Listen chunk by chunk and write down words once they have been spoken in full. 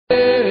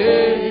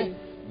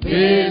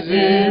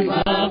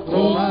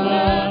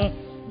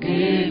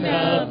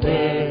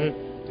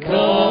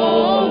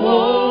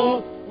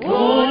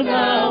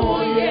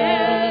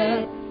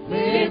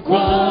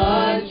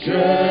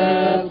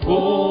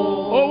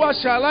What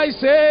shall I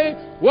say?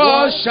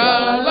 What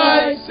shall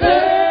I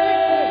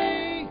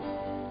say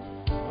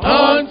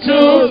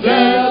unto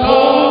the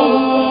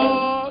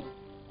Lord?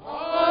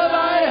 All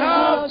I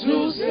have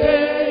to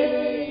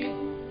say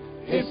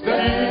is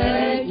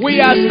thank you. We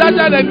have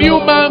started a new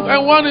month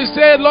and want to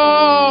say,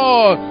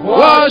 Lord,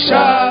 what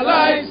shall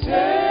I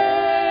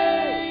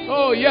say?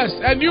 Oh yes,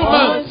 a new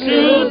month,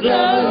 unto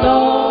the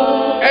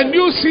Lord. A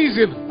new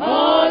season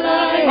All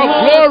I of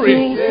glory,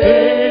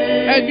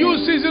 a new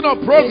season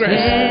of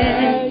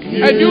progress.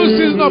 A new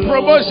season of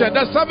promotion.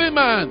 The seventh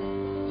man.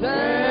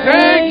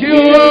 Thank you,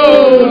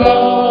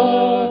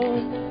 Lord.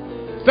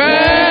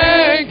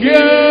 Thank you,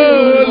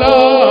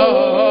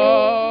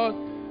 Lord.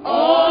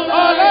 All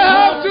I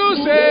have to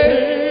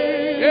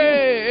say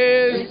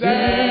is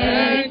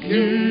thank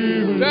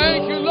you.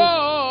 Thank you,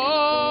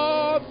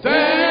 Lord.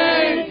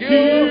 Thank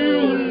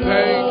you.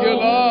 Thank you,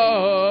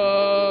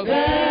 Lord.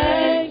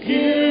 Thank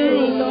you,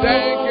 Lord.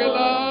 Thank you,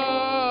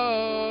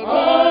 Lord.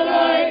 All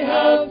I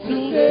have to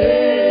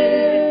say.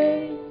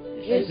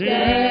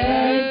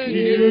 Thank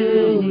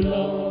you,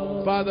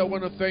 Lord. Father, I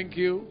want to thank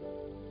you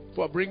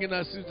for bringing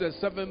us into the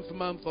 7th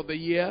month of the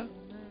year.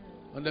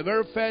 On the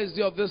very first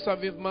day of this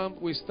 7th month,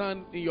 we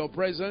stand in your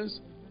presence,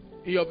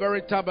 in your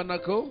very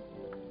tabernacle,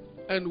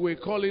 and we're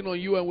calling on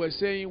you and we're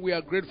saying we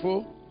are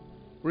grateful.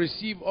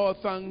 Receive all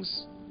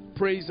thanks,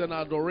 praise, and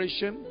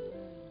adoration.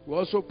 We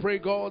also pray,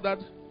 God, that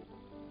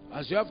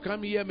as you have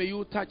come here, may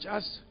you touch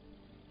us,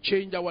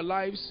 change our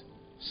lives,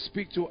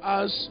 speak to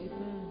us,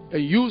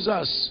 and use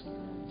us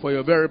for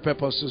your very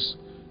purposes,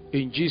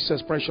 in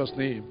Jesus' precious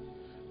name.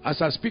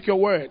 As I speak your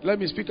word, let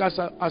me speak of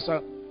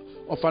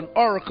an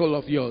oracle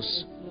of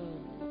yours,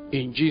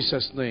 in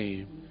Jesus'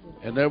 name.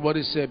 And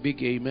everybody say a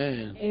big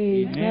amen.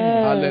 Amen.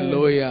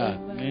 Hallelujah.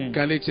 Amen.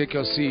 Can you take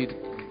your seat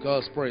in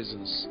God's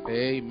presence?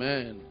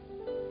 Amen.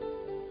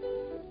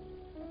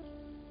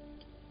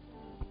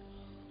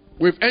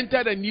 We've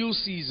entered a new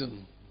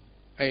season.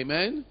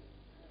 Amen.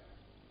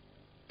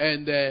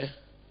 And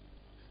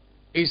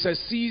it's a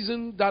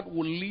season that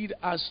will lead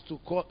us to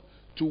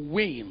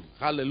win.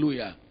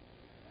 Hallelujah.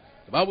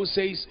 The Bible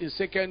says in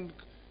 2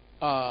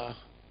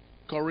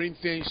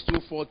 Corinthians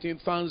 2:14,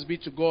 thanks be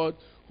to God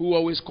who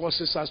always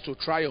causes us to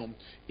triumph.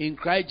 In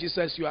Christ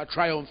Jesus, you are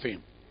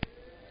triumphing.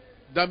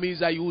 That means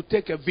that you will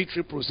take a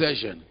victory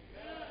procession.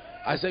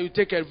 I say you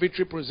take a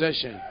victory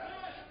procession.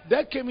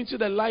 There came into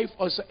the life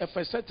of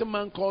a certain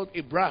man called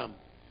Abraham.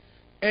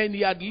 And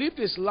he had lived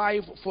his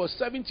life for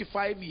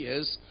 75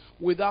 years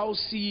without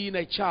seeing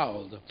a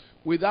child,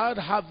 without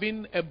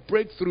having a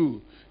breakthrough.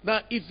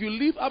 Now, if you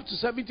live up to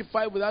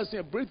 75 without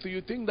seeing a breakthrough,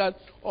 you think that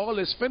all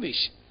is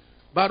finished.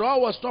 But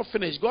all was not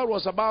finished. God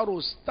was about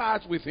to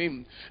start with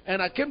him. And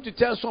I came to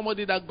tell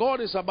somebody that God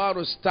is about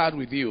to start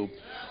with you.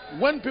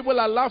 When people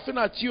are laughing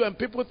at you and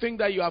people think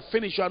that you are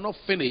finished, you are not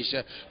finished.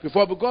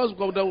 Because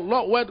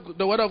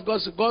the word of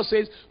God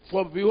says,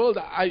 for behold,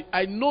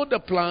 I know the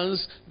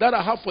plans that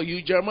I have for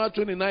you, Jeremiah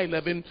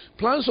 29:11,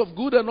 plans of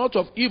good and not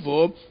of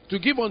evil, to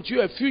give unto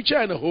you a future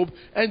and a hope,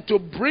 and to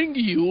bring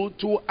you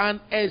to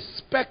an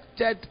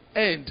expected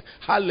end.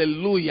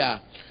 Hallelujah.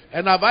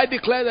 And have I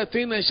declared a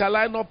thing, and shall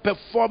I not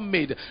perform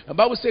it? The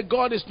Bible says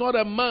God is not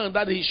a man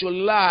that he should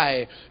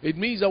lie. It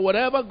means that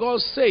whatever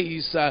God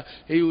says,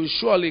 he will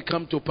surely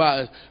come to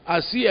pass. I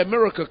see a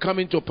miracle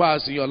coming to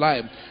pass in your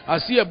life. I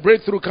see a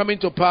breakthrough coming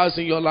to pass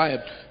in your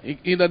life.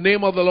 In the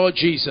name of the Lord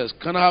Jesus.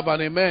 Can I have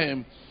an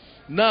amen?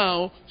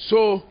 Now,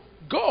 so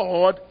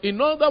God, in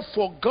order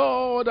for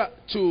God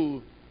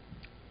to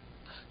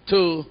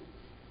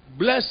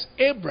bless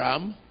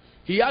Abraham,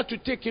 he had to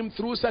take him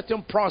through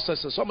certain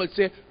processes. Some would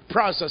say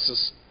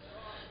processes.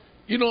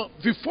 You know,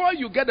 before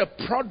you get a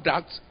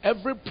product,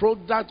 every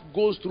product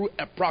goes through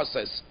a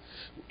process.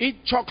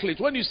 Eat chocolate.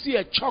 When you see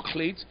a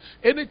chocolate,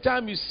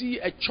 anytime you see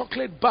a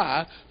chocolate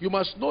bar, you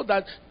must know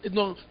that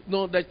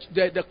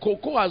the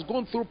cocoa has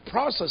gone through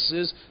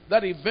processes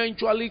that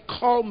eventually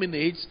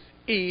culminates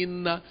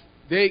in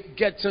they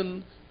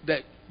getting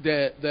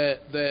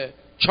the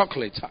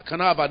chocolate.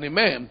 Can I have an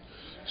amen?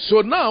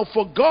 So now,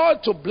 for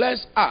God to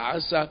bless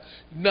us,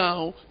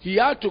 now he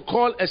had to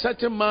call a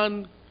certain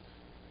man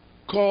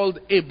called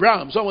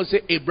Abraham. Someone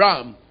say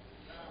Abraham.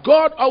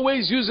 God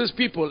always uses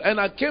people, and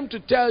I came to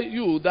tell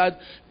you that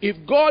if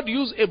God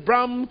used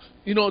Abraham,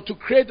 to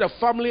create a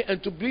family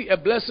and to be a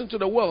blessing to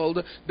the world,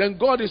 then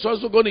God is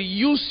also going to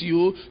use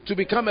you to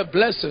become a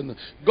blessing.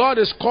 God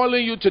is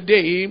calling you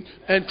today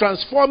and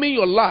transforming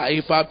your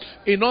life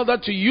in order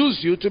to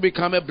use you to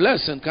become a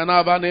blessing. Can I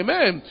have an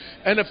amen?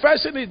 And the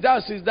first thing he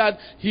does is that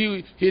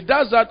he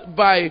does that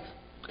by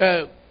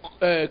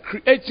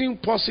creating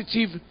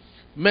positive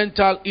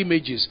mental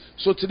images.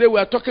 So today we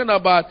are talking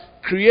about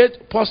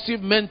create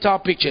positive mental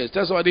pictures.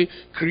 That's why they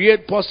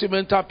create positive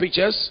mental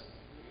pictures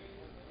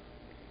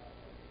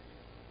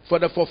for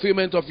the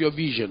fulfillment of your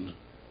vision.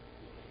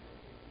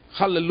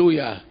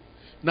 Hallelujah.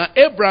 Now,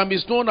 Abraham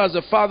is known as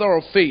the father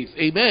of faith.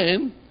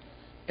 Amen.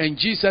 And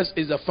Jesus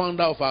is the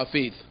founder of our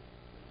faith.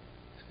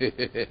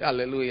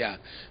 Hallelujah.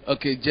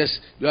 Okay, just,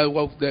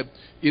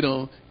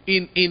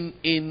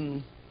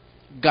 in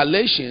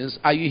Galatians,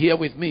 are you here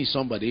with me,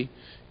 somebody?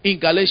 In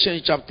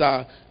Galatians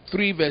chapter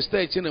 3, verse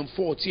 13 and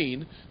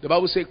 14, the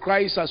Bible says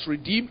Christ has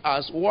redeemed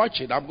us. Watch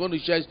it. I'm going to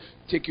just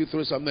take you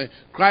through something.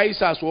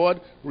 Christ has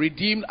what?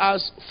 Redeemed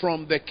us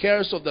from the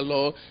curse of the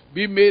law,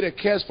 being made a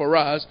curse for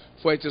us.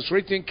 For it is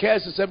written,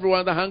 curse is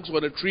everyone that hangs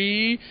on a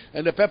tree.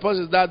 And the purpose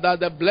is that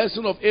the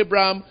blessing of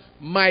Abraham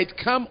might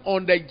come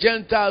on the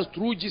Gentiles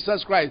through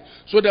Jesus Christ.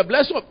 So the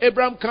blessing of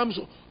Abraham comes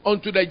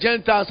onto the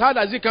Gentiles. How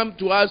does it come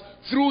to us?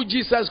 Through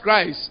Jesus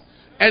Christ.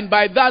 And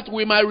by that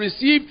we might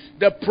receive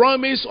the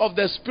promise of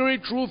the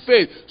Spirit through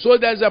faith. So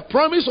there's a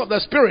promise of the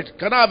Spirit.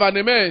 Can I have an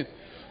amen?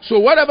 So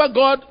whatever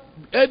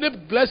any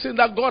blessing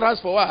that God has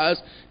for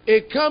us,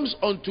 it comes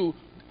unto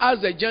us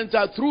the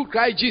Gentile through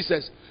Christ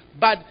Jesus.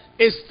 But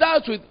it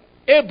starts with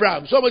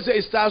Abraham. Somebody say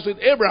it starts with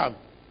Abraham.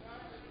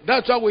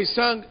 That's why we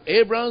sang,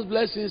 Abraham's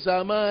blessings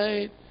are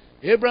mine.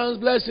 Abraham's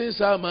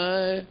blessings are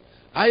mine.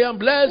 I am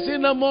blessed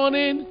in the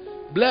morning,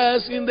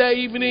 blessed in the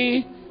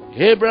evening.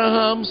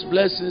 Abraham's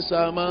blessings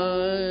are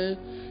mine.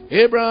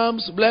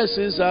 Abraham's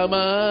blessings are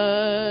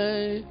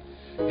mine.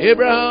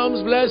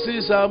 Abraham's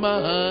blessings are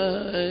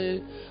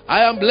mine.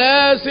 I am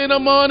blessed in the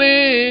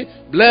morning,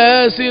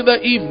 blessed in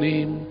the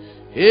evening.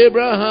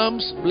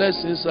 Abraham's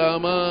blessings are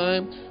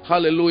mine.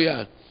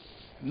 Hallelujah.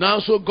 Now,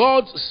 so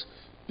God's,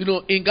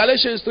 in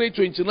Galatians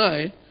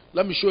 3:29,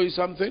 let me show you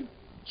something.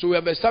 So we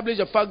have established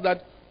the fact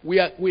that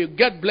we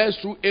get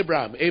blessed through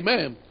Abraham.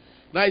 Amen.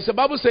 Now, it's the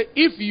Bible says,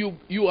 if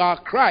you are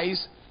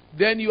Christ,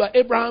 then you are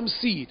Abraham's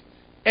seed,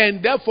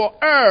 and therefore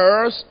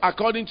heirs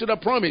according to the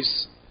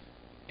promise.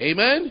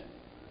 Amen.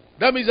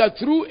 That means that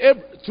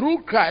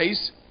through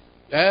Christ,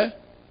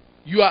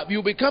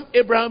 you become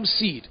Abraham's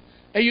seed,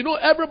 and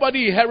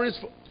everybody inherits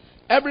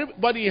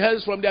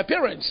from their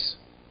parents.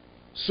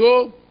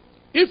 So,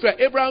 if you're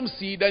Abraham's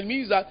seed, that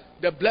means that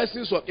the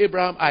blessings of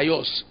Abraham are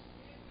yours.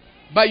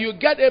 But you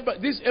get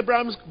this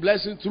Abraham's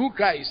blessing through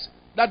Christ.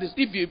 That is,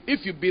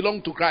 if you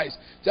belong to Christ.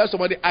 Tell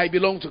somebody, I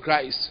belong to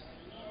Christ.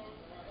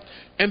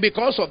 And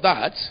because of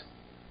that,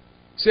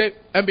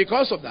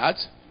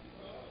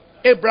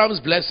 Abraham's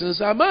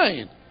blessings are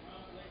mine.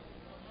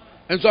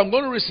 And so I'm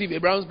going to receive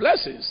Abraham's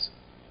blessings.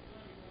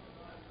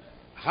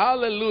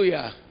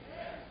 Hallelujah.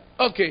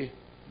 Okay,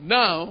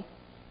 now,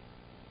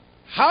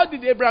 how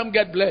did Abraham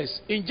get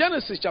blessed? In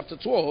Genesis chapter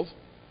 12,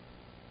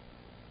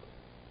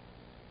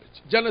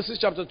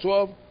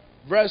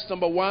 verse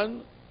number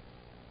 1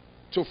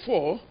 to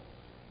 4,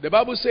 the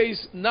Bible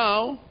says,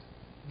 now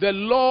the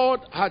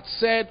Lord had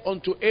said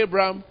unto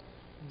Abram,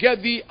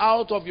 get thee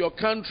out of your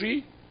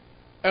country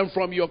and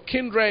from your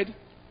kindred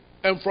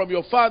and from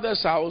your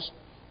father's house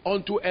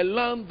unto a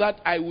land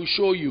that I will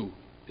show you.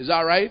 Is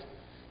that right?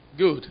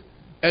 Good.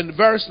 And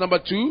verse number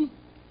 2,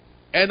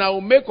 and I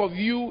will make of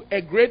you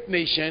a great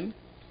nation,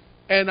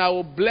 and I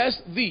will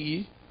bless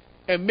thee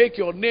and make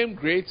your name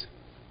great,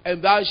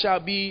 and thou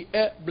shalt be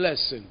a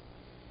blessing.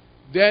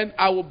 Then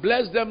I will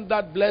bless them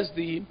that bless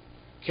thee,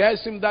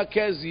 curse him that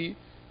curse thee,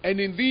 and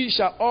in thee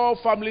shall all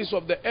families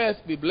of the earth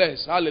be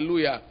blessed.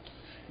 Hallelujah.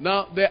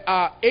 Now, there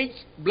are 8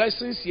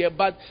 blessings here,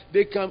 but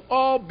they can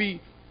all be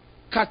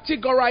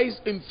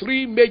categorized in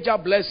 3 major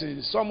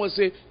blessings. Some will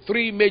say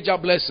 3 major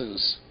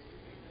blessings.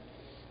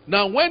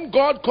 Now, when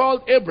God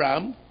called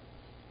Abraham,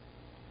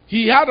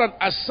 he had an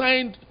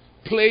assigned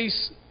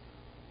place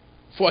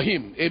for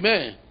him.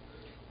 Amen.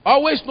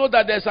 Always know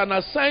that there's an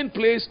assigned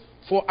place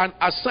for an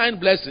assigned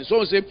blessing.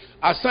 Someone say,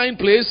 assigned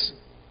place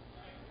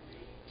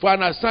for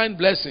an assigned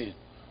blessing.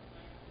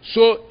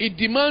 So it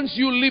demands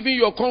you leaving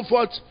your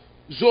comfort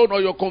zone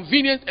or your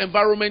convenient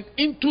environment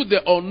into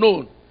the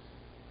unknown.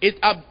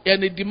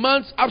 And it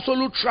demands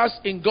absolute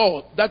trust in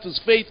God. That is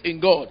faith in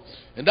God.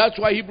 And that's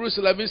why Hebrews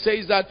 11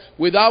 says that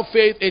without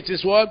faith it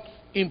is what?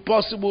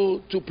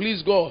 Impossible to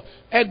please God.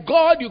 And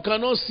God you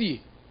cannot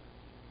see,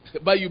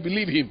 but you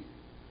believe him.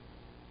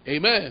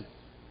 Amen.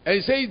 And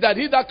it says that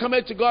he that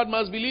cometh to God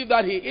must believe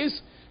that he is,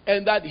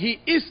 and that he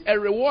is a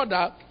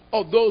rewarder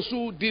of those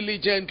who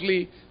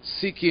diligently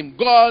seek him.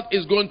 God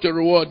is going to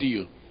reward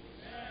you.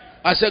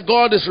 I said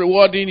God is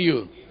rewarding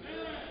you.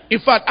 In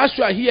fact, as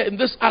you are here in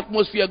this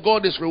atmosphere,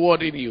 God is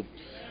rewarding you.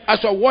 As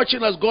you are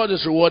watching us, God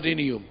is rewarding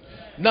you.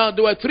 Now,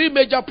 there were 3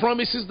 major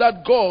promises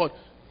that God,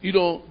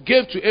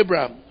 gave to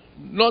Abraham.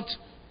 Not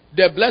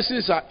the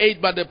blessings are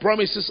 8, but the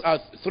promises are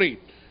 3.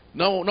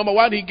 Now, number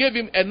 1, he gave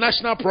him a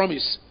national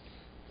promise.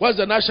 What's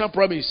the national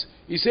promise?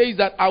 He says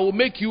that I will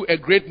make you a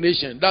great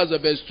nation. That's the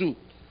verse 2.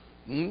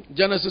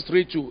 Genesis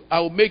 3:2.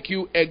 I will make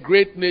you a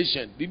great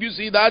nation. Did you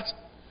see that?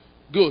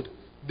 Good.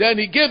 Then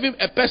he gave him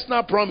a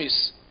personal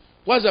promise.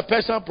 What's the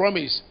personal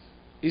promise?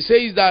 He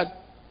says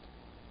that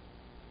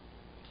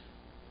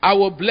I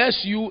will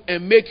bless you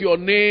and make your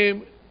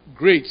name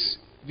great.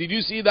 Did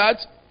you see that?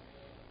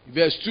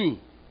 Verse 2.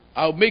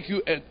 I'll make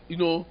you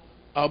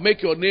I'll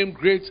make your name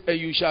great and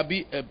you shall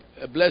be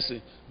a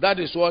blessing. That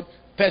is what?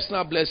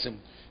 Personal blessing.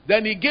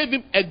 Then he gave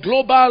him a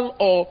global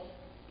or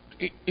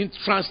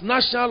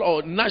transnational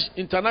or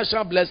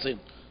international blessing.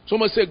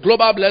 Someone say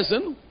global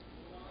blessing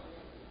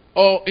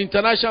or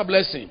international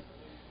blessing.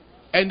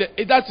 And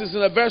that is in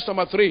the verse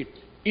number 3.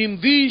 In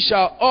thee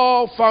shall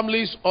all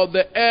families of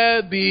the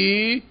earth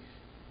be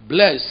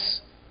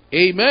blessed.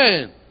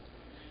 Amen.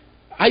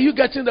 Are you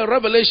getting the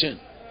revelation?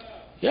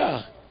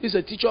 Yeah. He's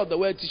a teacher of the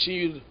word teaching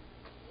you.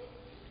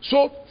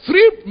 So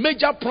 3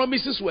 major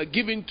promises were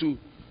given to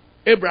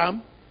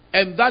Abraham.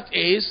 And that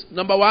is,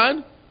 number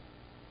 1,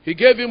 he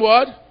gave him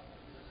what?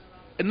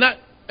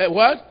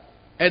 What?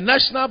 A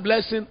national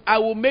blessing. I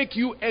will make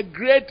you a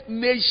great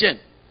nation.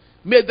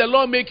 May the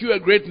Lord make you a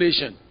great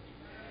nation.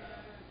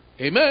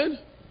 Amen.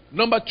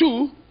 Number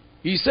 2,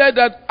 he said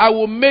that I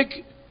will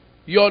make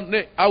your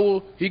name.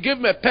 He gave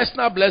me a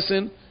personal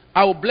blessing.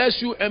 I will bless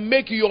you and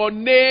make your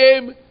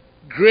name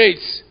great.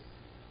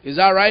 Is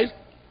that right?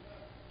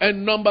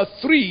 And number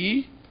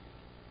 3,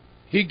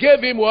 he gave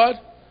him what?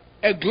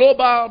 A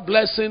global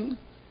blessing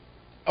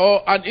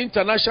or an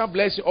international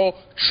blessing or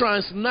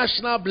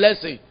transnational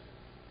blessing.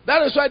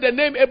 That is why the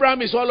name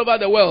Abraham is all over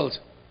the world.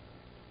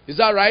 Is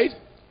that right?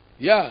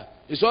 Yeah,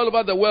 it's all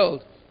over the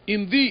world.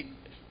 In thee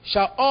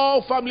shall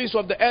all families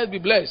of the earth be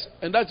blessed.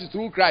 And that is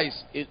through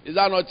Christ. Is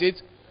that not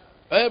it?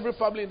 Every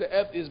family in the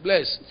earth is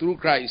blessed through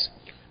Christ.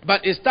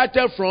 But it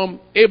started from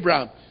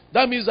Abraham.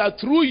 That means that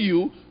through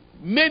you,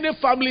 many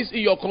families in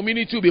your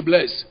community will be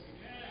blessed.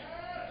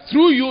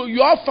 Through you,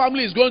 your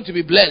family is going to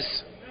be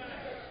blessed.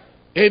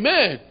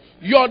 Amen.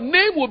 Your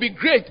name will be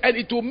great and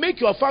it will make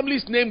your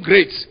family's name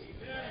great.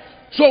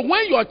 So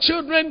when your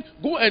children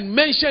go and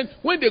mention,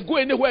 when they go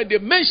anywhere, they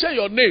mention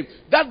your name,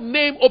 that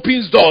name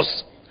opens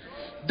doors.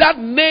 That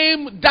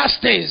name does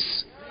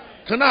things.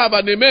 Can I have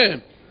an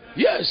amen?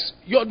 Yes,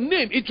 your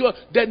name,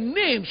 the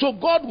name. So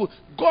God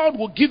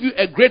will give you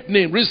a great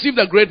name. Receive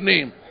the great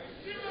name.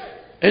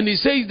 And he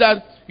says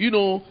that,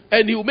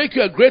 and he will make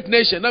you a great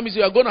nation. That means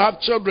you are going to have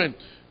children,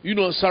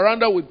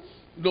 surrounded with,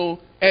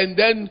 and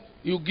then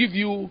he'll give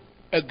you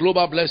a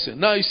global blessing.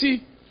 Now you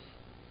see,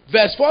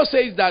 verse 4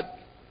 says that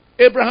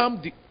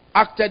Abraham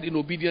acted in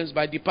obedience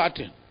by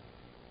departing.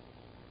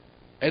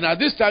 And at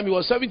this time he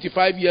was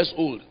 75 years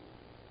old.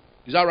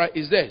 Is that right?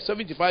 Is there?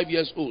 75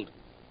 years old.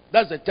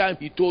 That's the time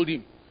he told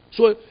him.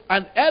 So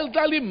an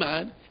elderly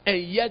man,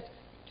 and yet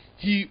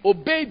he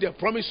obeyed the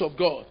promise of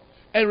God.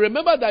 And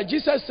remember that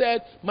Jesus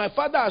said, my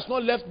Father has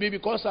not left me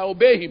because I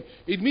obey him.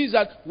 It means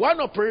that one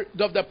of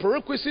the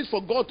prerequisites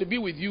for God to be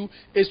with you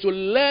is to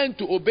learn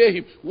to obey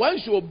him.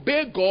 Once you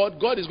obey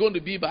God, God is going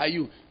to be by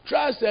you.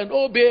 Trust and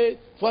obey,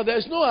 for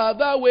there's no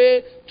other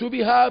way to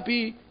be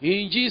happy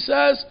in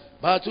Jesus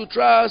but to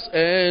trust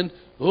and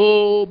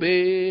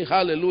obey.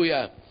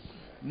 Hallelujah.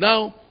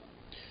 Now,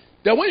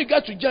 then when you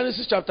get to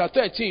Genesis chapter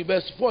 13,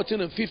 verse 14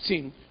 and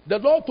 15, the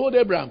Lord told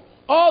Abraham,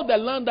 all the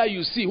land that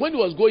you see, when he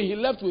was going, he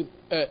left with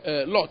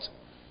Lot.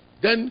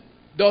 Then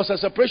there was a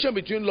separation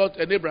between Lot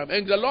and Abraham.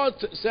 And the Lord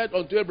said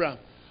unto Abraham,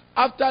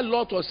 after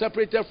Lot was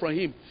separated from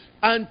him,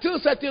 until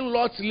certain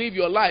lots leave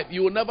your life,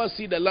 you will never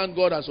see the land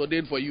God has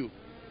ordained for you.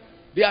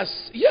 There are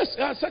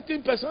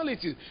certain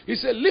personalities. He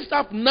said, lift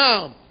up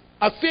now.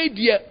 Now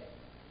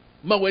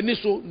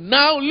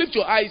lift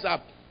your eyes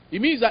up.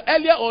 It means that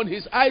earlier on,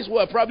 his eyes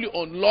were probably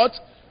on Lot.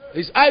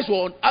 His eyes were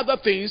on other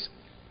things.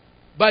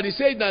 But he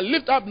said, now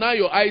lift up now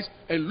your eyes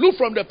and look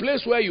from the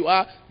place where you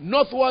are,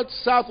 northward,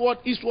 southward,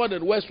 eastward,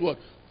 and westward.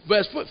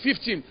 Verse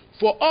 15.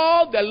 For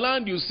all the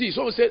land you see.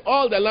 Someone said,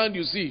 all the land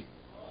you see.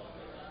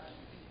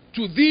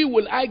 To thee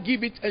will I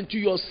give it, and to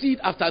your seed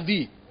after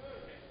thee.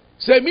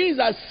 So it means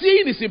that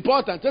seeing is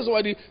important. Tell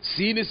somebody,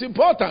 seeing is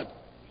important.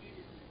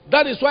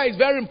 That is why it's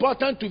very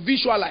important to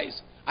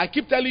visualize. I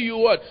keep telling you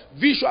what?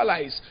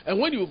 Visualize. And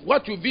what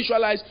you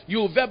visualize,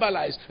 you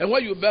verbalize. And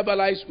what you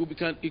verbalize,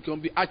 it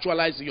can be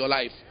actualized in your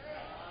life.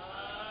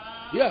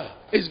 Yeah.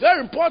 It's very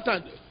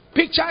important.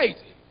 Picture it.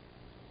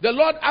 The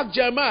Lord asked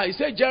Jeremiah. He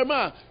said,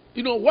 Jeremiah,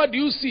 what do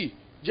you see?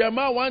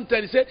 Jeremiah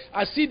 1:10, he said,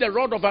 I see the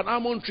rod of an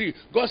almond tree.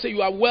 God said,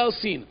 you are well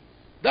seen.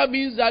 That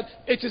means that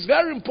it is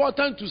very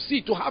important to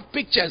see, to have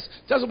pictures.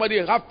 Tell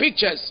somebody, have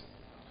pictures.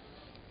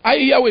 Are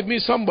you here with me,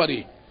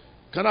 somebody?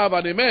 Can I have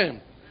an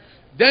amen?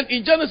 Then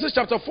in Genesis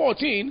chapter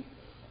 14,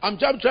 I'm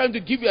just trying to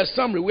give you a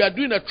summary. We are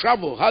doing a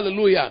travel.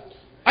 Hallelujah.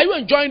 Are you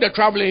enjoying the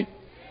traveling?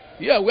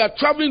 Yeah, we are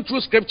traveling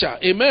through scripture.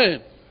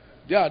 Amen.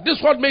 Yeah, this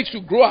is what makes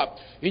you grow up.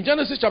 In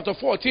Genesis chapter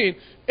 14,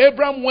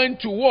 Abraham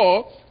went to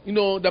war,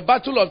 the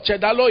battle of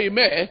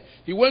Chedorlaomer.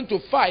 He went to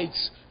fight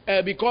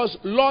because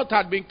Lot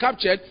had been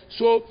captured,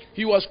 so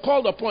he was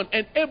called upon.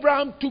 And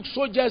Abraham took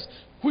soldiers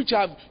which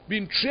have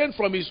been trained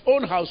from his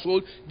own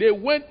household. They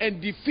went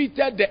and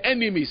defeated the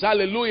enemies.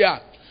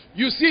 Hallelujah.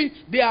 You see,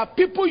 there are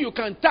people you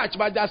can touch,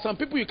 but there are some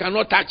people you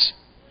cannot touch.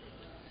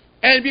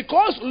 And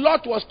because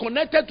Lot was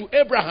connected to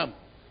Abraham,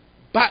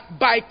 but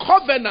by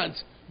covenant,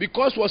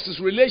 because was his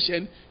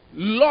relation,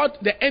 Lot,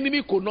 the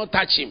enemy, could not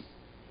touch him.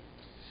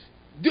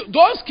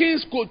 Those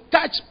kings could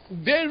touch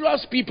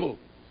various people.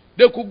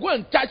 They could go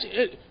and touch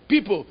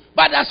people.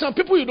 But there are some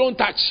people you don't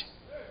touch.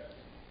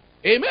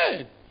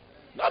 Amen.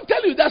 I'm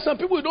telling you that some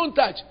people don't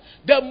touch.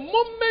 The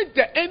moment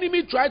the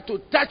enemy tried to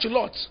touch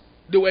Lot,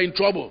 they were in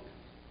trouble.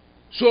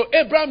 So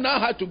Abraham now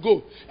had to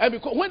go. And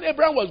because when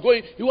Abraham was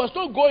going, he was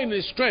not going in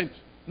his strength.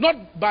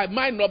 Not by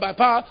might nor by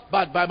power,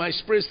 but by my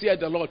spirit, said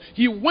the Lord.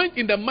 He went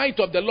in the might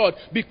of the Lord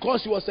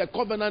because he was a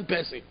covenant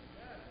person.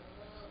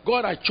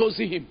 God had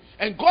chosen him.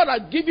 And God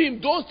had given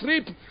him those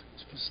 3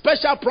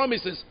 special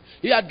promises.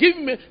 He had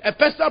given me a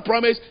personal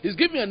promise, he's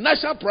given me a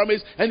national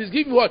promise, and he's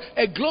given me what?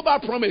 A global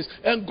promise.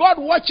 And God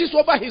watches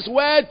over his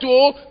word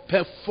to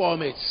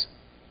perform it.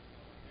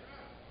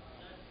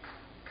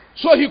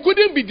 So he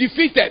couldn't be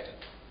defeated.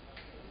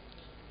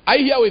 Are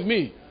you here with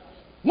me?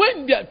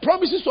 When the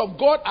promises of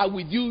God are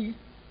with you,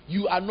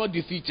 you are not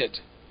defeated.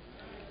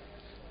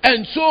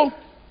 And so,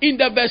 in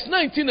the verse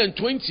 19 and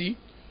 20,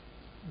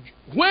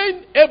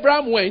 when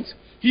Abraham went,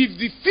 he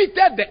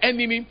defeated the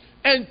enemy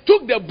and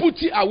took the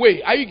booty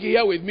away. Are you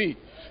here with me?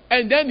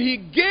 And then he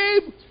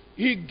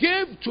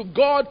gave to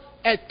God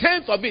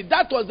 1/10 of it.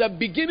 That was the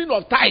beginning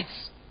of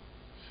tithes.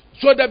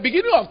 So the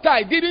beginning of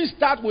tithe didn't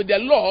start with the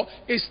law.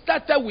 It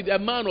started with a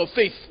man of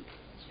faith.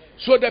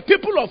 So the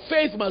people of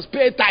faith must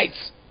pay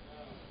tithes.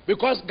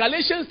 Because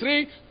Galatians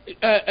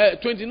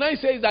 3:29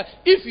 says that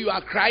if you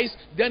are Christ,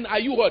 then are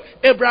you what?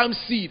 Abraham's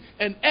seed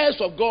and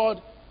heirs of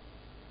God.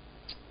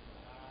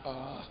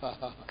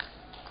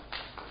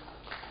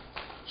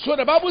 So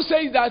the Bible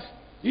says that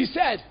he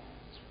said,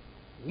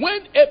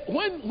 when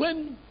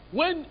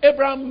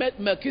Abraham met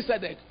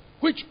Melchizedek,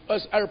 which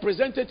was a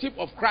representative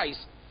of Christ,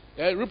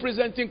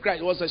 representing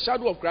Christ, was a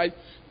shadow of Christ,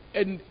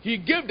 and he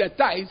gave the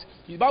tithes,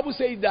 the Bible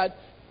says that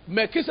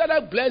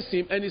Melchizedek blessed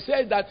him, and he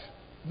said that,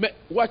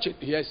 watch it,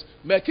 yes,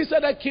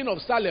 Melchizedek, king of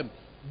Salem,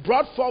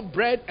 brought forth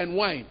bread and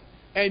wine,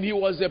 and he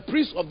was a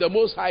priest of the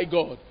Most High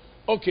God.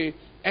 Okay,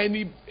 and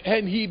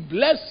he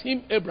blessed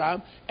him,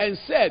 Abraham, and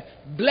said,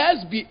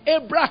 blessed be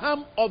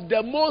Abraham of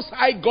the Most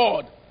High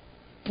God,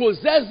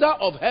 possessor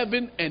of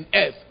heaven and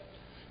earth.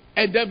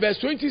 And then verse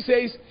 20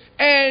 says,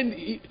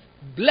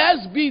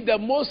 blessed be the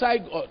Most High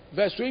God,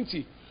 verse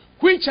 20,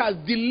 which has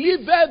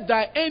delivered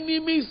thy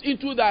enemies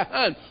into thy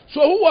hand.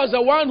 So who was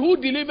the one who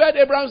delivered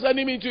Abraham's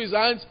enemy into his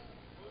hands?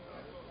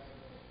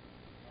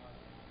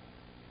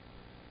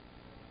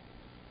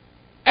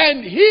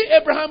 And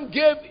Abraham,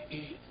 gave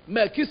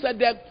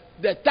Melchizedek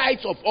the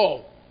tithes of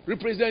all,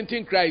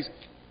 representing Christ.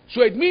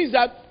 So it means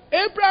that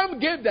Abraham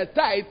gave the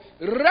tithe,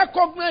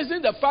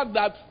 recognizing the fact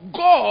that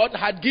God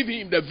had given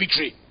him the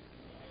victory.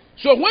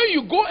 So when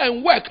you go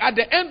and work at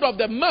the end of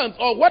the month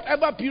or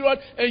whatever period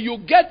and you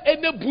get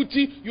any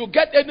booty, you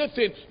get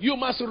anything, you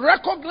must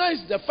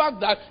recognize the fact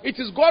that it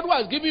is God who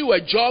has given you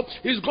a job,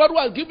 it is God who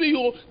has given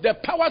you the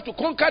power to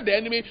conquer the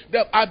enemy,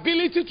 the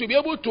ability to be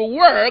able to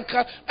work,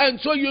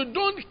 and so you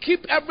don't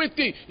keep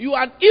everything. You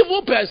are an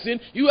evil person,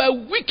 you are a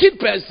wicked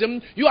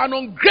person, you are an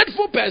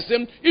ungrateful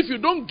person if you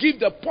don't give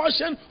the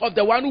portion of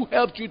the one who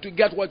helped you to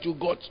get what you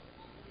got.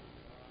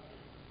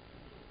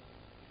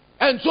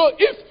 And so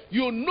if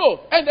you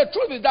know, and the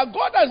truth is that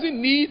God doesn't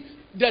need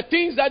the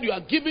things that you are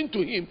giving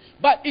to him,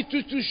 but it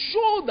is to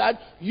show that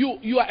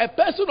you are a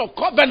person of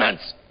covenant.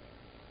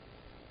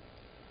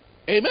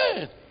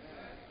 Amen.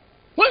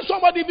 When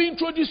somebody even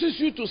introduces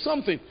you to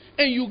something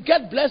and you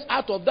get blessed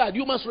out of that,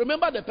 you must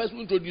remember the person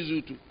who introduced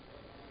you to.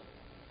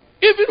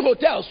 Even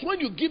hotels, when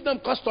you give them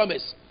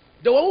customers,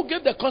 the one who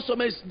gave the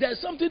customers,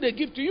 there's something they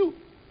give to you.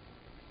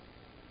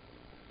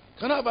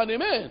 Can I have an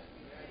amen?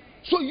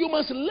 So you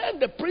must learn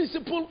the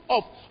principle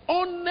of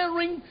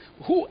honoring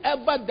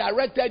whoever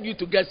directed you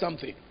to get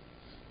something.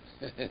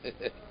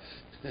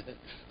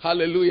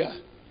 Hallelujah.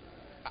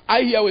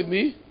 Are you here with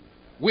me?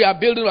 We are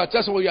building up.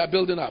 That's what we are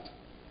building up.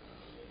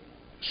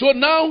 So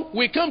now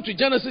we come to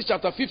Genesis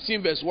chapter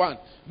 15 verse 1.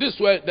 This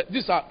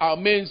is our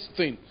main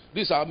thing.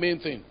 This is our main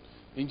thing.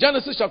 In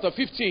Genesis chapter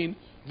 15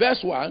 verse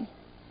 1,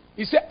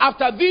 he said,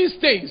 after these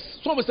things.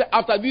 Someone say,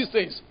 after these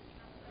things.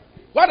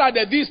 What are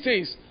these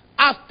things?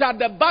 After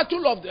the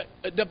battle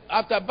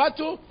after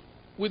battle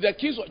with the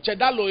kings of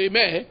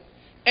Chedorlaomer,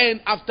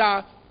 and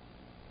after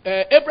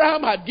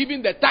Abraham had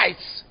given the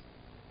tithes,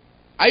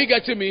 are you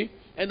getting me?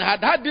 And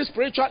had this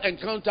spiritual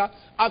encounter.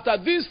 After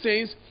these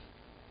things,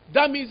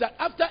 that means that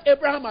after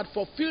Abraham had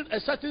fulfilled a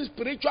certain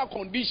spiritual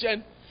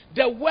condition,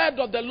 the word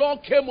of the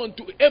Lord came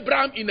unto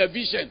Abraham in a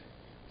vision,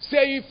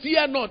 saying,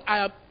 "Fear not,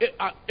 I am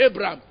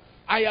Abraham.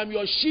 I am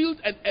your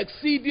shield and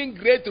exceeding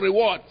great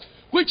reward."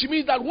 Which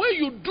means that when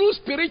you do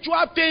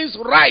spiritual things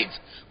right,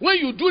 when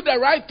you do the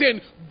right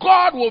thing,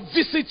 God will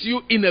visit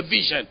you in a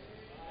vision.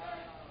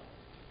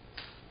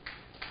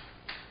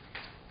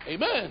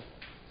 Amen.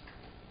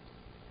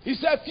 He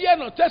said, fear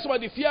not. Tell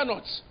somebody, fear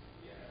not.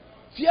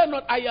 Fear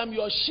not, I am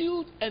your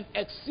shield and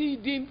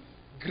exceeding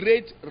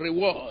great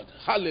reward.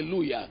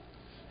 Hallelujah.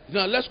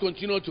 Now let's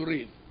continue to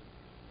read.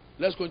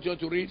 Let's continue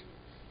to read.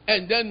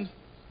 And then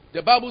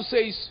the Bible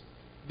says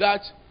that,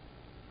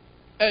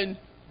 and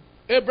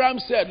Abraham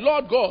said,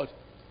 Lord God,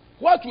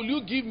 what will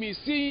you give me,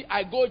 seeing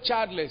I go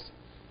childless,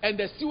 and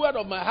the steward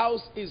of my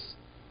house is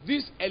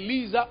this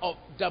Eliezer of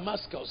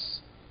Damascus?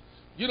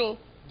 You know,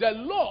 the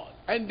Lord.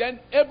 And then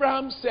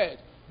Abraham said,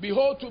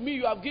 Behold, to me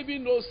you have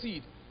given no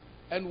seed,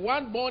 and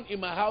one born in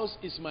my house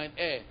is mine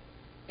heir.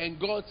 And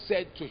God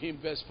said to him,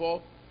 verse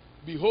 4,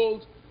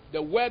 behold,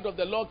 the word of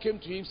the Lord came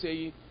to him,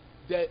 saying,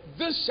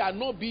 this shall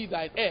not be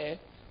thine heir,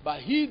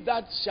 but he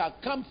that shall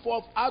come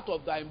forth out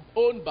of thine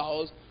own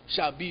bowels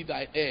shall be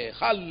thy heir.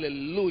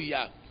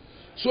 Hallelujah.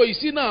 So you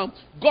see now,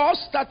 God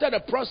started a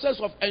process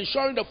of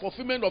ensuring the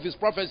fulfillment of his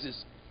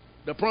prophecies,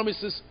 the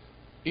promises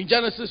in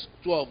Genesis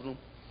 12. No?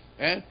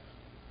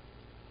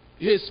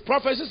 His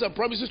prophecies and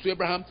promises to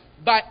Abraham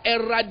by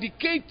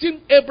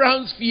eradicating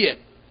Abraham's fear.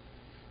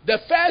 The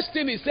first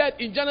thing he said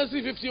in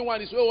Genesis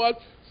 15:1 is, oh, what?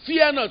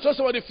 Fear not. So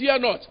somebody fear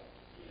not.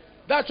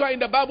 That's why in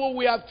the Bible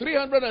we have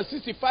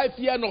 365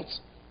 fear nots,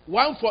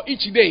 one for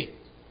each day,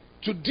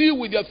 to deal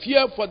with your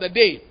fear for the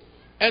day.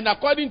 And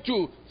according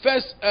to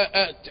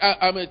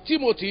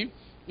Timothy,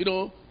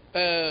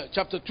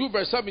 chapter 2,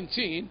 verse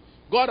 17,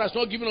 God has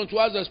not given unto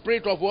us the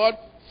spirit of what?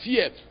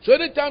 Fear. So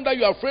anytime that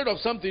you are afraid of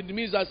something, it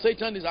means that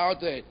Satan is out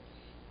there.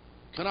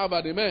 Can I have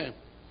an amen?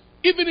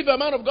 Even if a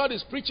man of God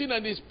is preaching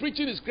and his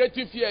preaching is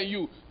creating fear in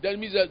you, that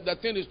means that the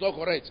thing is not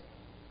correct.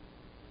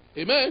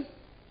 Amen?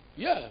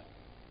 Yeah.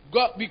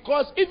 God,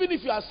 because even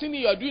if you are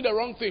sinning, you are doing the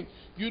wrong thing,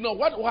 you know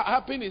what will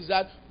happen is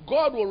that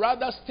God will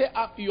rather stir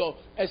up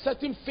a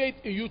certain faith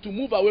in you to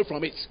move away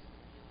from it.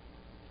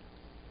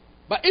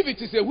 But if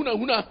it is a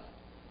huna,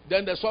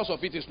 then the source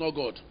of it is not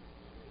God.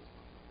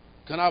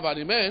 Can I have an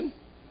amen?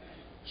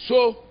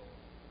 So,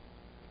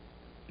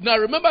 now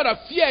remember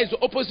that fear is the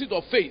opposite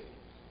of faith.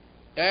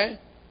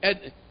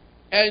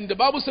 And the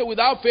Bible says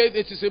without faith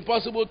it is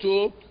impossible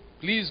to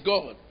please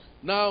God.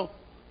 Now,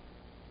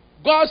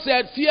 God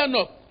said, fear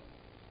not.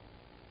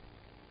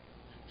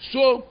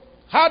 So,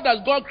 how does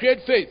God create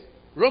faith?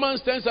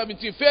 Romans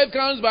 10:17. Faith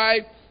comes by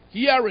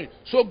hearing.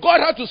 So, God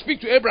had to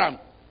speak to Abraham.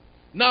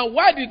 Now,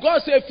 why did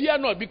God say fear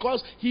not?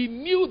 Because he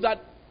knew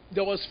that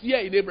there was fear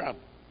in Abraham.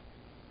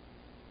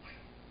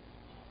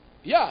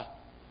 Yeah.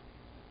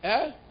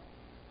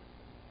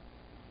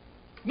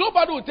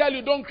 Nobody will tell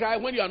you don't cry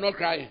when you are not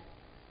crying.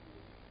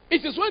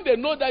 It is when they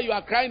know that you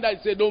are crying that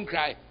they say don't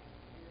cry.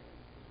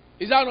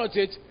 Is that not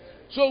it?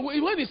 So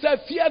when he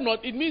said fear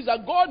not, it means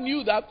that God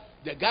knew that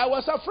the guy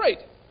was afraid.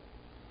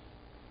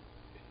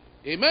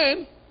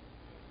 Amen.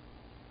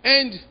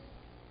 And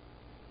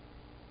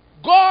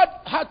God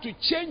had to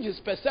change his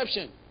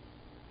perception.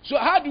 So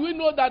how do we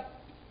know that?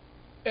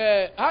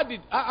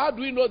 How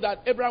do we know that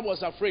Abraham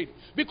was afraid?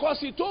 Because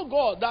he told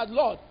God that,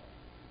 Lord,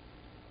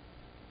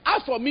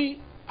 as for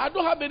me, I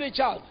don't have any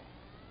child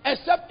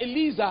except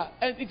Eliezer,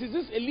 and it is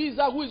this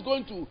Eliezer who is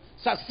going to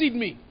succeed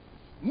me.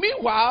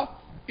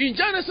 Meanwhile, in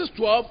Genesis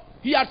 12,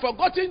 he had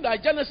forgotten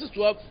that Genesis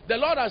 12, the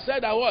Lord has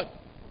said that what?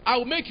 I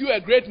will make you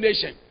a great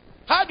nation.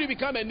 How do you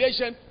become a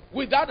nation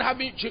without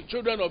having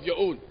children of your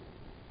own?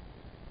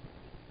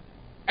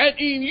 And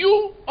in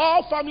you,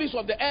 all families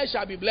of the earth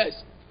shall be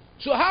blessed.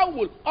 So how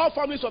will all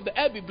families of the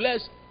earth be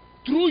blessed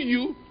through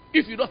you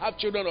if you don't have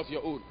children of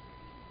your own?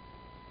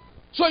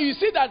 So you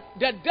see that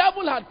the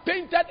devil had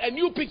painted a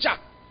new picture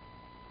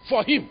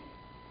for him.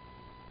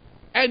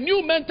 A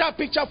new mental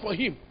picture for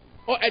him.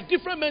 Or a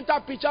different mental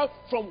picture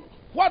from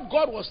what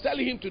God was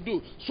telling him to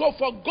do. So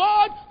for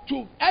God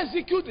to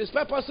execute his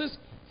purposes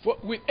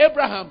with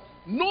Abraham,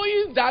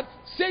 knowing that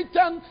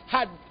Satan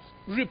had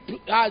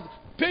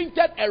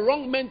painted a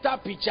wrong mental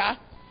picture,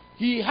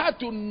 he had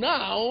to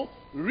now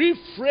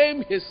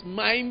reframe his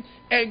mind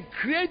and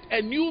create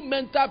a new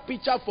mental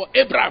picture for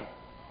Abraham.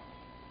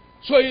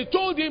 So he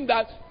told him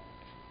that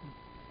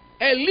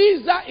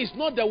Eliezer is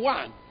not the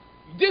one.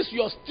 This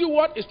your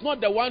steward is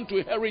not the one to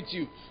inherit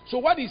you. So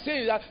what he's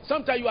saying is that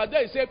sometimes you are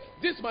there and say,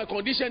 this is my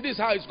condition, this is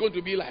how it's going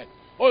to be like.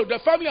 Oh, the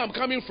family I'm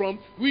coming from,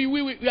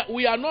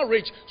 we are not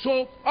rich.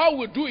 So all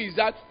we do is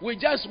that we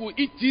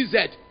eat TZ.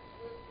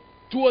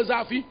 Towards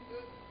Afi.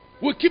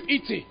 We keep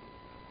eating.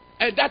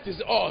 And that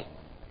is all.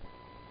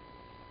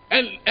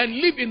 And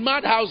live in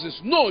mad houses.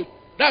 No,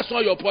 that's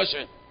not your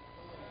portion.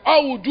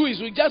 All we do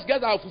is we just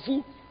get our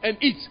fufu and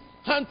eat.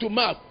 Hand to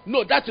mouth.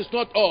 No, that is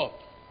not all.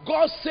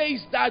 God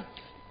says that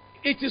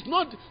this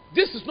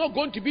is not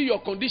going to be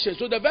your condition.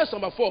 So the verse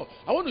number 4,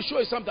 I want to show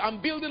you something.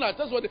 I'm building up.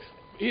 That's what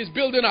he's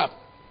building up.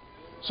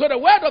 So the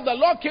word of the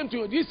Lord came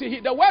to him.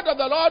 The word of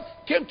the Lord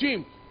came to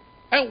him.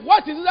 And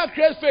what is it that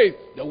creates faith?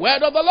 The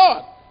word of the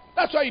Lord.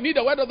 That's why you need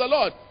the word of the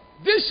Lord.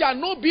 This shall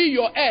not be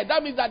your heir.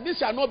 That means that this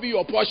shall not be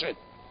your portion.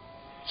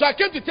 So I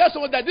came to tell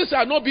someone that this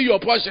shall not be your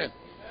portion.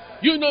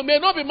 You may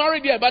not be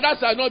married yet, but that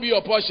shall not be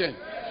your portion.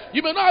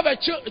 You may not have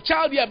a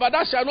child yet, but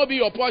that shall not be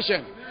your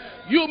portion.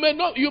 You may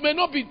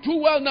not be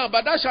too well now,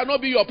 but that shall not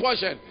be your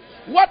portion.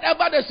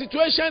 Whatever the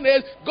situation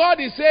is,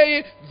 God is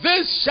saying,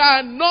 this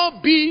shall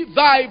not be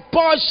thy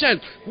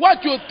portion.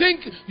 What you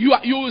think you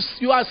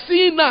are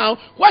seeing now,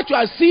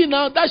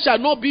 that shall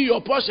not be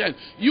your portion.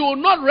 You will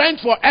not rent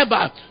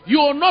forever. You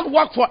will not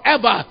work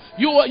forever.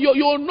 You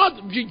will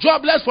not be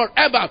jobless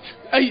forever.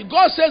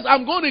 God says,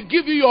 I'm going to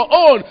give you your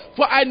own.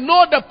 For I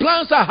know the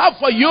plans I have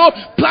for you,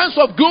 plans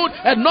of good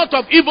and not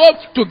of evil,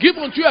 to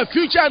give unto you a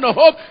future and a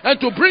hope, and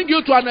to bring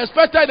you to an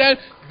expected end.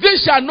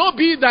 This shall not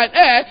be thine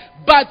heir,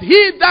 but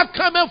he that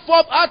cometh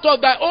forth out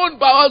of thy own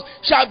bowels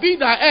shall be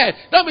thy heir.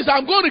 That means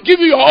I'm going to give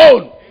you your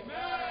own.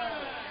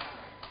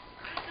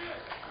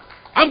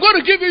 I'm going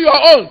to give you your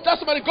own. Tell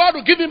somebody, God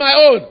will give me my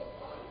own.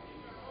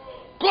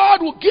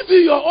 God will give you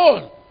your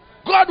own.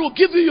 God will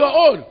give you your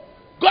own.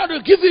 God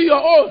will give you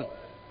your own.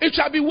 It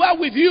shall be well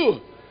with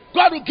you.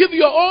 God will give you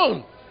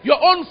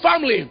your own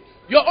family,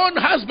 your own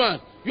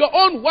husband, your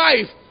own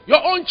wife,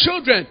 your own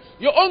children,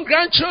 your own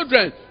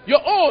grandchildren,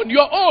 your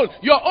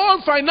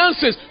own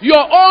finances, your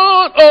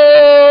own.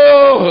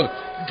 Oh,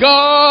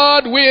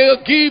 God will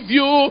give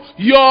you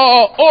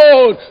your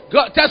own.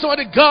 God, tell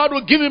somebody, God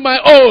will give me my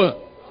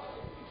own.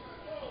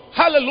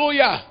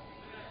 Hallelujah.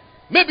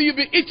 Maybe you've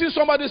been eating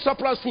somebody's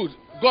surplus food.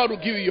 God will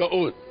give you your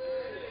own.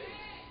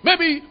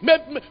 Maybe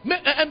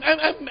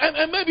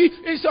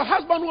it's your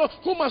husband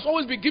who must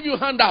always be giving you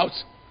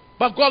handouts.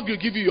 But God will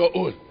give you your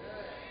own.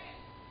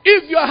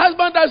 If your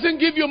husband doesn't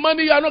give you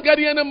money, you are not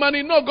getting any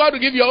money. No, God will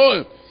give you your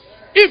own.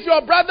 If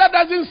your brother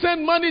doesn't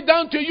send money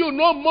down to you,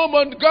 no more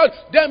money, God,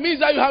 that means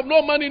that you have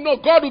no money. No,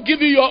 God will give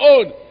you your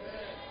own.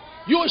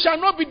 You shall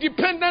not be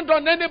dependent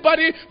on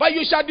anybody, but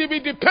you shall be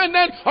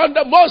dependent on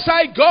the Most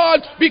High God,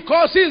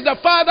 because He is the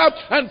Father,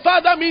 and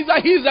Father means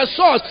that He is the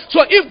source.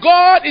 So if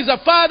God is a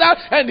Father,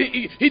 and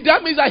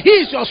that means that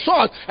He is your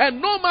source, and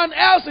no man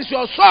else is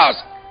your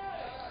source,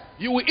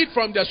 you will eat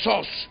from the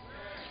source.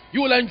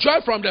 You will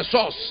enjoy from the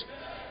source.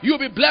 You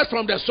will be blessed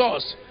from the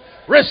source.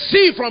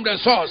 Receive from the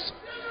source.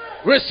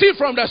 Receive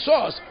from the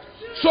source.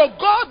 So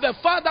God the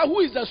Father,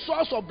 who is the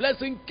source of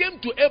blessing, came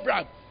to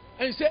Abraham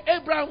and said,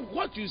 Abraham,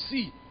 what you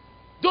see,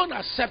 don't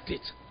accept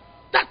it.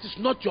 That is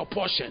not your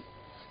portion.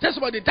 Tell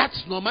somebody,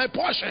 that's not my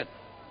portion.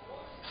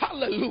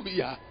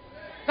 Hallelujah.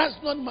 That's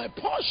not my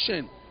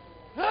portion.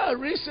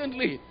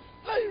 Recently,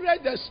 I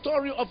read the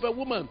story of a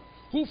woman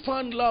who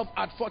found love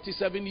at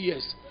 47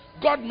 years.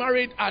 Got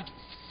married at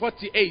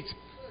 48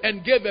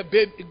 and gave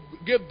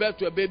birth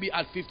to a baby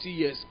at 50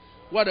 years.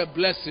 What a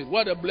blessing.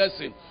 What a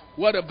blessing.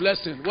 What a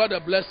blessing. What a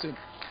blessing.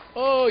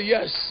 Oh,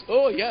 yes.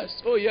 Oh, yes.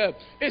 Oh, yeah.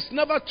 It's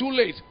never too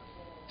late.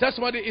 Tell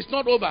somebody, it's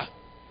not over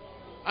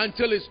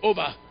until it's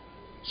over.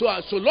 So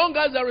long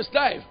as there is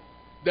life,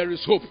 there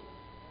is hope.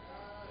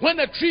 When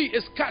a tree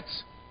is cut,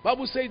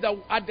 Bible says that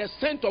at the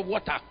scent of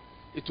water,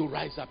 it will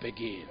rise up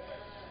again.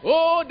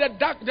 Oh,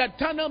 the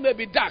tunnel may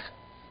be dark.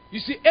 You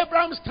see,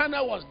 Abraham's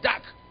tunnel was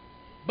dark,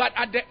 but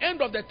at the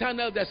end of the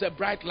tunnel, there's a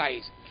bright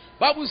light.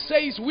 Bible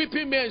says,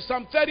 weeping may,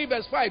 Psalm 30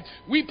 verse 5,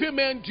 weeping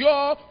may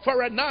endure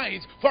for a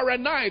night,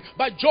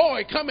 but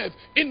joy cometh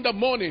in the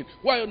morning.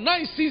 Well, your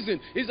night season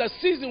is a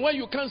season when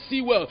you can't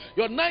see well.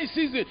 Your night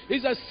season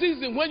is a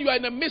season when you are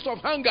in the midst of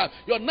hunger.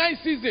 Your night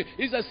season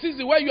is a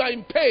season where you are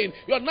in pain.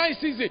 Your night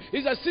season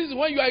is a season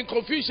when you are in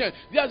confusion.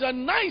 There's a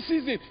night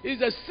season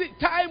is a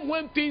time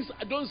when things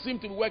don't seem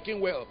to be working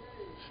well.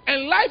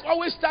 And life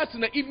always starts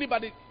in the evening,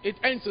 but it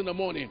ends in the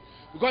morning.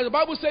 Because the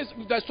Bible says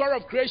the story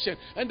of creation,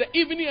 and the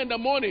evening and the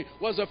morning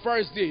was the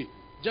first day.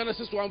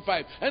 Genesis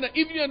 1:5. And the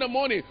evening and the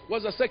morning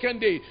was the second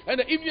day. And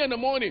the evening and the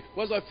morning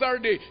was the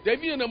third day. The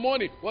evening and the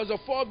morning was the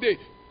fourth day.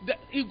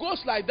 It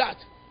goes like that.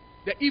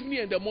 The evening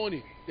and the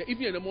morning. The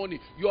evening and the morning.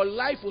 Your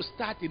life will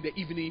start in the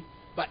evening,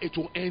 but it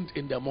will end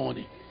in the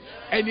morning.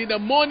 And in the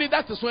morning,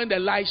 that is when the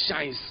light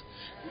shines.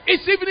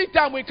 It's evening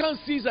time, we can't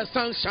see the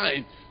sun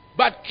shine.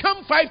 But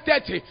come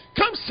 5:30,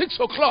 come 6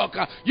 o'clock,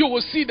 you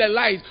will see the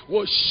light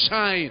will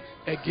shine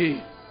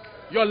again.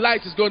 Your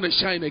light is going to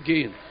shine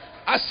again.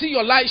 I see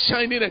your light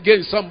shining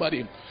again,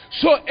 somebody.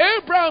 So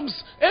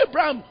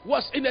Abraham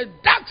was in a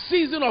dark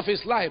season of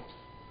his life.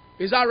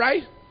 Is that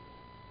right?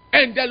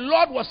 And the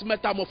Lord was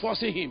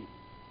metamorphosing him,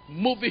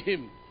 moving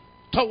him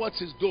towards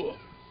his door.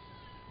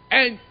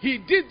 And he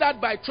did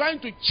that by trying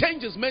to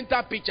change his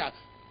mental picture.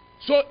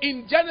 So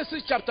in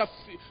Genesis chapter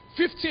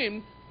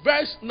 15,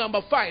 verse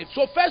number 5.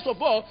 So first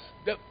of all,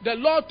 the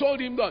Lord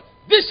told him that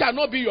this shall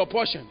not be your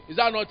portion. Is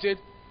that not it?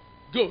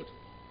 Good.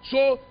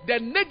 So the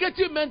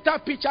negative mental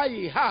picture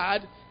he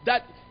had,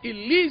 that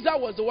Eliezer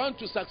was the one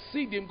to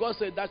succeed him, God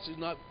said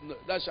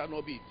that shall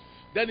not be.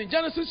 Then in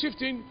Genesis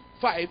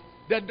 15:5,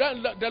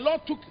 the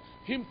Lord took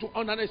him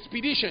on an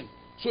expedition.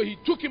 So he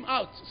took him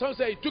out. Some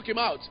say he took him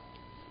out.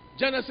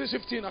 Genesis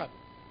 15,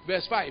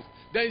 verse 5.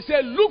 Then he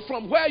said, look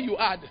from where you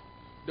are.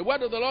 The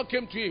word of the Lord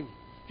came to him.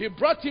 He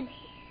brought him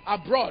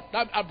abroad.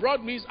 That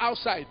abroad means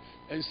outside.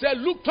 And said,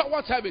 look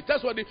towards heaven.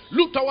 That's what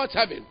look towards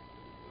heaven.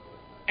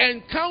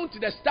 And count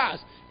the stars,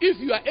 if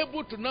you are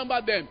able to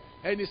number them.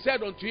 And he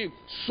said unto him,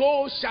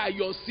 so shall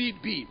your seed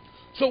be.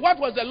 So what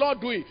was the Lord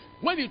doing?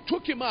 When he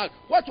took him out,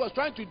 what he was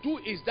trying to do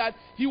is that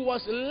he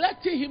was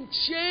letting him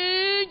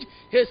change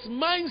his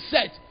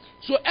mindset.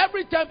 So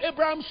every time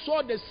Abraham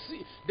saw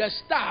the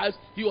stars,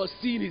 he was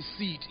seeing his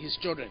seed, his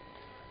children.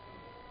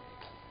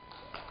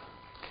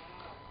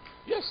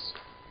 Yes.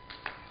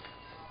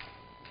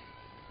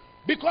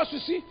 Because you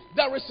see,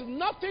 there is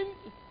nothing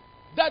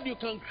that you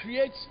can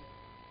create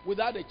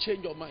without a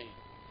change of mind.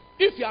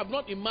 If you have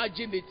not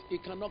imagined it,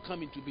 it cannot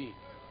come into being.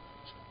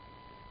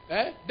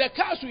 The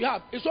cars we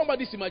have is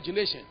somebody's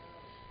imagination.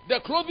 The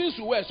clothing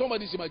we wear is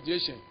somebody's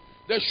imagination.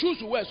 The shoes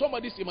you wear,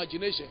 somebody's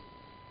imagination.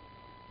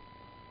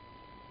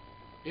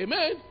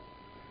 Amen.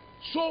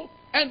 So,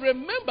 and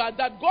remember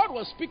that God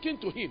was speaking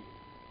to him.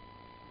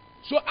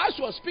 So as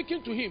he was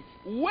speaking to him,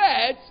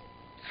 words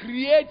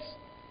create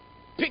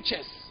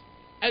pictures.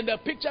 And the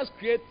pictures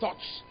create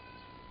thoughts.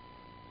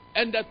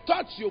 And the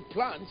thoughts you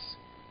plant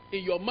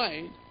in your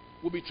mind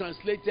will be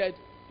translated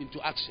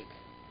into action.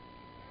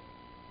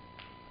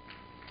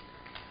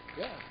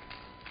 Yeah.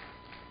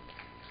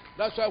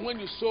 That's why when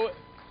you sow,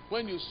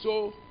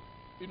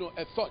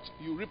 a thought,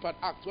 you reap an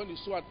act. When you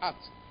sow an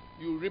act,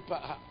 you reap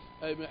a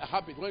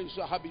habit. When you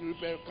sow a habit, you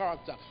reap a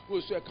character.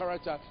 When you sow a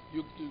character,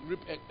 you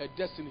reap a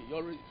destiny.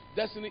 Your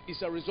destiny is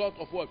a result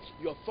of what?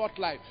 Your thought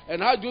life.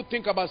 And how do you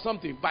think about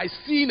something? By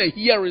seeing and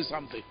hearing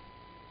something.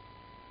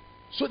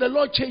 So the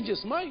Lord changed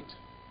his mind.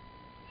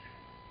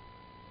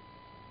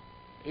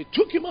 He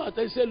took him out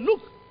and said, look,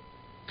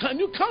 can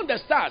you count the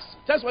stars?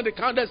 That's when they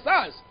count the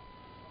stars.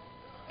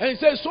 And he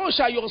said, so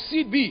shall your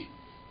seed be.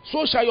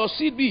 So shall your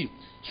seed be.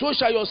 So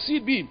shall your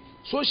seed be.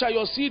 So shall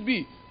your seed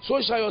be.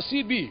 So shall your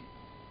seed be.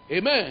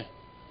 Amen.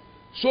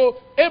 So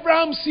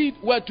Abraham's seed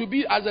were to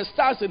be as the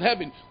stars in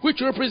heaven,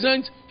 which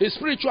represent his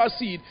spiritual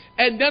seed,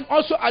 and then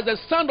also as the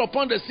sand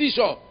upon the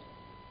seashore.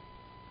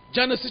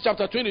 Genesis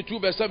chapter 22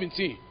 verse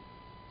 17.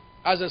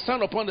 As the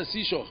sand upon the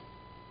seashore.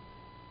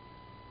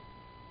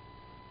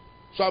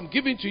 So I'm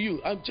giving to you.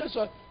 I'm just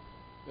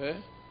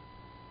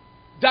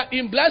that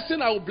in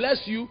blessing I will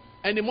bless you,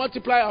 and in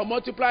multiply I will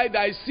multiply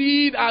thy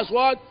seed as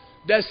what?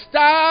 The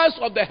stars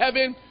of the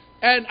heaven,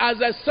 and as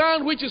the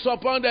sun which is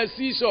upon the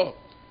seashore.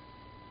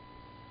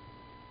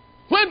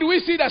 When do we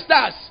see the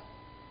stars?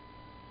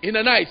 In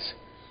the night.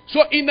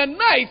 So in the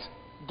night,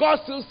 God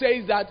still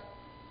says that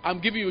I'm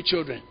giving you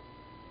children.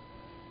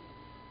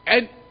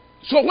 And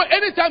so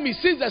anytime he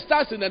sees the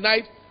stars in the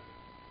night,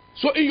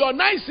 so in your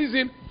night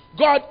season,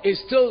 God is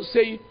still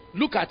saying,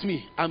 look at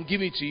me, I'm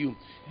giving it to you.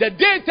 The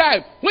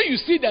daytime, when you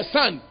see the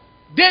sun,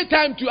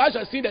 daytime too, as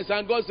you see the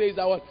sun, God says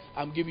that what?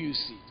 I'm giving you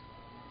seed.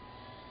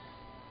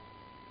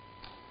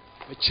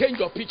 Change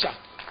your picture.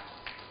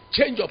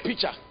 Change your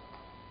picture.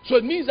 So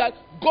it means that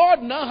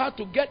God now had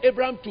to get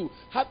Abraham to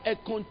have a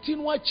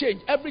continual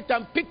change. Every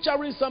time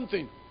picturing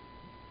something.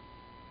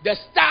 The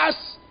stars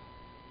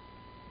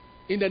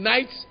in the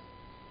night,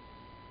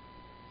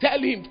 tell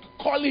him,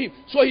 call him.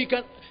 So he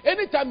can,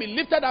 anytime he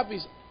lifted up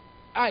his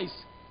eyes,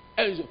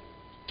 and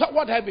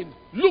toward heaven,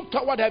 look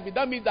toward heaven.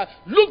 That means that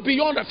look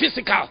beyond the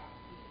physical.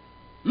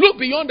 Look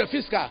beyond the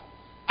physical.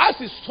 As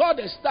he saw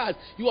the stars,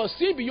 he was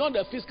seeing beyond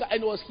the physical,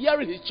 and he was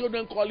hearing his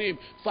children calling him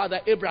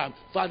Father Abraham,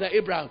 Father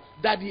Abraham,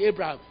 Daddy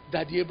Abraham,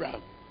 Daddy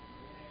Abraham.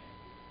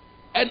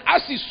 And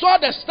as he saw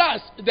the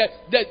stars,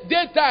 the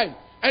daytime,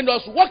 and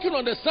was walking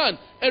on the sun,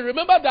 and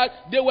remember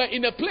that they were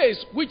in a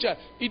place which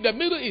in the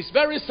middle is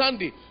very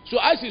sandy. So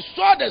as he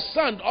saw the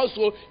sun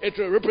also, it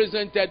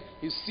represented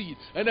his seed.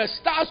 And the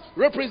stars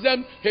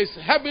represent his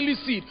heavenly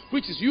seed,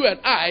 which is you and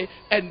I,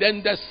 and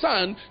then the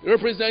sun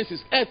represents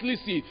his earthly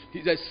seed,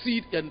 his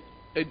seed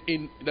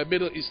in the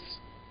Middle East.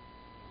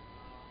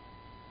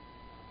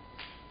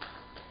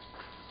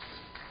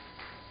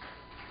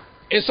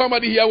 Is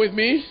somebody here with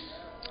me?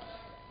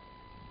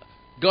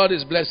 God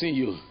is blessing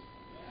you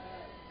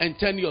and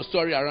turn your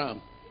story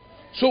around.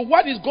 So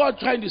what is God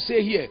trying to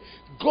say here?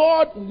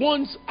 God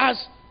wants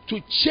us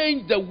to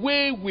change the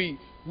way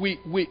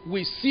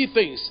we see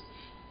things.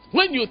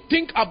 When you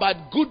think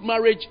about good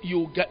marriage,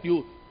 you get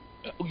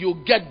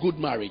good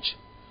marriage.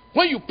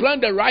 When you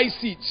plant the right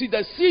seed, see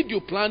the seed you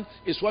plant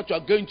is what you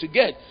are going to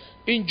get.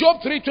 In Job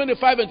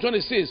 3:25 and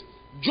 26,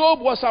 Job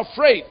was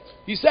afraid.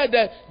 He said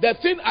that the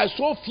thing I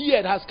so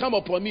feared has come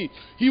upon me.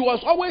 He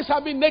was always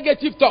having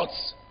negative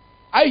thoughts.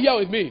 Are you here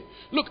with me?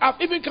 Look, I've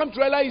even come to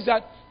realize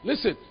that,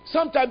 listen,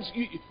 sometimes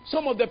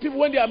some of the people,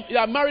 when they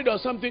are married or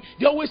something,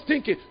 they're always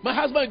thinking, my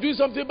husband is doing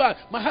something bad.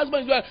 My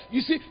husband is doing.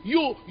 You see,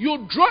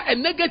 you draw a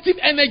negative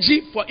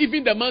energy for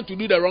even the man to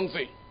do the wrong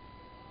thing.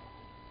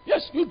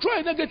 Yes, you draw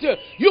a negative.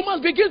 You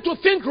must begin to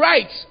think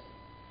right.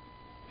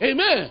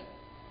 Amen.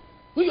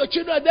 When your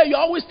children are there, you're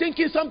always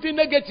thinking something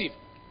negative.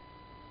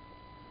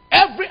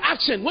 Every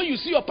action, when you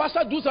see your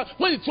pastor do something,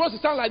 when he throws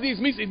his hand like this,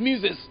 it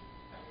means this.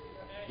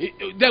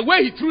 The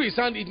way he threw his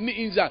hand, it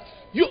means that.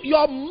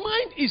 Your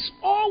mind is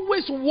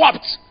always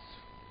warped.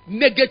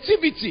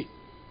 Negativity.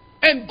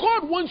 And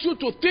God wants you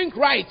to think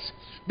right.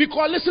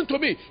 Because listen to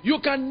me, you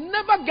can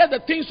never get the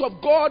things of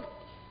God,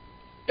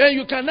 and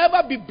you can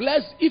never be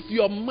blessed if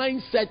your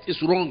mindset is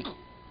wrong.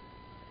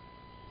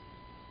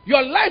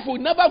 Your life will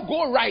never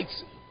go right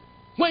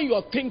when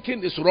your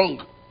thinking is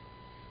wrong.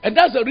 And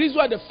that's the reason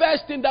why the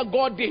first thing that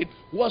God did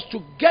was to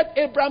get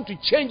Abraham to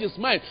change his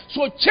mind.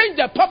 So change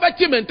the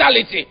poverty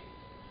mentality.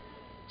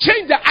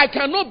 Change the I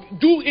cannot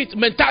do it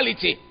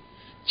mentality.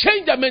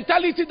 Change the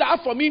mentality that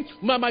for me,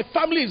 my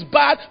family is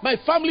bad, my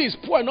family is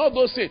poor, and all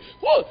those things.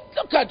 Oh,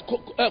 look at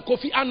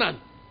Kofi Annan,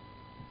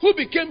 who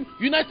became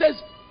United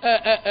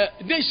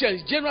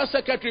Nations General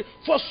Secretary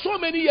for so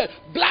many years.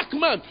 Black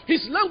man.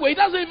 His language, he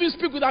doesn't even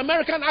speak with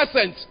American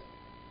accent.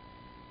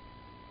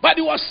 But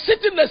he was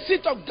sitting in the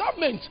seat of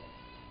government.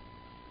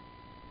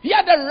 He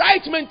had the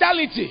right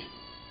mentality.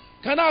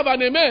 Can I have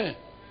an amen?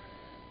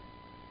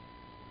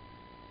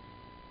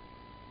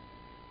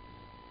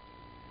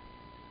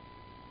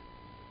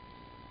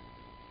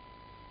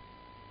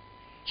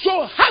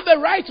 So have a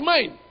right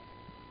mind.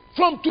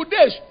 From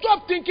today,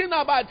 stop thinking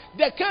about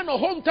the kind of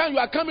hometown you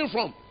are coming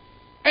from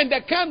and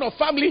the kind of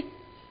family.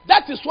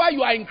 That is why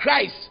you are in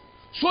Christ.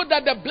 So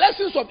that the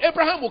blessings of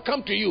Abraham will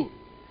come to you.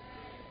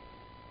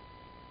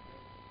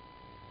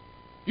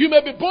 You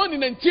may be born in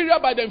the interior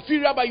by the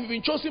inferior, but you've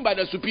been chosen by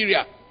the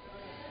superior.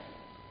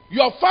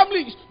 Your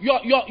family,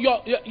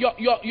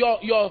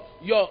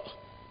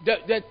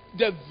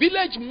 the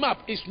village map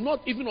is not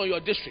even on your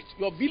district.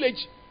 Your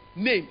village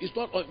name is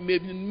not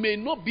may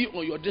not be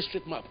on your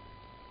district map.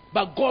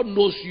 But God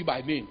knows you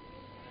by name.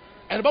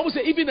 And the Bible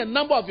says even the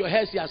number of your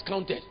hairs He has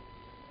counted.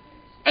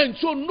 And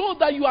so know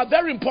that you are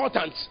very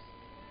important.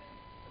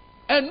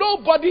 And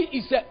nobody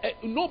is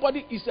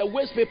a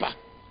waste paper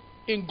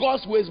in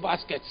God's waste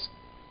baskets.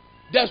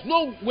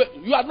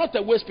 You are not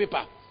a waste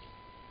paper.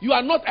 You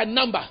are not a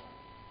number.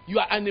 You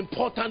are an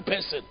important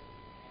person.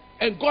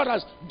 And God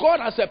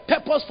has a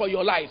purpose for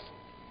your life.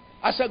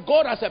 I said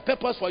God has a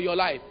purpose for your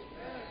life.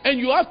 And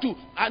you have to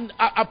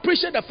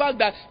appreciate the fact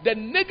that the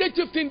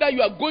negative thing that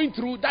you are going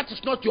through, that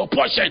is not your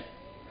portion.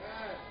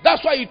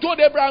 That's why He told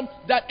Abraham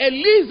that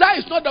Eliezer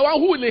is not the one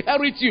who will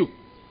inherit you.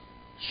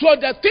 So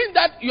the thing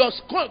that your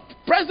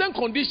present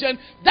condition,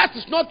 that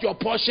is not your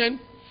portion.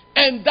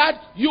 And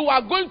that you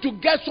are going to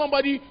get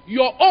somebody,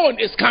 your own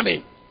is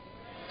coming.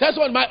 That's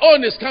what my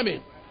own is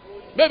coming.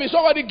 Maybe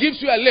somebody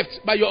gives you a lift,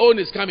 but your own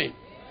is coming.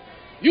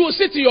 You will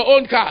sit in your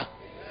own car.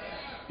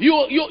 You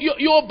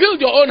will build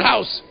your own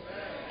house.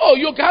 Oh,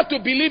 you have to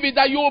believe it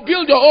that you will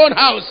build your own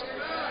house.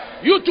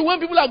 You too, when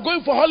people are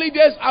going for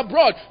holidays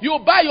abroad, you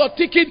buy your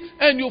ticket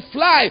and you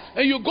fly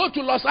and you go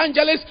to Los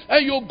Angeles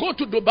and you go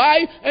to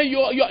Dubai and you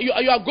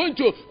are going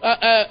to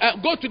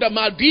go to the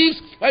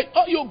Maldives.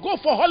 You go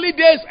for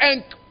holidays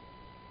and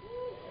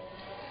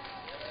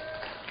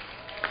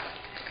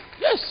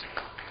yes.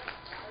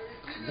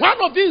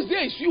 One of these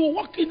days you will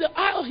walk in the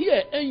aisle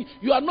here and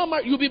you are not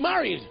married. You'll be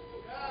married.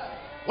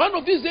 One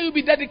of these days you'll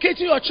be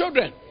dedicating your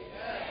children.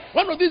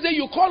 One of these days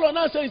you call on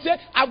us and you say,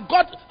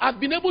 I've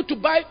been able to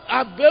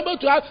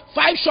have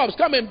 5 shops.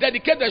 Come and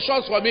dedicate the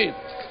shops for me.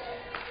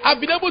 I've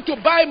been able to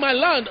buy my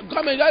land.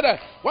 Come and get it.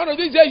 One of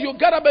these days you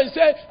get up and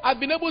say, I've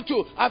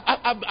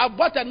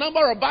bought a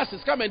number of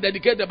buses. Come and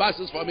dedicate the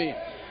buses for me.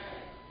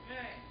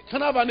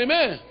 Can I have an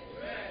amen?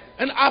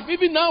 And I've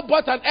even now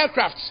bought an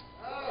aircraft.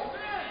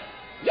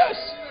 Yes.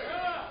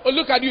 Oh,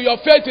 look at you. Your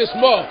faith is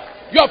small.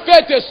 Your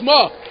faith is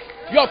small.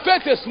 Your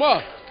faith is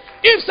small.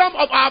 If some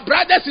of our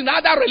brothers in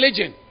other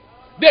religion,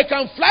 they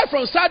can fly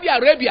from Saudi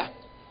Arabia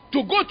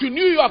to go to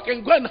New York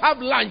and go and have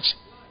lunch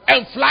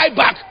and fly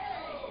back.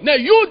 Now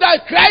you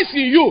that Christ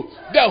in you,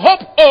 the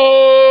hope,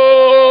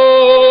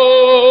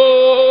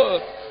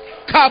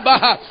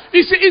 Kabaha.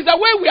 You see, it's the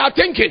way we are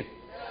thinking.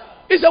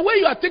 It's the way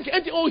you are thinking.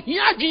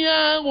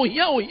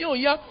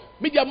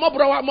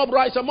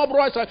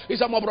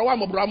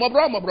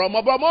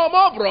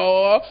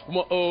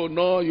 Oh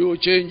no, you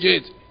change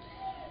it.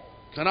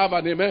 Can I have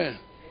an amen?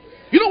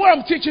 You know what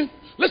I'm teaching?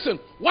 Listen,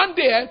 one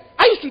day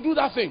I used to do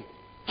that thing.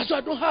 I said,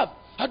 I don't have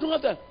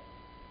that.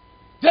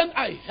 Then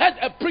I heard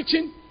a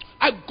preaching.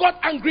 I got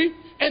angry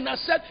and I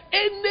said,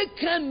 any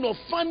kind of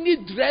funny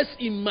dress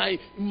in my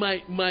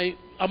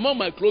among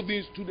my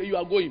clothing today you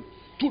are going.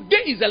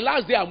 Today is the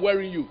last day I'm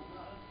wearing you.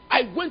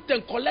 I went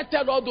and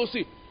collected all those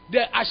things.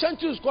 The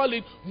Ashantis call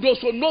it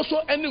noso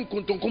noso and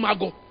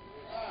nkuntunkumago.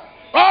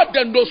 All the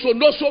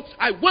noso,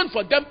 I went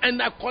for them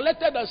and I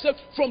collected and said,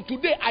 from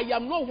today I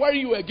am not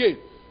wearing you again.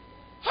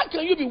 How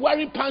can you be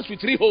wearing pants with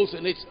 3 holes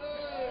in it?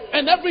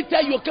 And every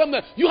time you come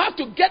there, you have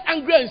to get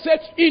angry and say,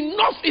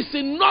 enough is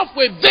enough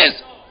with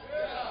this.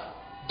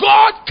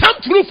 God, come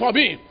through for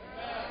me.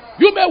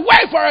 You may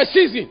wait for a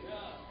season,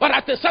 but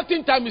at a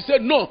certain time you say,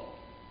 no,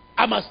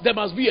 there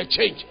must be a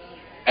change.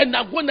 And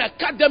I'm going to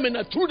cut them and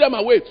I threw them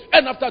away.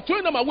 And after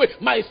throwing them away,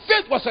 my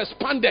faith was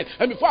expanded.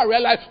 And before I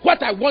realized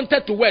what I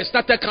wanted to wear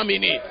started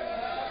coming in.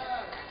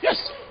 Yes,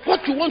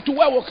 what you want to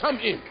wear will come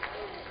in.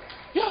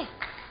 Yeah.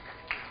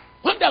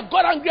 When they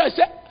got angry, I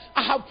said,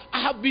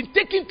 I have been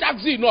taking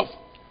taxi enough.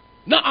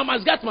 Now I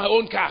must get my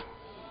own car.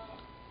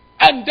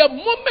 And the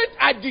moment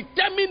I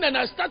determined and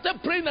I started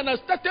praying and I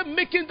started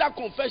making that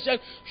confession,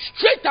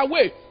 straight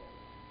away,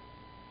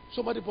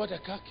 somebody brought a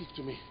car key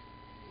to me.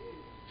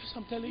 Yes,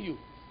 I'm telling you.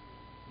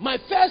 My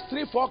first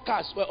 3-4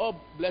 cars were all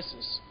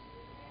blessings.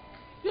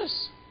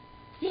 Yes.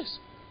 Yes.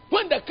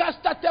 When the car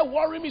started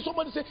worrying me,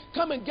 somebody said,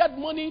 come and get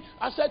money.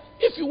 I said,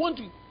 if you want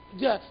to,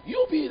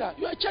 you be that.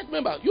 You're a church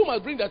member. You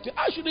must bring that thing.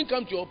 I shouldn't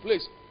come to your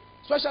place.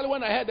 Especially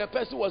when I heard the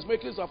person was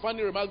making some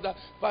funny remarks that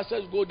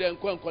pastors go there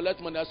and go and collect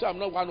money. I said, I'm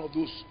not one of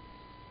those.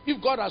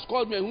 If God has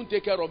called me and won't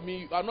take care of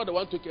me, I'm not the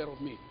one to take care of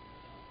me.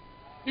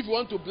 If you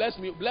want to bless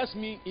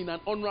me in an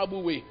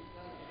honorable way.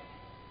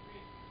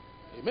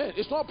 Amen.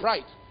 It's not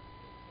pride.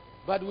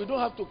 But we don't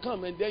have to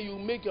come and then you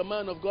make a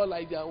man of God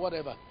like that,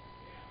 whatever.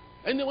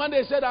 And then one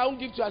day said, I won't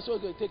give to you. I said,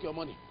 okay, take your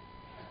money.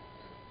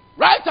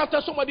 Right after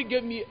somebody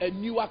gave me a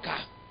newer car.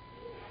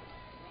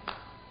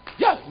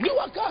 Yeah,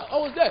 newer car. I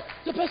was there.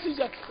 The person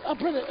said,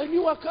 brother, a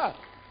newer car.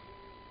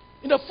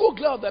 In the full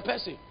glare of the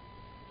person.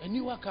 A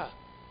newer car.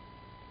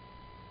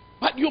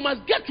 But you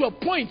must get to a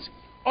point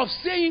of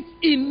saying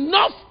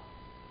enough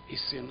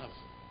is enough.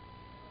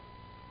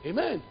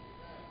 Amen.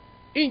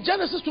 In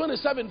Genesis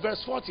 27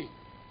 verse 40.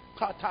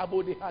 Are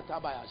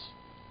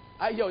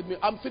you here with me?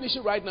 I'm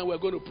finishing right now. We're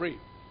going to pray.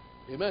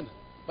 Amen.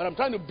 But I'm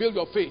trying to build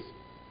your faith.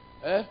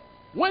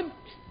 When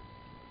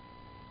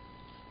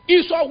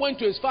Esau went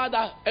to his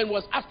father and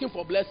was asking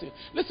for blessing.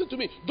 Listen to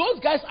me. Those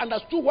guys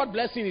understood what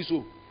blessing is.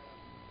 No,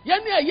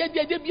 no,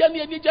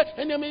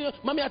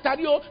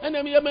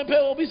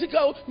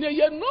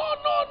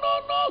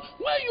 no.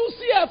 When you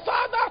see a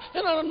father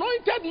and an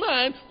anointed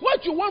man,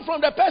 what you want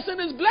from the person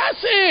is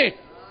blessing.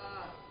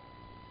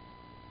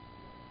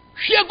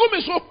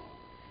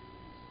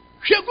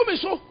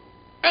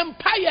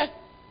 Empire.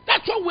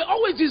 That's what we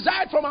always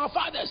desired from our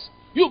fathers.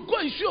 You go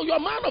and show you're a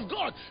man of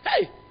God.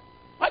 Hey,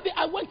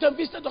 I went and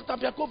visited Dr.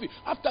 Piakovi.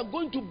 After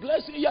going to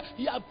bless him,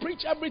 he had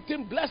preached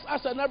everything, blessed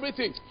us and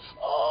everything.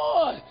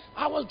 Oh,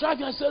 I was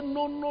driving. I said,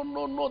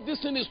 no,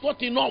 this thing is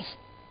not enough.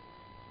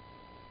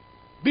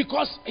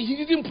 Because he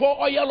didn't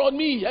pour oil on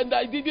me, and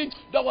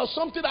there was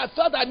something I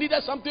felt I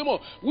needed something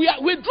more. We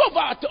drove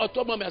out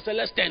autonomy. I said,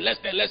 let's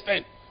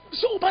stand.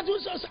 So, but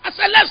I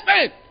said, let's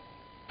stand.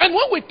 And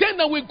when we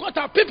turned and we got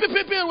our pee,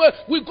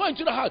 we go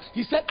into the house.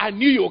 He said, I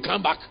knew you would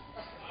come back.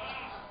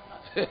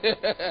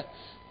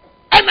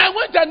 And I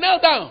went and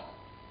knelt down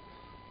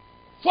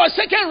for a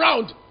second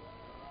round.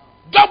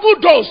 Double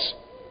dose.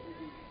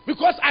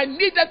 Because I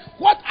needed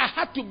what I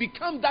had to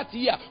become that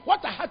year.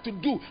 What I had to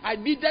do. I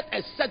needed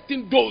a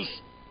certain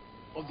dose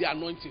of the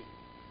anointing.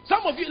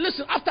 Some of you,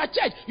 listen, after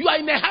church, you are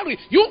in a hurry.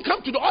 You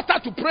come to the altar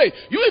to pray.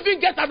 You even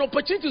get an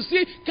opportunity to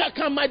see,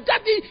 can my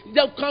daddy,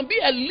 there can be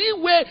a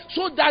leeway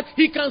so that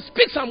he can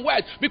speak some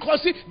words.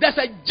 Because see, there's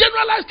a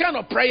generalized kind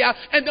of prayer.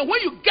 And then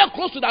when you get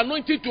close to the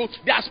anointing too,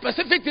 there are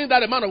specific things that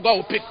the man of God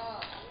will pick.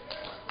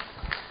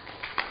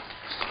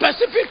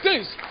 Specific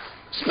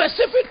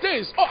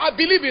things. Oh, I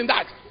believe in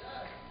that.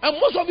 And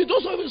most of you,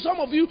 some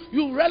of you,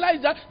 you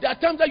realize that there are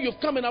times that you've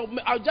come and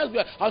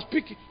I'll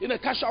speak in a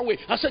casual way.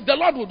 I said, the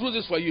Lord will do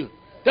this for you.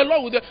 The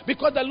Lord will do,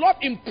 because the Lord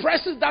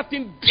impresses that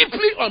thing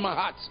deeply on my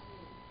heart.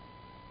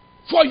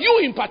 For you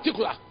in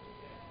particular.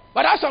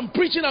 But as I'm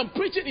preaching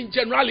in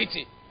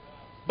generality.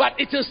 But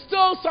it is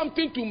still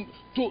something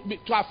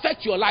to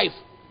affect your life.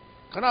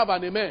 Can I have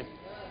an amen?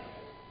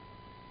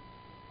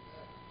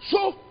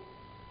 So,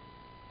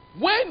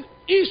 when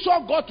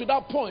Esau got to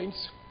that point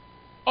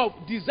of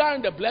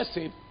desiring the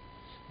blessing,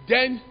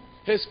 then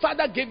his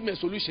father gave him a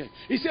solution.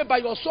 He said, by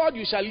your sword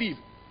you shall live.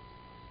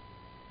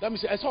 Let me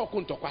say,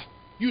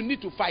 you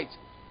need to fight.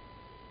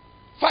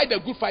 Fight the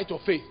good fight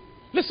of faith.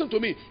 Listen to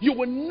me. You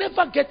will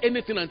never get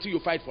anything until you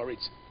fight for it.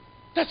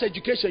 That's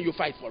education, you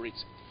fight for it.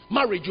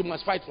 Marriage, you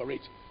must fight for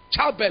it.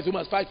 Childbirth, you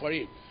must fight for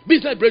it.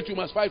 Business breakthrough,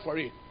 you must fight for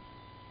it.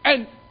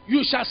 And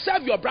you shall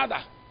serve your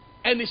brother.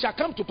 And it shall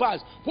come to pass,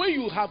 when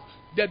you have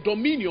the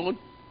dominion,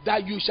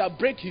 that you shall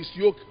break his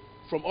yoke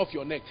from off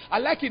your neck. I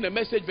like in the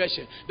Message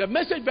version. The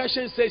Message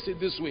version says it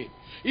this way.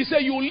 He said,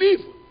 you live,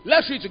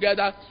 let's read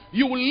together.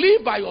 You will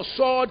live by your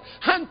sword,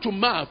 hand to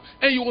mouth,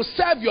 and you will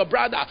serve your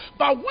brother.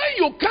 But when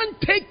you can't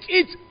take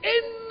it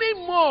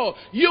anymore,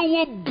 you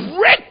will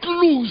break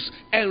loose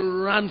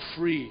and run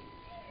free.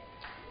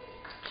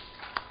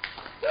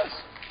 Yes.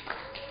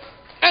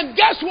 And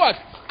guess what?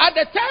 At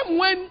the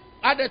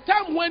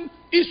time when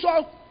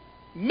Esau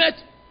met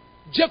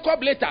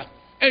Jacob later,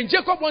 and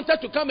Jacob wanted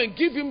to come and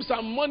give him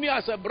some money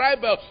as a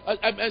bribe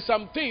and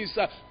some things.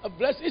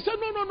 He said,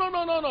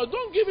 no,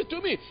 don't give it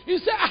to me. He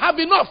said, I have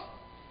enough.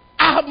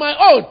 I have my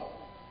own.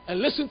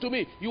 And listen to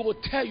me. You will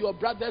tell your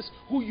brothers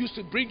who used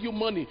to bring you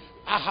money,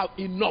 I have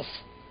enough.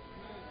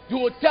 You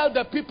will tell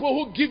the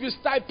people who give you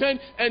stipend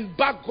and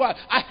backward,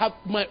 I have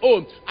my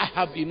own. I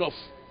have enough.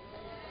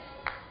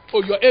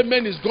 Oh, your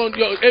amen is gone.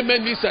 Your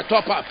amen needs a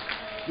top up.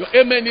 Your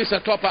amen needs a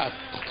top up.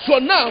 So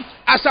now,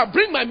 as I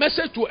bring my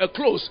message to a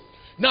close,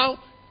 now,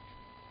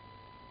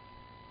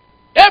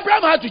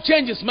 Abraham had to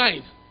change his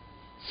mind.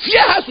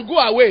 Fear has to go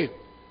away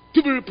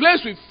to be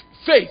replaced with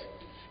faith.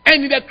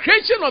 And in the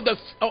creation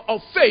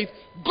of faith,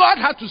 God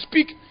had to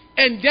speak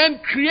and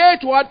then create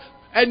what?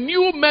 A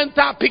new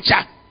mental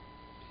picture.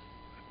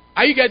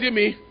 Are you getting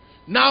me?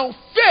 Now,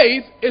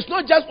 faith is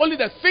not just only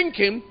the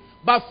thinking,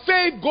 but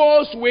faith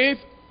goes with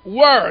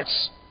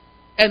words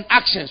and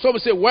action. So we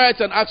say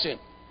words and action.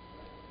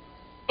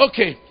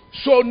 Okay,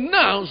 so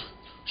now,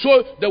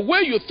 the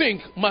way you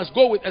think must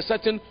go with a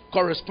certain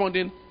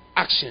corresponding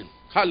action.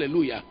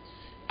 Hallelujah.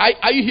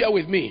 Are you here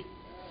with me?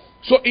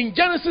 So in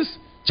Genesis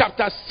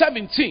chapter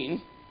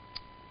 17,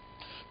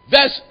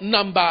 verse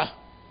number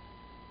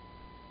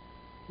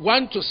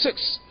 1 to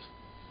 6,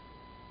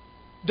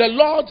 the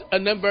Lord,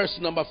 and then verse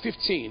number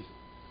 15.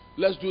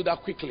 Let's do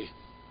that quickly.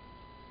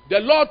 The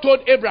Lord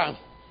told Abraham,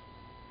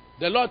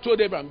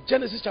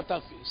 Genesis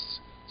chapter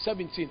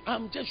 17.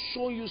 I'm just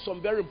showing you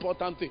some very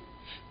important thing.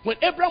 When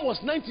Abraham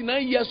was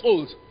 99 years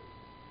old,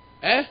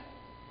 That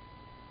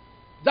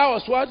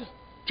was what?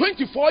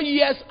 24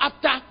 years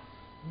after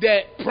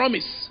the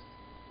promise.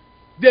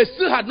 They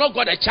still had not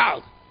got a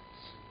child.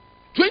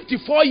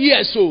 24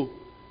 years. So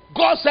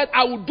God said,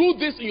 I will do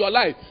this in your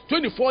life.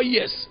 24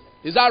 years.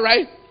 Is that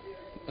right?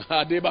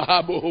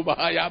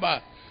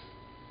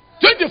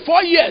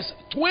 24 years.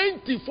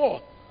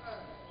 24.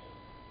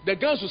 The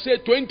guns will say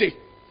 20.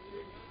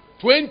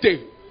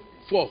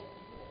 24.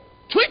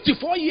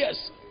 24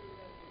 years.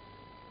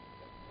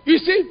 You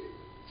see,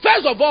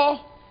 first of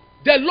all,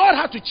 the Lord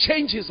had to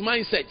change his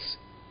mindset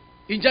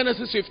in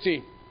Genesis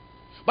 15.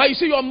 But you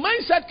see, your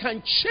mindset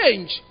can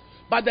change.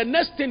 But the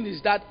next thing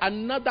is that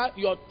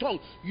your tongue,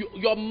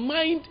 your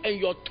mind and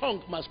your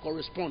tongue must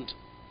correspond.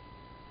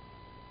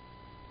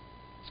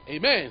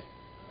 Amen.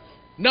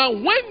 Now,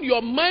 when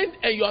your mind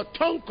and your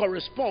tongue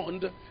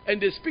correspond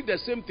and they speak the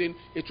same thing,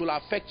 it will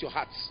affect your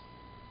hearts.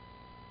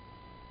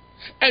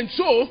 And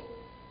so,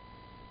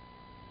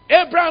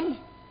 Abraham,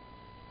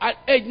 at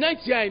age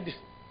 99,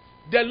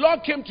 the Lord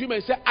came to him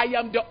and said, I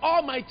am the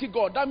Almighty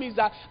God. That means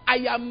that I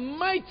am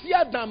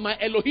mightier than my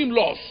Elohim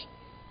laws.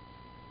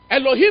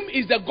 Elohim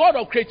is the God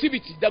of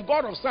creativity, the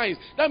God of science.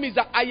 That means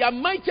that I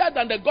am mightier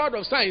than the God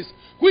of science,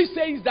 who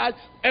says that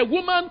a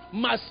woman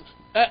must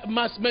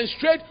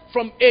menstruate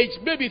from age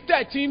maybe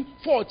 13,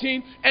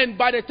 14, and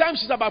by the time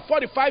she's about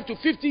 45 to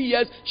 50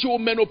 years, she will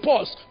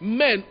menopause.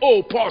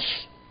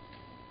 Pause.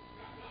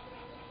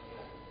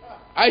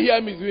 I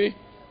hear me?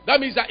 That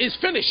means that it's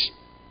finished.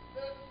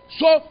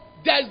 So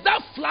there's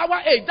that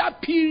flower age,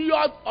 that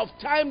period of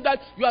time that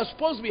you are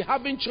supposed to be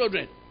having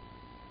children.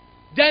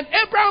 Then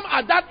Abraham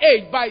at that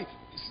age, by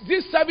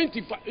this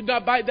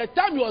 75, by the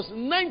time he was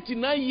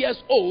 99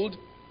 years old,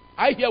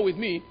 I hear with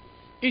me,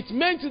 it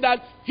meant that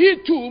he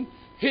too,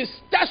 his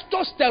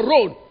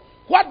testosterone,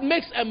 what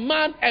makes a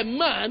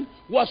man,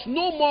 was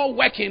no more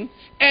working,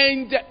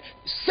 and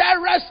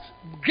Sarah's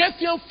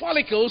Grecian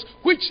follicles,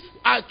 which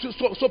are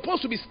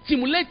supposed to be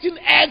stimulating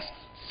eggs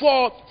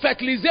for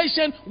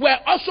fertilization, were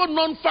also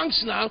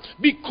non-functional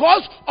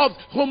because of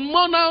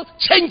hormonal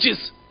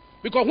changes.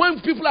 Because when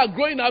people are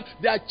growing up,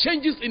 there are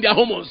changes in their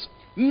hormones,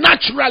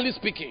 naturally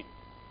speaking.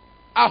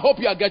 I hope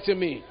you are getting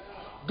me.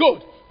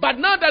 Good. But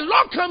now the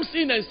Lord comes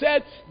in and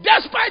said,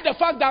 despite the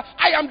fact that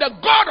I am the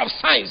God of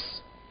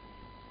science,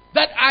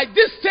 that at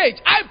this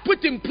stage I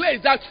put in place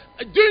that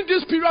during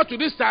this period to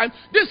this time,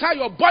 this is how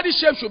your body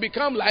shape should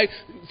become like.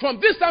 From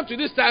this time to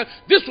this time,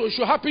 this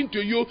should happen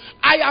to you.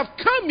 I have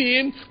come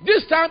in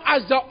this time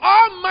as the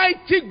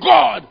Almighty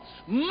God,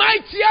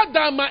 mightier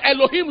than my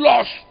Elohim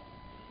laws.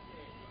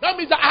 That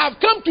means that I have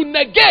come to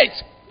negate.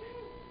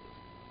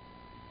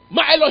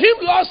 My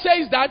Elohim law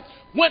says that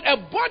when a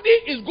body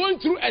is going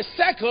through a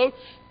circle,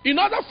 in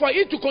order for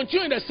it to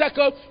continue in the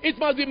circle, it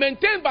must be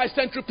maintained by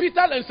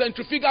centripetal and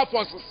centrifugal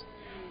forces.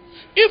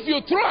 If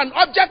you throw an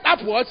object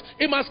upwards,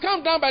 it must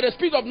come down by the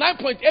speed of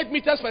 9.8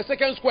 meters per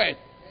second squared.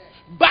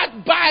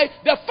 But by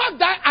the fact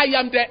that I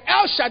am the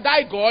El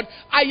Shaddai God,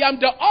 I am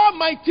the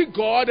Almighty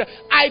God,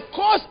 I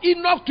caused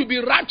Enoch to be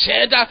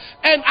raptured,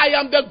 and I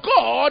am the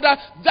God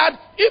that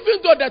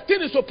even though the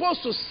thing is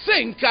supposed to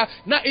sink,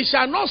 now it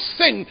shall not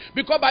sink,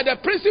 because by the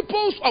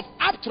principles of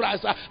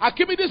Arcturus,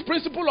 Archimedes'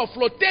 principle of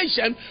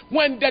flotation,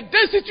 when the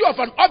density of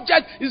an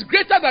object is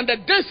greater than the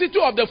density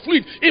of the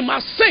fluid, it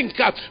must sink.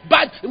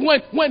 But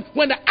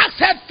when the axe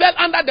head fell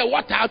under the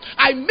water,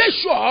 I made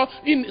sure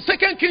in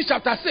 2 Kings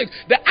chapter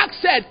 6, the axe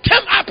head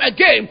came up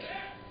again.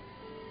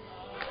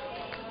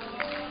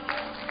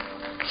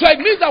 So it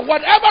means that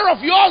whatever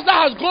of yours that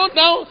has gone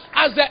down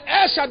as the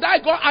El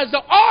Shaddai God, as the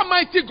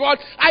Almighty God,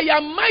 I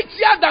am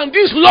mightier than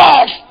these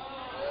laws.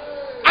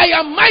 I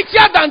am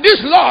mightier than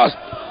these laws.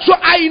 So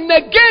I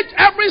negate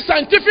every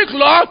scientific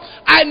law.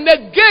 I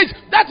negate.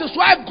 That is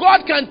why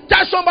God can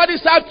touch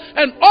somebody's heart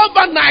and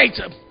overnight,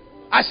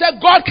 I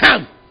said God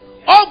can.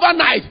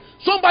 Overnight,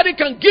 somebody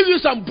can give you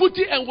some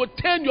booty and will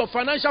turn your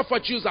financial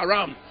fortunes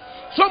around.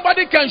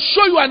 Somebody can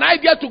show you an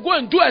idea to go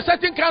and do a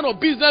certain kind of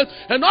business,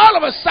 and all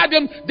of a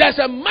sudden there's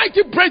a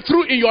mighty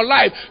breakthrough in your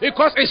life,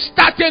 because it's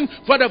starting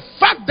for the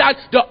fact that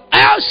the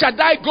El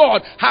Shaddai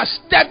God has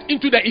stepped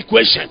into the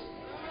equation.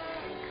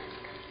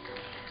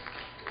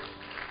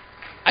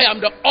 I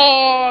am the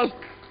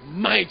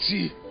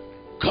Almighty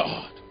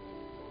God.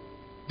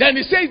 Then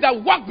he says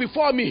that walk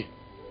before me.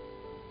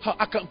 How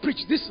I can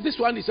preach this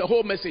one is a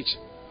whole message.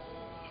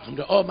 I'm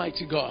the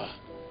Almighty God.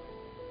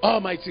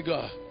 Almighty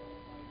God.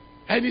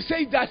 And he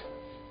said that,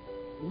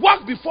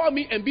 walk before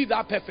me and be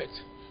thou perfect.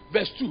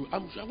 Verse 2. I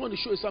want to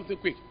show you something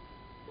quick.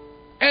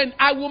 And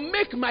I will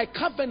make my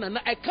covenant.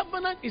 A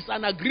covenant is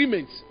an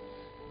agreement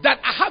that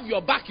I have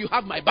your back, you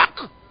have my back.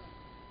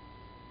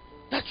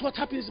 That's what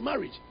happens in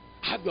marriage.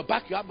 I have your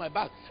back, you have my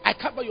back. I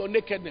cover your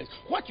nakedness.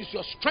 What is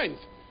your strength?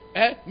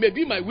 May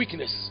be my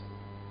weakness.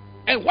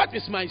 And what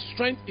is my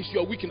strength is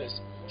your weakness.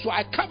 So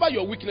I cover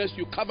your weakness,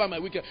 you cover my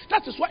weakness.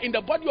 That is why in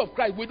the body of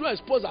Christ, we don't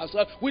expose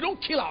ourselves, we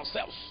don't kill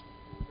ourselves.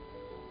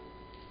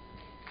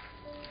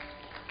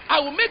 I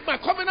will make my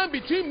covenant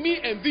between me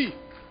and thee,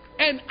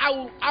 and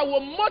I will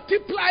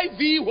multiply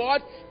thee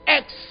what?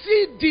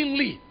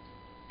 Exceedingly.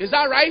 Is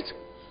that right?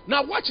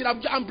 Now watch it.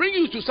 I'm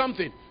bringing you to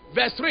something.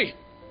 Verse 3.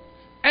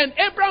 And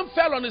Abraham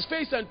fell on his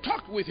face and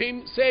talked with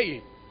him,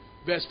 saying,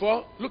 verse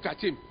 4, look at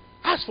him.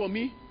 As for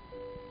me,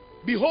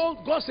 behold,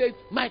 God said,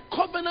 my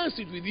covenant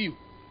is with you,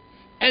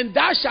 and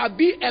thou shalt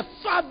be a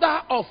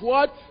father of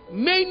what?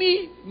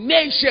 Many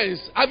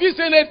nations. Have you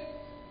seen it?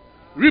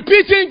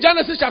 Repeating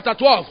Genesis chapter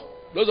 12.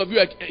 Those of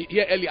you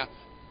here earlier,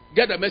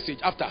 get the message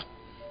after.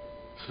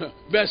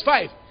 Verse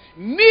 5.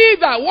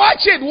 Neither,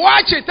 watch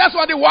it. That's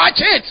what they watch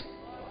it.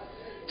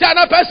 Tell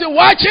another person,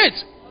 watch it.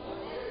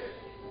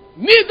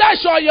 Neither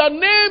shall your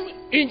name,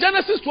 in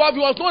Genesis 12, he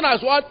was known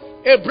as what?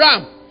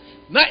 Abraham.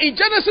 Now in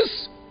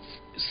Genesis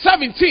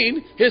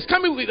 17, he's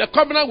coming with a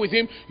covenant with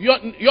him. Your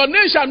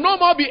name shall no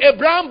more be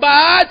Abraham,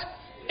 but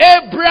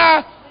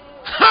Abraham.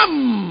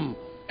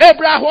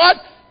 Abraham what?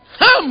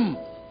 Ham.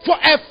 For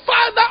a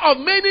father of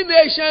many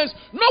nations,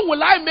 not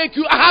will I make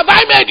you, have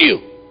I made you.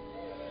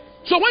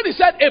 So when he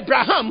said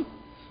Abraham,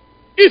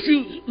 if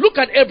you look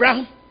at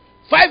Abraham,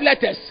 5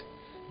 letters,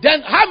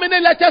 then how many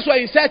letters were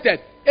inserted?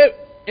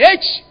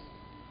 H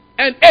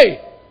and A.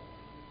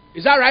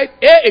 Is that right?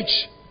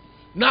 A-H.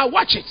 Now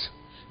watch it.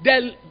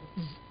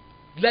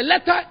 The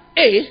letter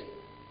A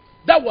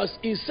that was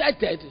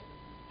inserted,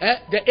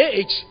 the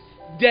A-H,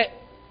 the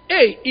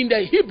A in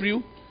the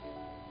Hebrew,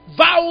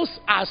 vowels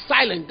are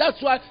silent.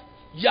 That's why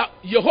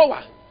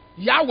Yehovah,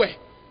 Yahweh,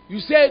 you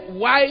said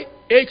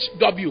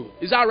Y-H-W.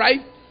 Is that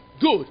right?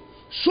 Good.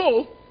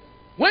 So,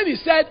 when he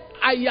said,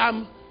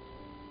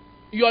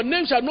 your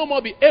name shall no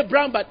more be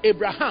Abraham but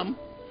Abraham,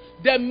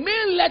 the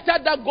main letter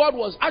that God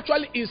was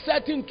actually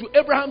inserting to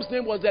Abraham's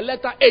name was the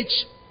letter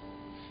H.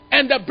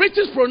 And the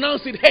British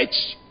pronounced it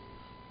H,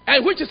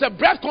 and which is a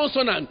breath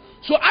consonant.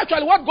 So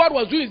actually what God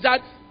was doing is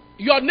that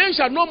your name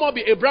shall no more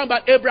be Abraham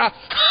but Abraham.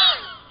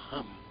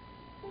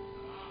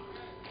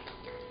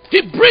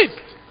 He breathed.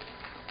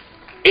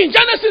 In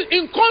Genesis,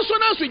 in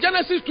consonance with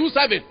Genesis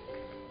 2:7,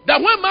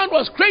 that when man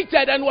was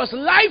created and was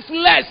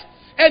lifeless,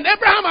 and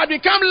Abraham had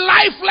become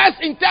lifeless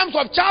in terms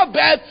of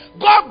childbirth,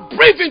 God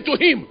breathed into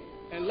him,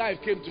 and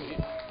life came to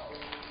him.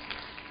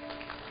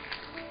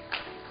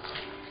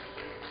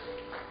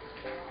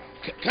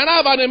 Can I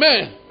have an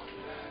amen?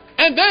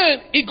 And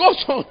then it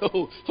goes on.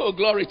 Oh,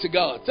 glory to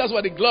God. That's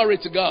what the glory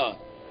to God.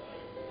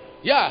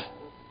 Yeah.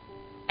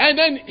 And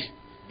then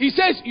he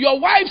says, your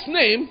wife's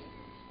name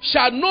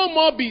shall no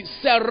more be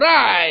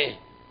Sarai,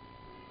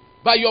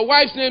 but your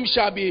wife's name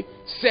shall be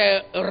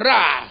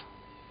Sarah.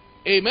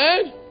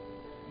 Amen.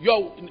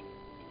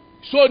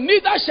 So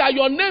neither shall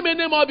your name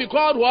anymore be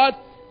called what?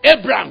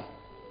 Abram.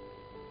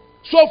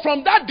 So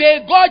from that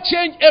day, God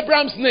changed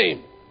Abram's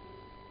name.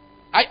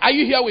 Are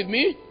you here with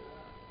me?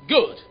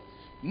 Good.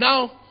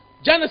 Now,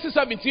 Genesis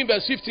 17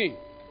 verse 15.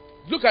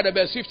 Look at the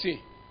verse 15.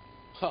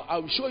 I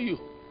will show you.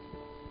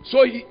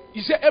 So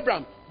he said,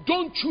 Abram,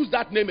 don't choose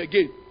that name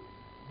again.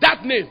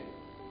 That name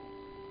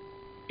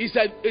is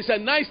a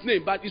nice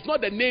name, but it's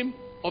not the name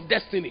of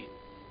destiny.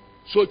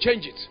 So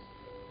change it.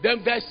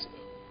 Then verse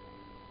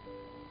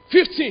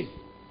 15.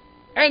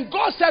 And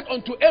God said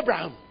unto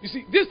Abraham, you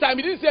see, this time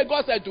he didn't say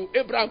God said to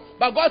Abraham,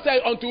 but God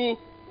said unto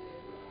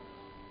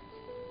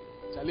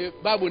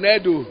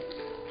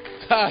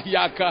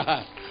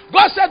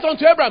God said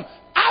unto Abraham,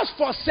 as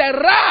for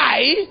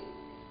Sarai,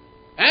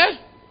 as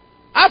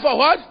for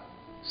what?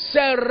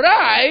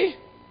 Sarai,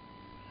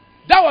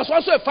 that was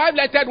also a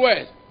 5-lettered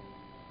word.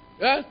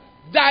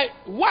 Thy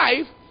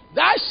wife,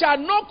 thou shalt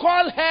not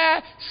call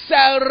her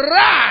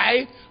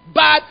Sarai,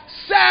 but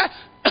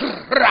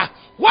Sarah.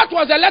 What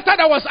was the letter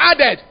that was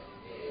added?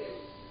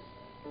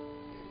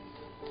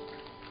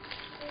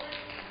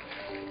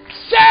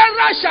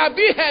 Sarah shall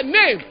be her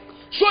name.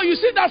 So you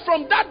see that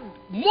from that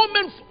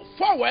moment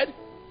forward,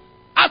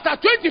 after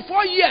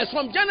 24 years,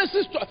 from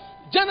Genesis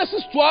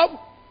 12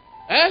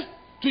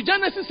 to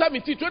Genesis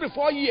 17,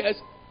 24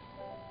 years,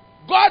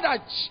 God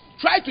had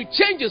tried to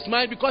change his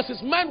mind because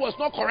his mind was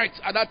not correct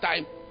at that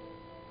time.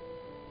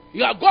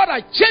 Yeah, God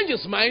had changed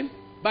his mind,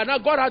 but now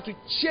God had to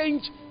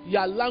change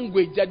your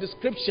language, the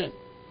description.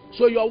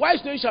 So your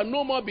wife's name shall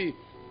no more be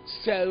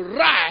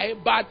Sarai,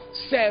 but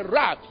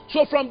Sarah.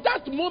 So from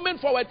that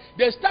moment forward,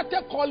 they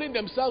started calling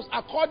themselves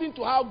according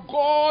to how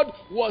God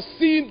was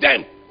seeing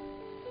them.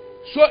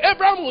 So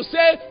Abraham will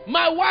say,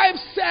 my wife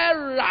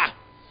Sarah.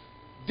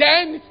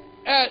 Then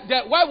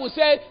the wife will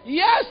say,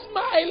 yes,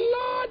 my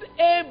Lord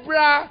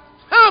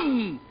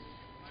Abraham,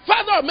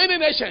 father of many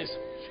nations.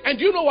 And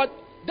do you know what?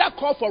 That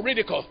called for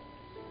ridicule.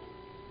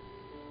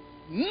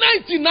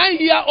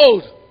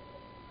 99-year-old.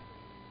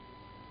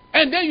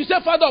 And then you say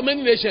father of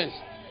many nations.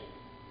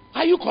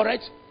 Are you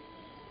correct?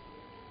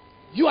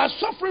 You are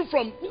suffering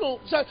from,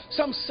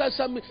 some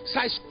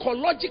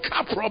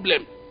psychological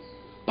problem.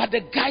 But the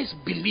guys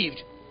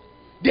believed.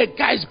 The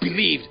guys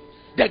believed.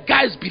 The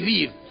guys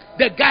believed.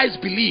 The guys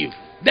believed.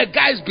 The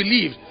guys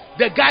believed.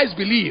 The guys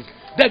believed.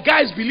 The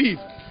guys believed.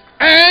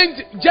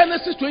 And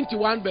Genesis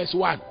 21 verse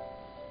 1.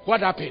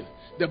 What happened?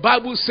 The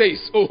Bible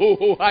says,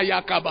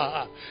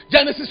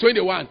 Genesis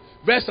 21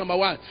 verse number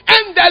 1.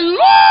 And the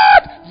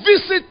Lord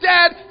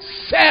visited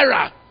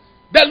Sarah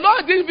The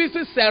Lord didn't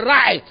visit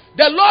Sarai.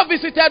 The Lord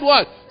visited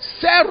what?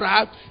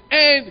 Sarah.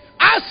 And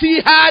as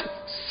he had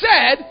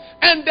said,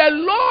 and the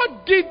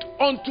Lord did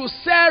unto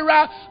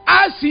Sarah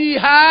as he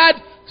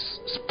had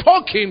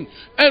spoken.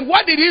 And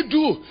what did he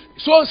do?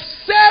 So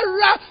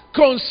Sarah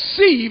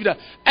conceived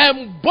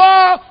and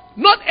bore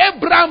not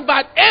Abraham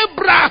but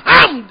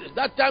Abraham.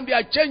 That time they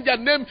had changed their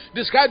name,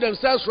 described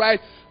themselves right.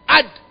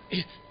 At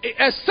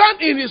a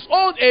son in his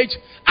old age,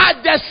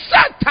 at the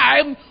set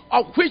time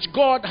of which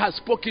God has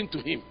spoken to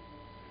him.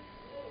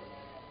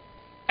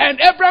 And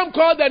Abraham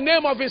called the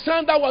name of his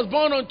son that was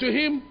born unto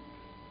him,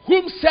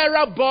 whom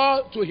Sarah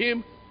bore to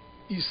him,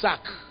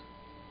 Isaac.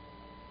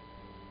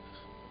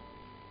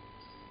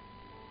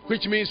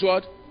 Which means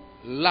what?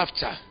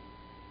 Laughter.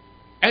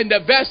 And the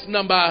verse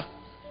number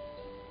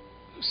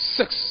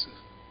 6.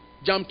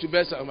 Jump to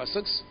verse number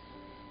 6.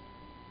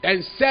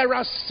 And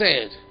Sarah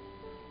said,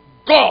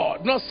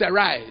 God, not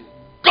Sarai,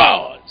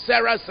 God,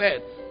 Sarah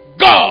said,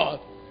 God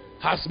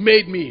has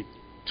made me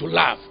to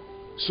laugh,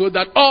 so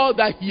that all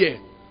that hear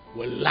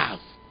will laugh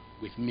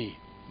with me.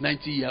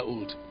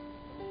 90-year-old.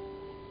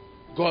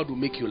 God will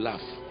make you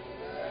laugh.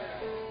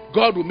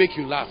 God will make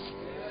you laugh.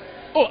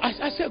 Oh,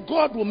 I said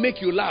God will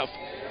make you laugh.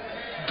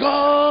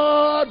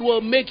 God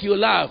will make you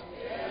laugh.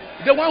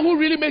 The one who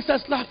really makes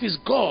us laugh is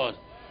God.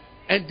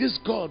 And this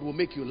God will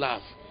make you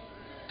laugh.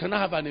 Can I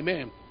have an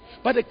amen?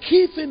 But the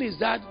key thing is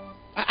that,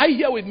 are you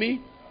here with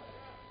me?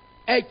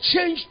 A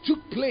change took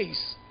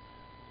place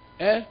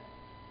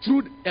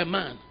through a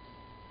man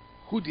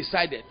who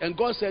decided. And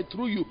God said,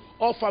 through you,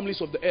 all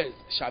families of the earth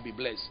shall be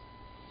blessed.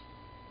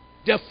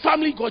 The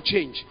family got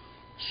changed.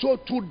 So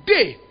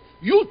today,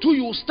 you too,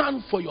 you will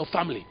stand for your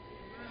family.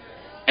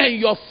 And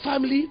your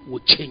family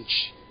will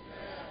change.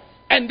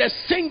 And the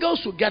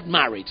singles will get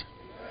married.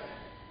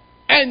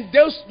 And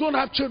those who don't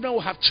have children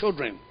will have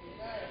children.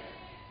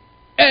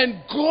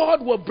 And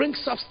God will bring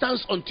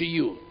substance unto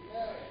you.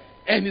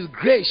 And his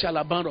grace shall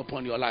abound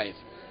upon your life.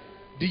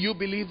 Do you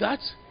believe that?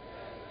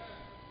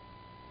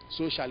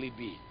 So shall it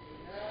be.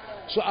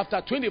 So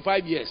after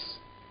 25 years,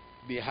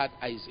 they had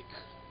Isaac.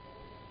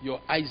 Your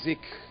Isaac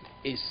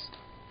is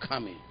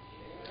coming.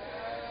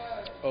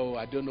 Oh,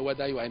 I don't know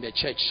whether you are in the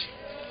church.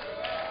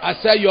 I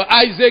said your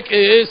Isaac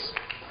is.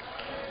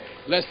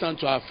 Let's stand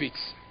to our feet.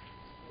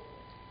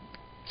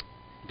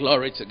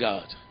 Glory to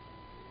God.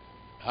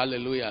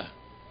 Hallelujah.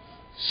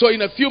 So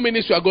in a few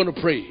minutes we are going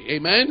to pray.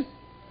 Amen.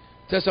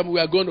 Tell someone we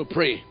are going to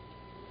pray.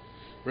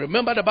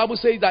 Remember the Bible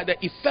says that the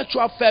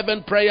effectual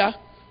fervent prayer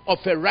of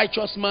a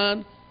righteous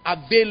man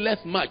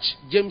availeth much.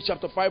 James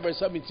chapter 5 verse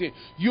 17.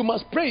 You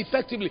must pray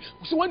effectively.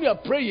 So when you are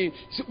praying,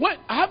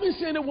 I haven't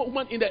seen any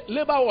woman in the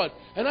labor ward,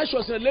 and as she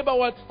was in the labor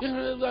ward,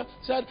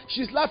 said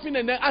she's laughing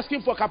and then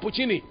asking for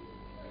cappuccino.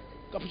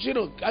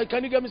 Cappuccino.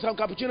 Can you get me some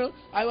cappuccino?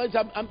 I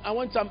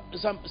want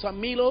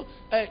some Milo.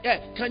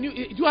 Can you?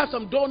 Do you have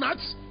some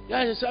donuts?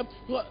 Yes.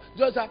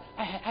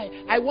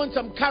 I want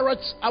some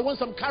carrots. I want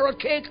some carrot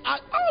cake.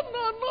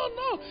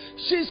 No.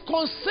 She's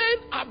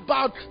concerned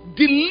about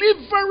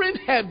delivering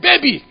her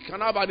baby.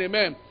 Can I have an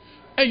amen?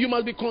 And you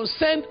must be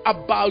concerned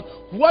about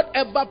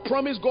whatever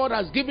promise God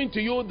has given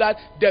to you, that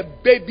the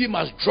baby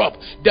must drop,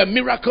 the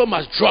miracle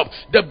must drop,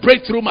 the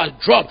breakthrough must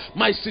drop,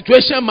 my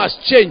situation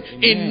must change.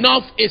 Amen.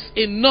 Enough is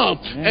enough.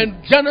 Amen.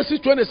 And Genesis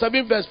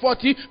 27 verse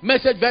 40,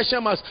 Message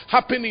version, must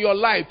happen in your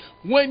life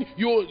when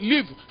you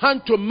live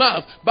hand to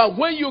mouth. But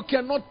when you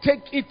cannot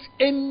take it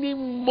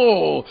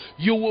anymore,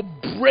 you will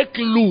break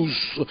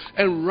loose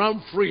and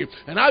run free.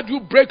 And how do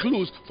you break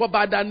loose? For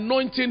by the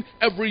anointing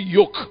every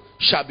yoke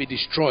shall be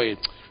destroyed.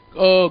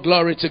 Oh,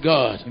 glory to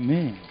God.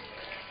 Amen.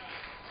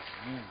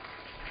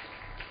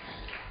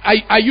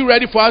 Are you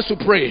ready for us to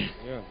pray?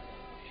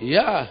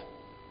 Yeah.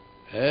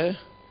 The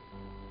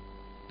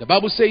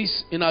Bible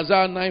says in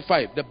Isaiah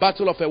 9:5, the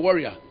battle of a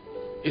warrior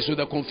is with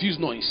a confused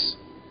noise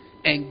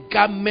and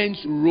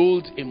garments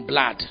rolled in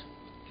blood.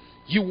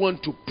 You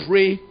want to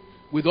pray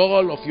with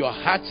all of your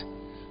heart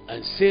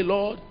and say,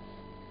 Lord,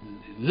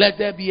 let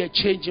there be a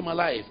change in my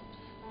life.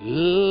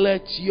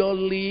 Let your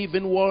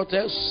living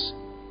waters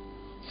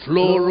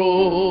flow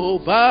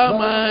over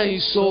my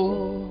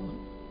soul.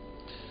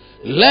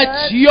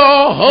 Let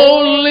your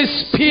Holy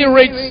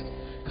Spirit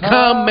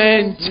come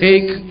and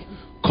take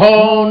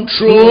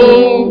control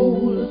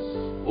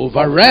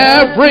over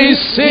every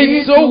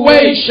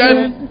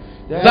situation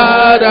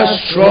that has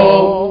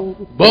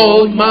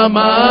troubled my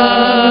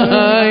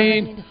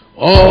mind.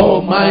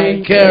 All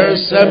my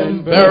cares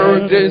and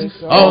burdens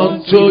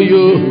unto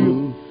you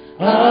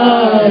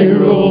I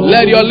roll.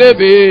 Let your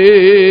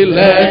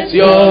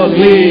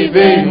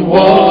living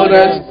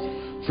waters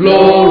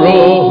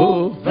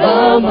flow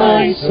over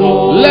my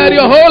soul. Let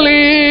your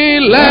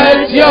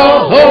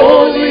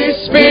Holy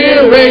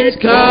Spirit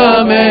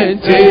come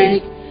and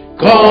take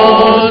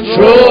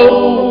control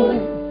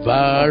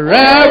over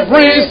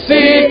every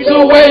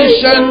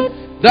situation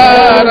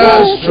that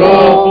has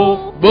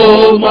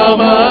troubled my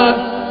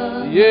mind.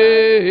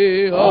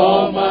 Yeah,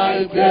 all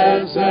my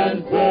cares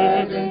and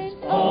burdens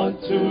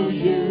unto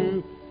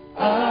you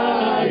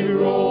I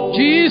roll.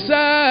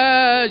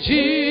 Jesus,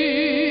 Jesus,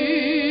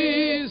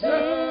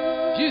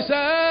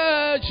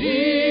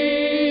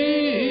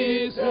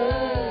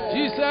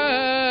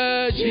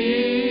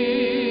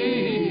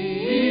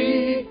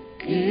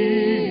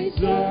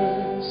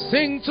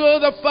 to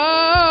the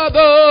Father.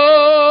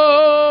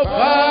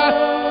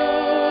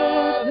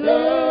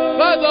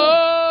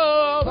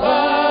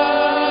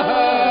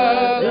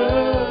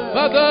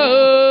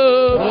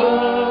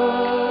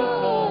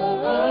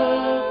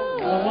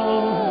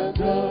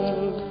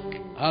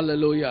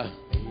 Hallelujah.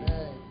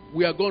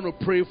 We are going to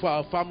pray for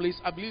our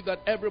families. I believe that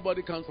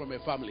everybody comes from a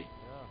family.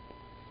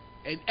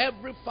 And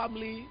every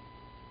family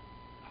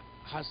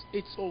has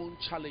its own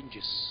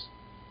challenges.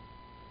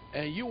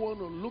 And you want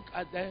to look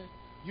at that.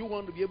 You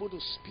want to be able to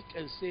speak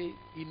and say,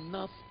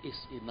 enough is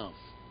enough.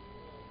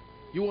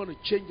 You want to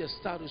change the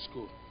status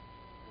quo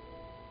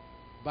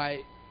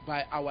by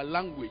our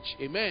language.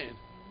 Amen.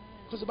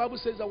 Because the Bible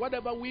says that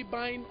whatever we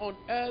bind on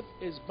earth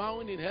is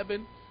bound in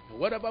heaven. And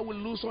whatever we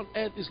loose on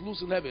earth is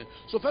loose in heaven.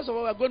 So first of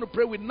all, we're going to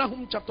pray with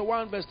Nahum chapter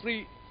 1 verse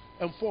 3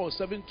 and 4,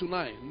 7 to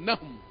 9.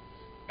 Nahum.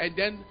 And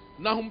then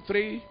Nahum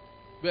 3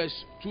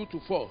 verse 2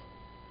 to 4.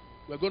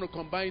 We're going to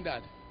combine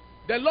that.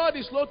 The Lord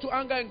is slow to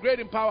anger and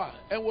great in power,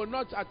 and will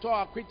not at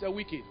all acquit the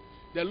wicked.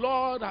 The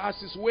Lord has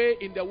his way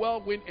in the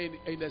whirlwind and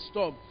in the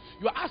storm.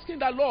 You are asking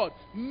the Lord,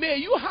 may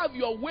you have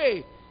your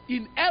way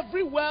in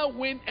every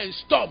whirlwind and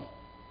storm.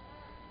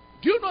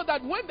 Do you know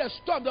that when the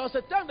storm, there was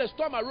a time the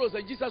storm arose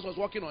and Jesus was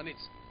walking on it.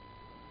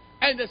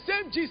 And the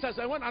same Jesus,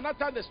 and when another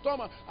time the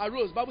storm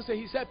arose, the Bible says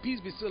he said,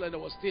 peace be still, and it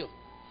was still.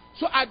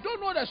 So I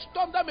don't know the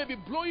storm that may be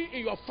blowing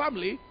in your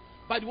family,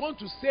 but you want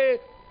to say,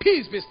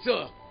 peace be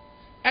still.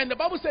 And the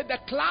Bible said the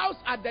clouds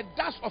are the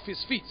dust of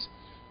his feet.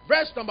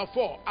 Verse number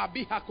 4,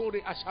 Abi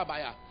Hakori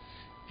Ashabaya.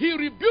 He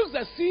rebukes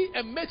the sea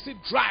and makes it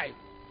dry,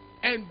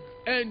 and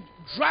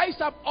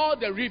dries up all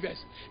the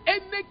rivers.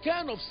 Any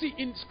kind of sea.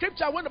 In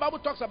scripture, when the Bible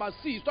talks about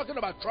sea, it's talking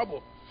about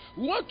trouble.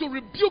 We want to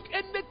rebuke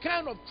any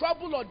kind of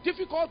trouble or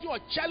difficulty or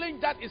challenge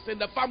that is in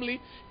the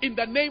family in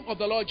the name of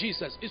the Lord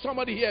Jesus. Is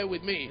somebody here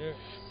with me? Yes.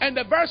 And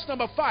the verse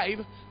number 5,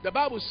 the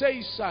Bible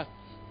says,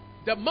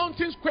 the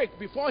mountains quake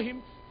before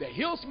him, the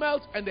hills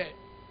melt, and the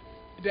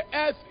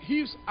earth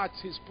heaves at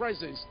his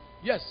presence.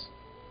 Yes,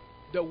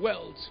 the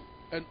world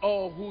and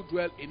all who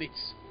dwell in it.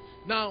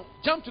 Now,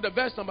 jump to the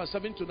verse number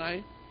 7 to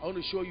 9. I want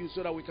to show you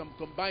so that we can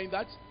combine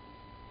that.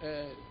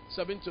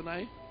 7 to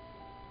 9.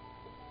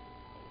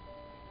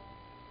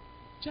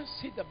 Just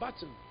hit the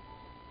button.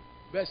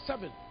 Verse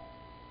 7.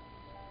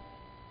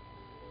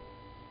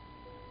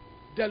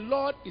 The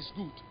Lord is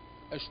good,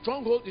 a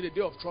stronghold in the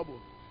day of trouble.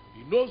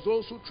 He knows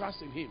those who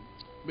trust in him.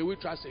 May we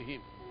trust in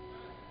him.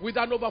 With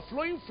an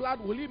overflowing flood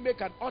will he make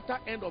an utter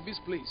end of his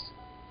place,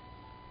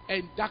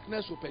 and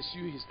darkness will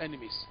pursue his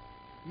enemies.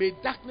 May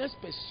darkness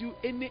pursue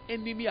any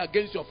enemy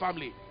against your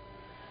family.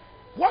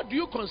 What do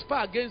you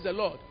conspire against the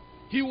Lord?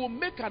 He will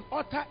make an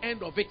utter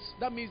end of it.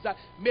 That means that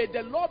may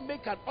the Lord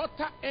make an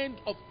utter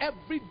end of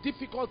every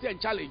difficulty and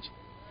challenge.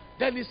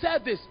 Then he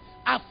said this,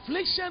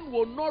 affliction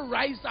will not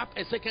rise up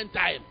a second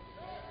time.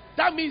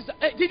 That means,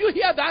 did you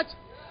hear that?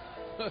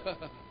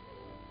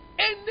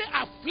 Any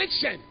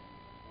affliction,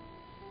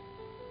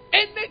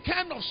 any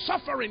kind of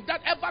suffering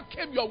that ever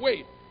came your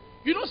way.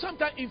 You know,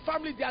 sometimes in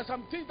family there are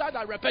some things that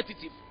are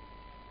repetitive.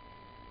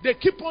 They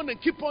keep on and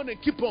keep on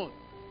and keep on.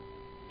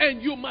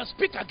 And you must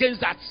speak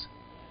against that.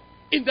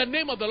 In the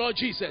name of the Lord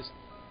Jesus.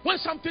 When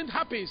something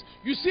happens,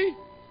 you see,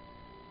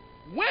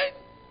 when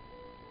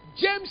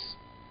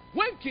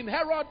King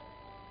Herod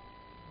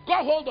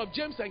got hold of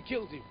James and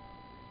killed him,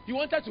 he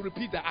wanted to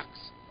repeat the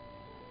acts.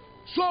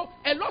 So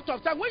a lot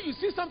of time when you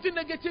see something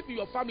negative in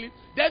your family,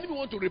 the enemy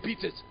want to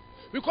repeat it.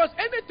 Because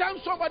anytime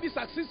somebody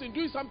succeeds in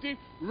doing something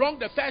wrong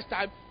the first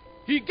time,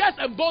 he gets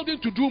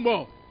emboldened to do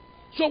more.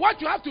 So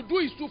what you have to do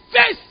is to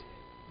face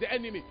the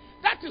enemy.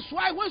 That is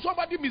why when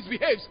somebody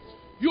misbehaves,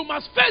 you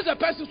must face the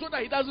person so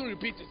that he doesn't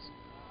repeat it.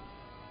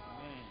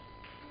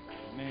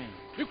 Amen.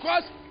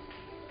 Because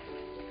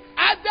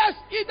others,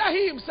 either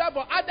he himself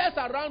or others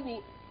around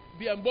will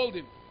be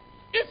emboldened.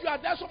 If you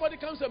are there, somebody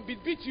comes and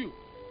beat you,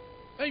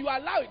 and you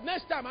allow it,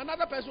 next time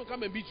another person will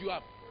come and beat you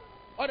up.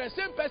 Or the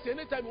same person,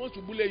 anytime he wants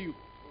to bully you.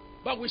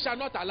 But we shall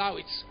not allow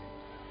it.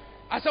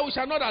 I said we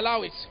shall not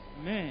allow it.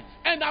 Amen.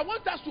 And I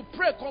want us to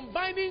pray,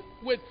 combining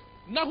with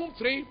Nahum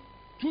 3,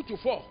 2 to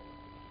 4.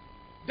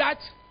 That,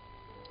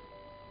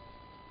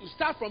 you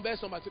start from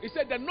verse number 3. It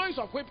said, the noise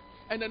of whip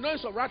and the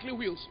noise of rattling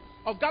wheels,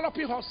 of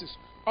galloping horses,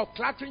 of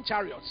clattering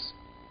chariots.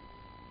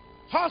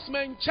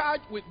 Horsemen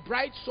charged with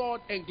bright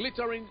sword and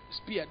glittering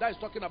spear. That is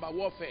talking about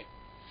warfare.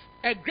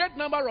 A great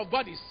number of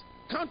bodies,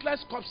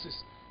 countless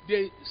corpses.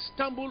 They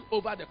stumble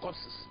over the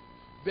corpses.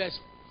 Verse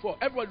 4.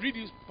 Everybody read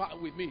this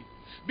part with me.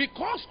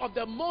 Because of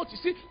the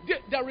multitude, see,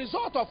 the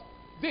result of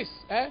this,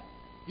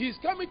 he's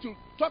coming to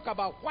talk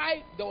about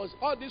why there was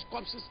all these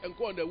corpses and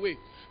go on the way.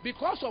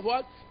 Because of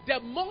what? The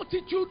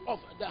multitude of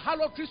the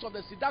harlotries of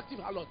the seductive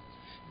harlot,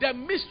 the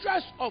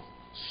mistress of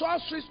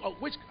sorceries of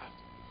witchcraft,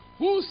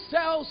 who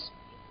sells,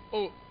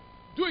 do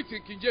it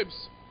in King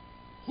James,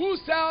 who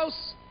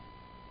sells,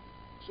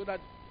 so that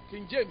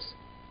King James,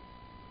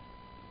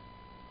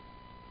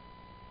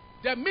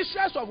 the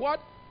mistress of what?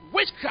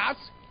 Witchcraft,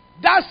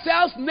 that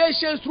sells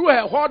nations through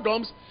her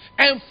whoredoms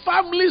and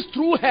families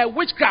through her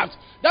witchcraft.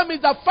 That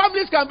means that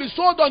families can be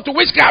sold unto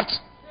witchcraft.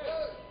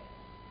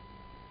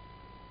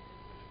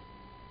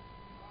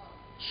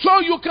 So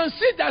you can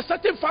see that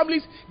certain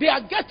families, they are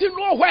getting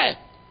nowhere.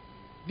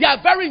 They are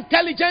very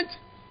intelligent.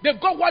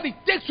 They've got what it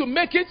takes to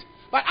make it.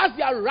 But as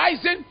they are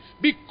rising,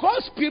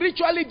 because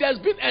spiritually there's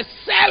been a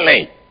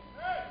selling,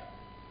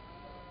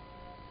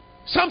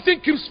 something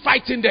keeps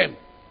fighting them.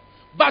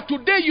 But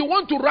today you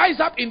want to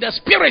rise up in the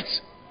spirit.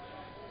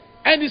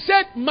 And he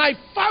said, my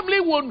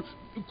family will,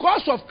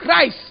 because of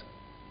Christ,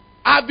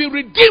 I've been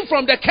redeemed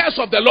from the curse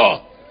of the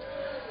law.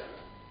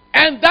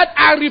 And that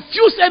I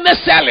refuse any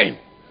selling.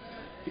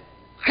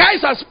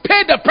 Christ has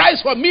paid the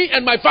price for me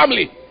and my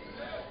family.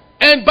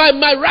 And by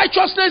my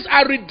righteousness,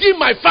 I redeem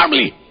my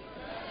family.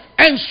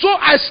 And so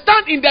I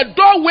stand in the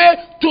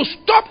doorway to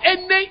stop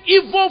any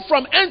evil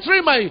from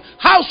entering my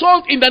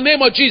household in the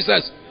name of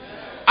Jesus.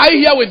 Are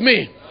you here with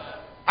me?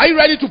 Are you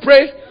ready to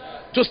pray?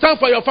 To stand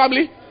for your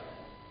family?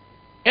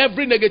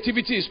 Every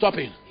negativity is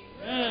stopping.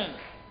 Amen.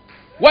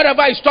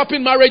 Whatever is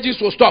stopping marriages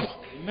will stop.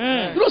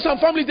 Amen. You know some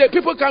families that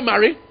people can't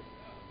marry.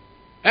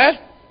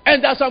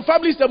 And there are some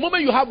families, the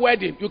moment you have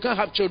wedding, you can't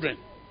have children.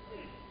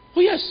 Oh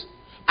yes.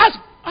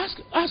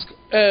 Ask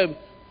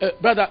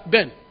Brother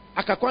Ben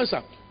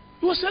Akakwansa.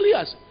 He was telling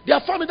us their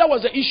family, that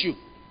was the issue.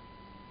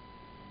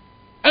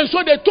 And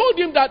so they told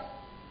him that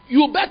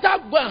you better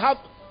go and have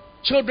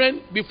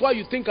children before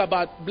you think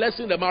about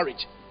blessing the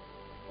marriage.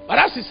 But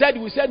as he said,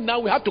 we said now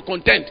we have to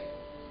contend.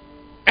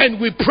 And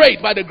we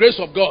prayed by the grace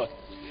of God.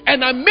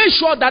 And I made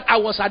sure that I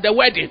was at the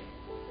wedding.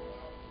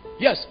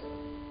 Yes.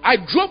 I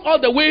drove all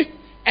the way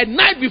a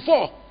night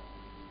before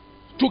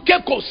to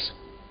Cape Coast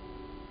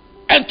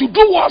and to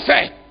do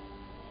warfare.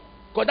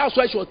 Because that's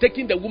where she was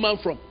taking the woman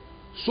from.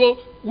 So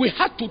we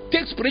had to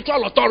take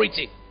spiritual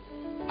authority.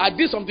 I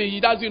did something he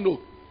doesn't know.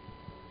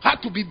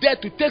 Had to be there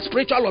to take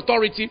spiritual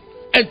authority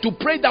and to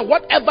pray that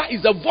whatever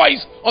is the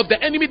voice of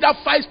the enemy that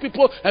fights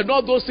people and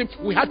all those things,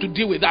 we had to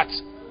deal with that.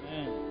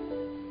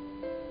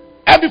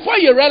 And before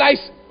you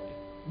realize,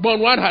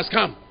 Born 1 has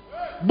come,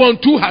 Born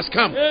 2 has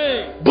come,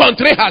 Born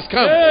 3 has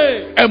come,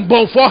 and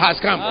Born 4 has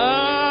come.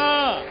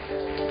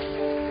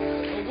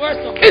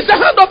 It's the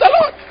hand of the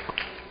Lord.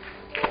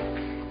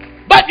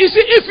 But you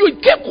see, if you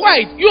keep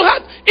quiet,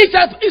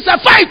 it's a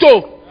fight.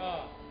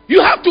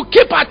 You have to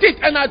keep at it.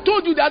 And I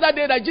told you the other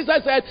day that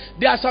Jesus said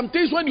there are some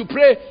things when you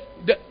pray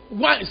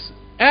once,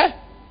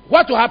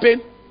 what will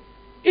happen?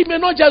 It may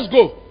not just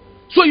go.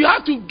 So you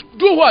have to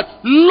do what?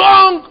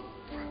 Long.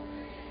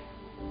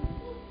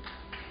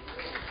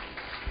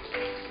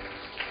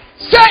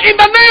 Say in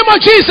the name of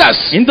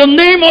Jesus. In the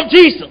name of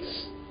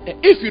Jesus.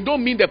 If you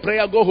don't mean the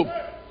prayer, go home.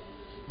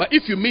 But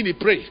if you mean it,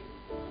 pray.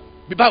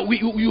 But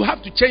you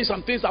have to change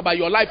some things about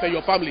your life and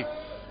your family.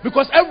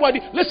 Because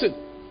everybody, listen,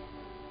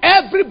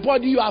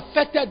 everybody you are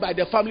affected by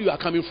the family you are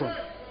coming from.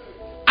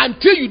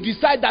 Until you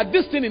decide that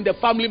this thing in the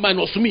family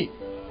minus me.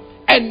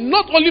 And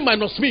not only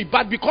minus me,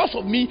 but because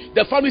of me,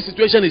 the family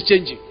situation is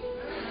changing.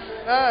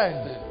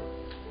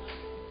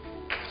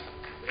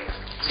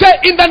 Say,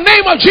 in the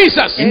name of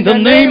Jesus. In the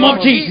name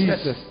of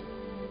Jesus.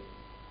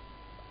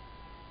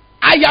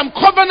 I am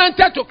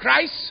covenanted to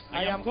Christ.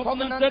 I am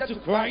covenanted to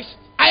Christ.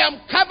 I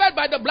am covered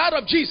by the blood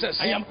of Jesus.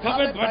 I am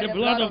covered by the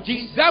blood of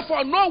Jesus.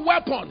 Therefore, no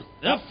weapon.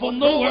 Therefore,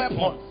 no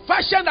weapon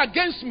fashioned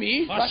against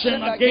me.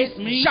 Fashioned against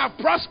me shall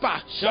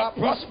prosper. Shall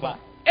prosper.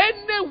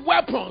 Any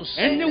weapons.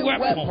 Any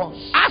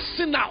weapons.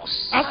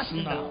 Arsenals.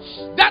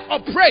 Arsenals. That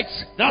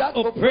operates. That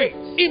operates.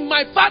 In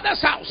my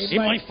father's house. In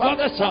my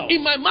father's house.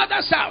 In my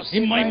mother's house.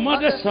 In my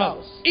mother's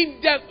house. In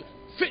the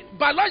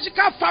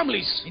biological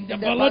families. In the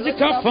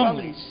biological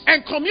families.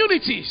 And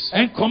communities.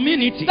 And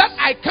communities. That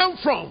I come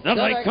from. That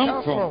I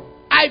come from.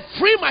 I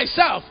free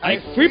myself. I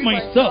free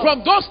myself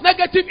from those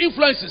negative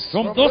influences.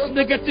 From those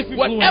negative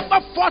influences.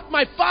 Whatever fought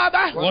my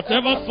father.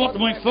 Whatever fought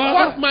my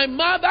father. Fought my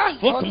mother.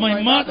 Fought my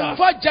mother.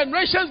 Fought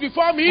generations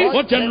before me.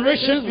 Fought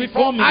generations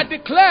before me. I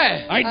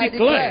declare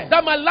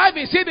that my life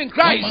is hid in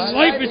Christ. My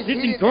life is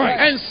hid in Christ.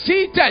 And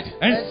seated.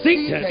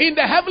 In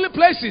the heavenly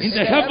places. In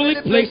the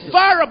heavenly places.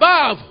 Far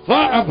above.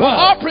 Far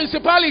above. All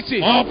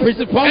principality. All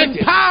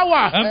principality. And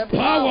power. And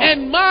power.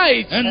 And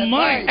might. And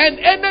might. And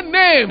any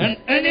name.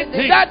 And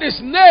anything that is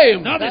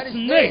named. That is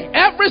named.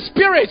 Every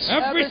spirit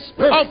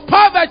of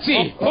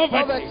poverty.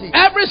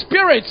 Every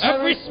spirit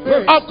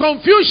of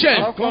confusion.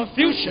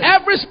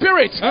 Every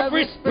spirit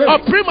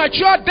of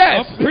premature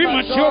death.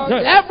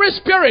 Every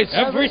spirit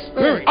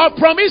of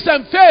promise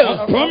and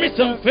fail.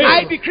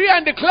 I decree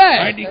and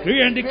declare.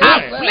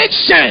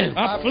 Affliction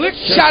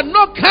shall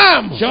not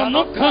come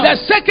the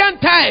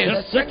second time.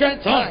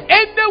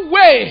 Any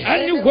way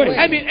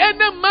and in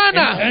any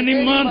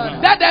manner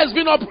that has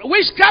been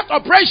witchcraft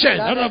operation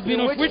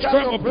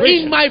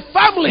in my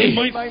family.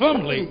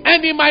 And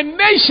in my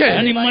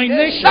nation,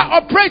 that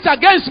operates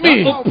against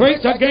me.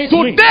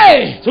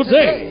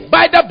 Today,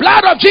 by the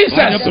blood of Jesus,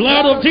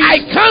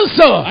 I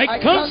cancel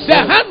the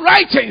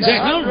handwritings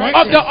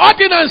of the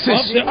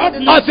ordinances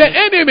of the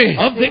enemy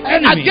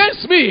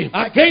against me.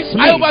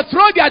 I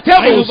overthrow their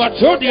tables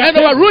and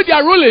overrule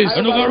their rulings.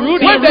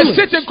 When they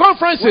sit in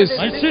conferences,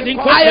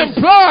 I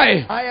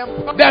employ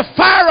the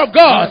fire of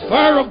God,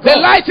 the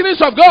lightnings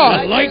of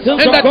God,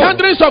 and the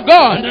thunderings of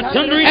God,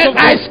 and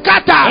I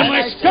scatter.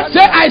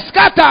 Say, I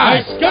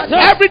scatter.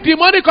 Every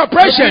demonic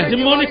oppression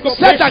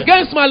set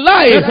against my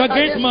life.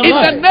 In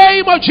the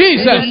name of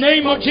Jesus.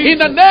 In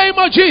the name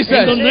of Jesus.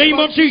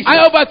 I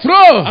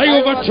overthrow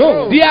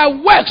their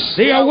works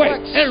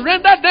and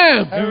render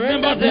them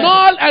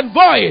null and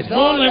void.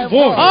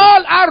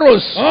 All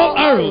arrows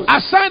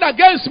assigned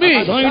against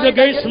me,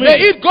 may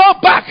it go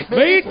back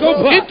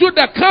into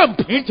the camp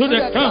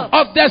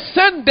of the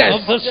senders.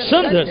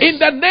 In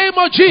the name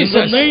of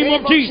Jesus.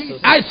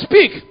 I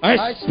speak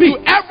to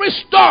every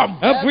storm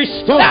that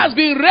has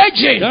been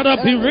raging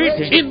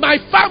in my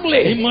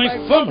family.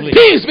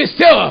 Peace be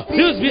still.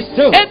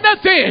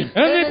 Anything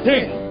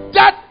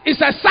that is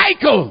a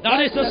cycle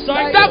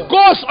that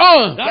goes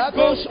on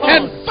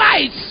and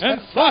fights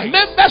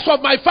members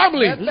of my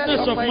family.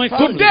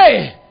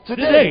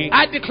 Today,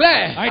 I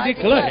declare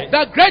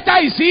that greater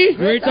is He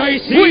who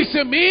is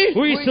in me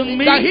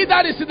than he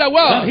that is in the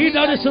world.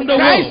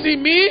 Christ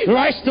in me,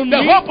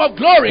 the hope of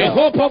glory.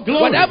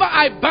 Whatever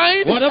I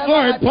bind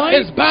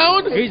is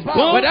bound.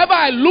 Whatever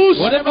I loose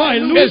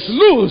is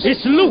loose.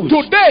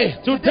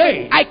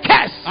 Today, I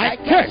curse.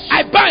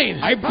 I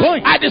bind.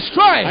 I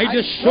destroy.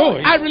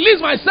 I release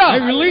myself.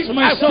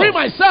 I free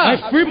myself.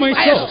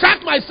 I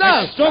extract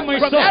myself from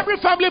every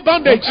family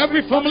bondage. I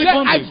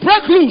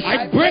break loose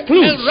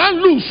and run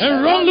loose.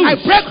 I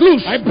break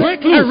loose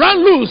and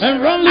run loose. I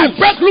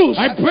break loose.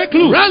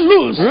 Run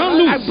loose. I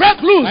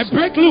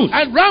break loose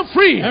and run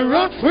free.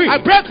 I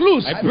break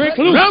loose.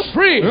 Run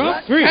free.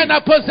 And I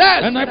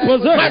possess my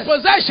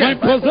possession.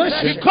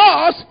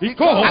 Because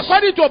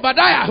according to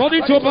Obadiah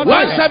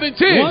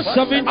 1:17,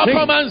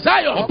 upon Mount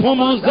Zion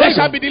there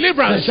shall be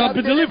deliverance.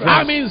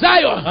 I'm in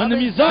Zion.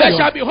 There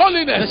shall be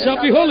holiness.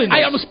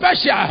 I am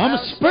special.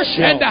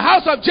 And the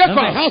house of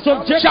Jacob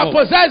shall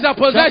possess their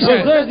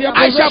possession.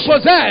 I shall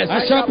possess.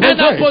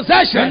 And I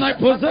possession.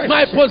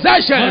 My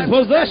possession.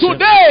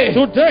 Today,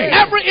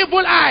 every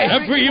evil eye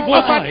of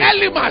an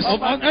Elimas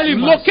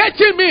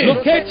locating me,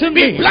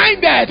 be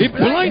blinded.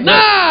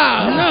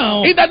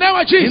 Now, in the name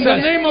of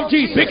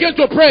Jesus, begin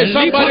to pray.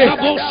 Somebody,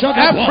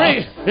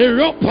 every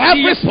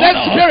snake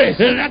spirit,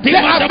 say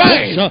I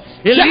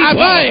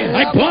bind.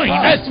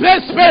 A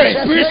snake spirit,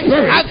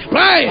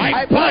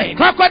 I bind.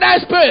 Crocodile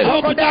spirit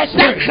that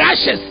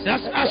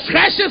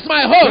crashes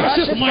my home.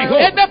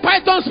 And the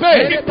python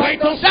spirit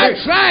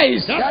that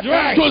tries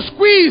to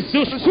squeeze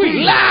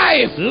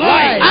life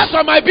out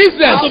of my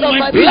business,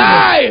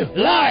 life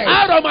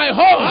out of my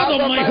home,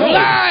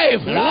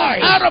 life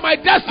out of my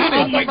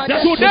destiny.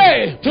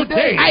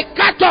 Today, I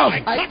cut off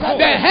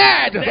the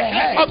head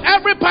of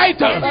every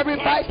python,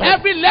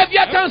 every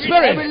Leviathan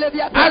spirit.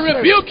 I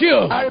rebuke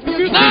you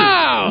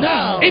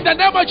now in the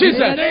name of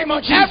Jesus.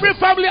 Every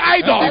family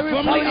idol,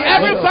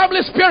 every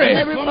family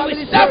spirit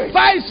that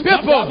fights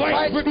people,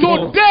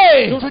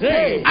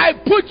 today I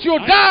put you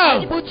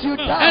down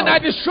and I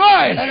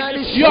destroy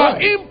your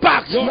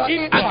impact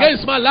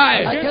against my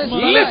life.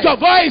 Lift your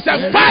voice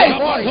and fight.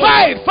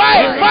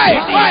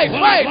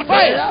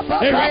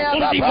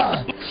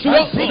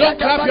 Don't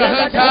clap your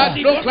hands hard.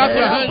 Don't clap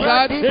your hands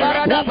hard.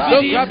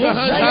 Don't clap your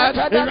hands hard.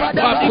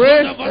 But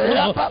pray. Don't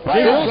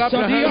clap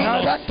your hands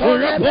hard.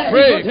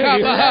 Pray.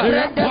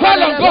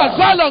 Call on God.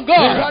 Call on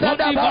God.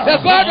 The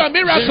God of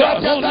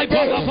miracles.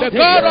 The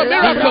God of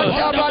miracles.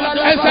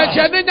 And say,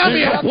 Janina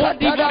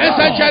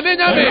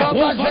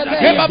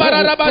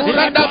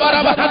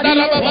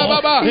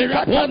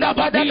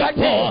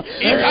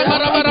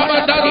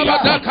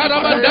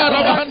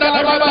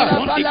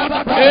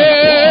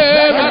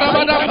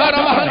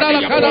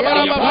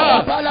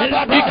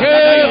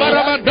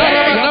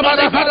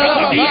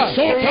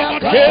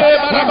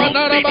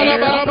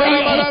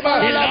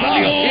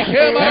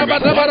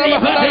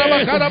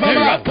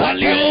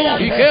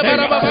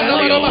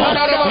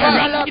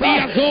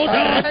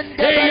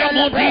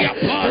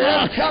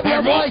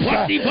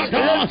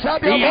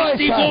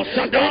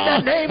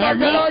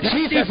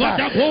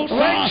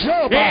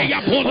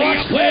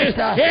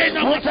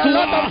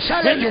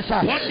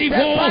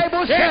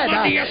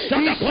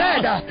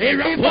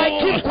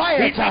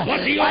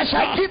I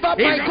shall give up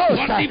my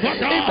ghost.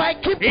 If I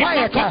keep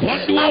quiet, I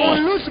will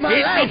lose my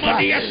life.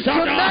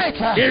 Tonight,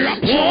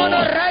 you want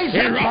to rise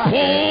up.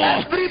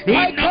 Every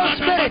python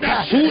spirit,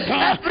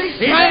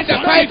 find the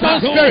python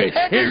spirit,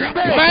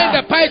 find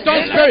the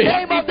python spirit,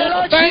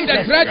 find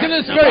the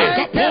threatening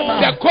spirit,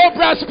 the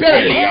cobra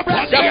spirit,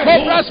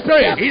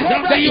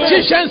 the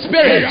Egyptian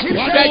spirit,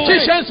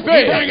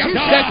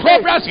 the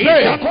cobra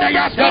spirit,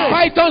 the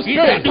python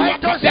spirit,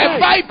 the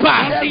viper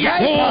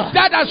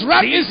that has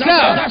wrapped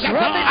itself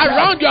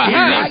around your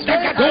hands.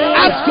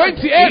 Acts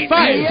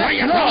 28:5.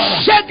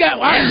 Shake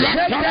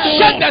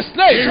the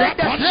snake.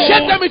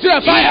 Shake them into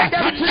the fire.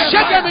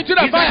 Shake them into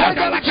the fire.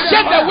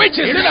 Shake the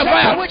witches in the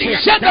fire.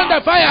 Shake them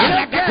the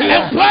fire.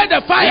 Employ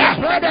the fire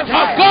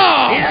of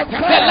God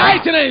the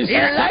lightnings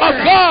of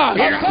God.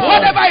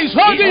 Whatever is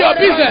holding your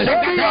business,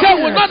 say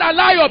will not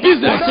allow your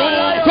business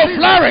to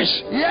flourish,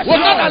 will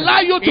not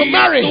allow you to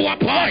marry.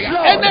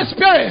 Any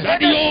spirit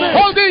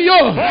holding you,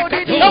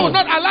 that will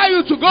not allow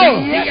you to go.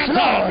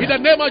 In the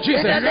name of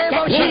Jesus.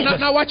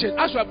 Now watch it.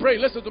 As we are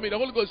praying, listen to me. The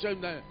Holy Ghost is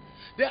showing there.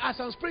 There are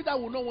some spirits that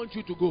will not want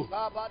you to go.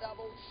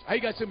 Are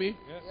you getting me?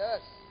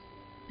 Yes.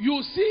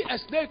 You see a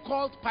snake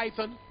called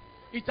python.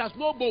 It has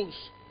no bones,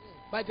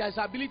 but it has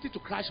the ability to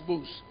crush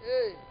bones.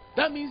 Hey.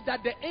 That means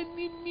that the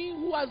enemy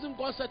who hasn't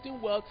got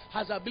certain wealth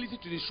has the ability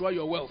to destroy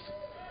your wealth.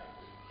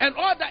 And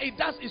all that it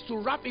does is to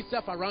wrap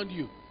itself around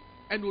you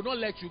and will not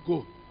let you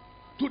go.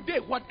 Today,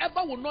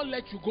 whatever will not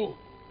let you go,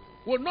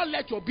 will not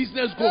let your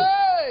business go.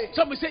 Hey.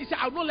 Somebody say,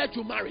 I will not let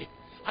you marry.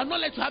 I will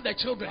not let you have the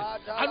children.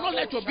 I will not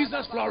let your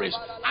business flourish.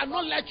 I will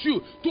not let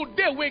you.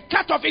 Today, we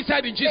cut off its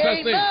head in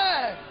Jesus'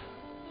 name.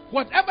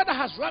 Whatever that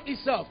has wrapped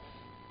itself.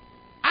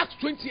 Acts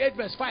 28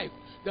 verse 5.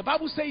 The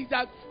Bible says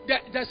that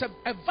there's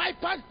a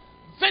viper,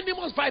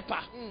 venomous viper,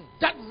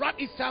 that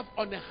wrapped itself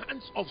on the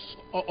hands of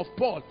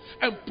Paul.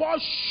 And Paul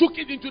shook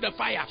it into the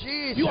fire.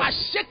 Jesus. You are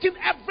shaking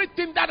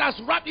everything that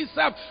has wrapped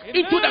itself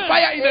into the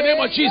fire in the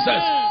name of Jesus.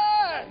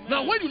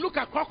 Now when you look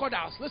at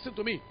crocodiles, listen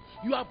to me.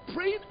 You are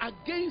praying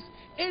against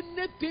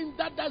anything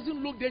that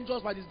doesn't look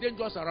dangerous but is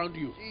dangerous around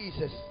you.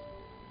 Jesus.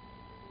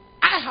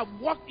 I have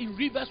walked in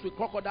rivers with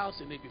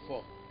crocodiles in it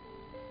before.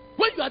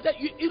 When you are there,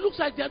 it looks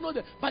like they are not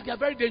there, but they are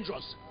very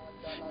dangerous.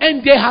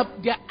 And they have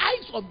their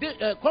eyes of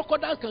the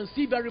crocodiles can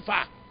see very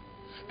far.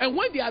 And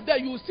when they are there,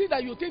 you will see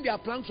that you think they are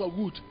planks of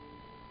wood.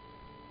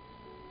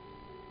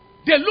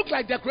 They look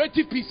like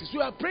decorative pieces. So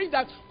you are praying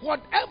that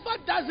whatever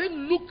doesn't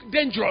look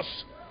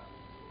dangerous,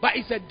 but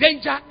it's a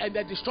danger and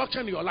a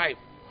destruction in your life,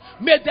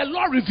 may the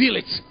Lord reveal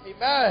it.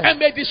 Amen. And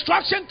may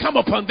destruction come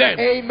upon them.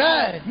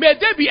 Amen. May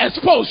they be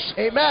exposed.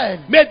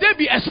 Amen. May they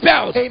be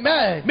expelled.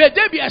 Amen. May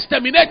they be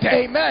exterminated.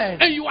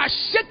 Amen. And you are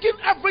shaking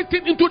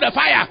everything into the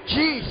fire.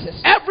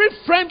 Jesus. Every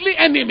friendly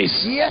enemies.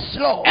 Yes,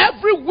 Lord.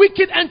 Every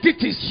wicked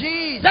entities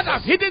Jesus. that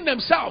have hidden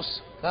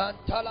themselves.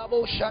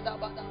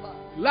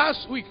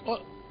 Last week, or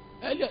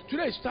earlier,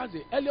 today is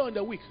Thursday, earlier in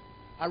the week,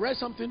 I read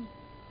something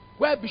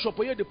where Bishop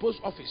Oye, the post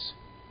office,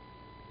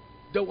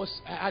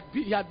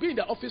 he had been in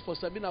the office for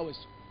 7 hours.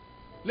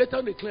 Later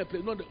on, they claimed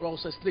there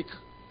was a snake,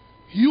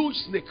 huge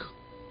snake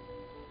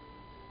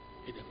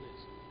in the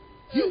place,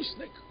 huge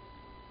snake.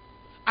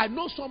 I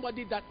know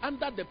somebody that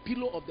under the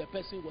pillow of the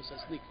person was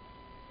a snake.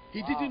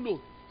 He didn't know.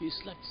 He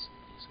slept.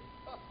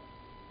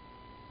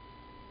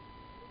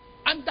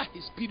 Under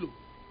his pillow.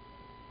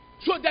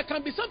 So there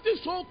can be something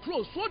so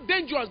close, so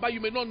dangerous, but you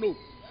may not know.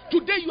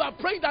 Today you are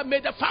praying that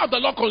may the fire of the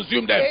Lord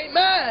consume them.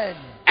 Amen.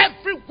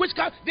 Every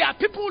witchcraft, there are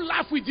people who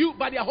laugh with you,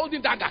 but they are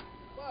holding dagger.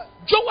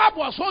 Joab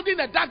was holding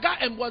a dagger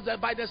and was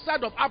by the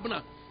side of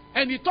Abner.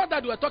 And he thought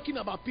that they were talking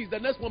about peace. The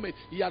next moment,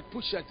 he had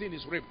pushed it in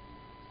his rib.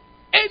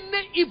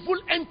 Any evil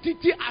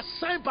entity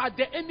assigned by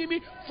the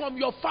enemy from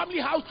your family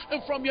house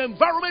and from your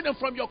environment and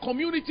from your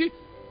community,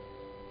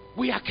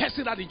 we are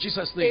cursing that in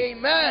Jesus' name.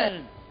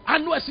 Amen. I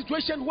know a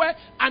situation where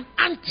an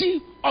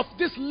auntie of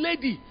this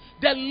lady,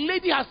 the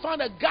lady has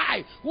found a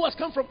guy who has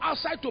come from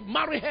outside to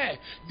marry her.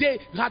 They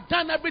had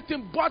done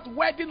everything, bought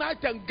wedding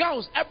items,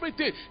 gowns,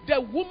 everything.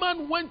 The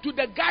woman went to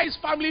the guy's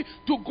family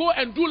to go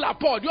and do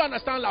lapor. Do you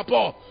understand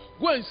lapor?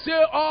 Go and say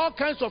all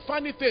kinds of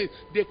funny things.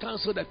 They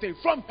cancel the thing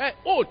from her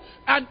own.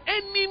 An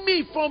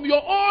enemy from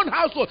your own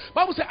household.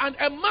 Bible says, and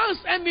a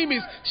man's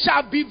enemies shall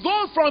be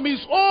those from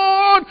his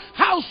own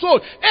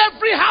household.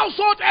 Every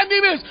household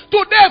enemies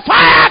today,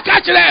 fire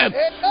catch them.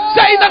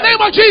 Say in the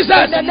name of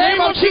Jesus. In the name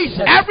of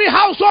Jesus. Every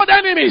household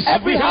enemies.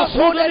 Every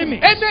household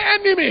enemy. Any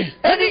enemy.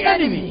 Any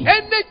enemy.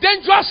 Any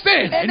dangerous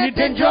thing. Any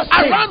dangerous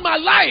thing. Around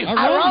my life.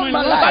 Around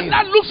my life.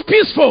 That looks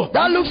peaceful.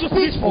 That looks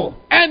peaceful.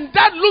 And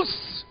that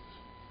looks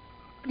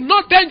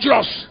not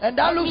dangerous. And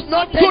that looks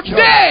not dangerous.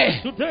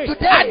 Today,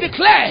 I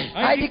declare,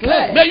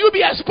 may you be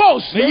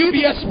exposed, may you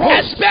be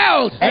exposed,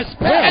 expelled,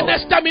 and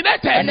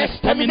exterminated.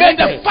 May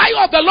the fire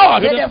of the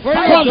Lord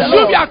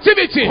consume your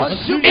activity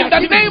in the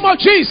name of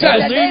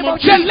Jesus.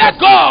 Say, let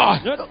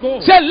God.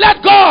 Say,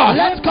 let God.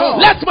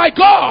 Let my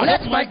God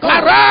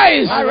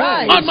arise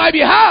on my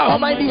behalf.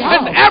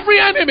 And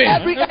every enemy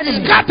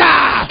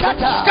scatter.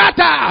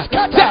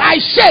 Say, I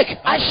shake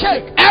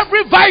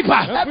every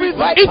viper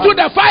into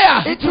the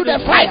fire.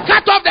 I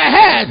cut off the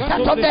head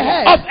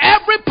of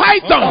every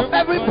python.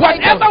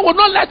 Whatever will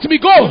not let me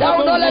go.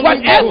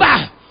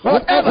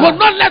 Whatever will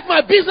not let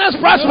my business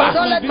prosper.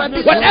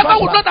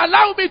 Whatever will not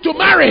allow me to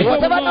marry.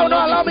 Whatever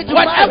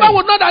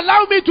will not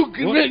allow me to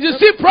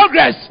receive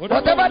progress.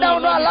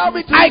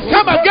 I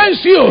come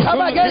against you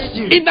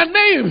in the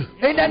name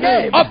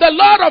of the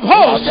Lord of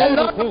hosts.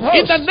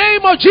 In the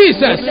name of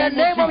Jesus,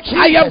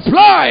 I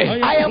employ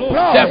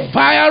the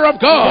fire of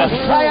God,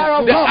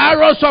 the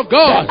arrows of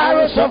God,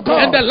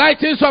 and the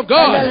lightnings of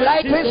God.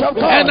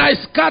 And I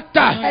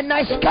scatter.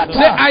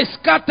 Say, I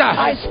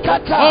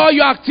scatter all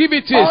your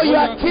activities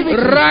captivity.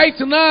 Right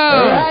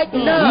now. Right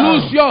now.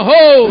 Lose your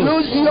hold.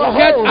 Lose your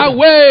Get hold.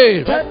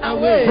 away Get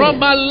away from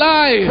my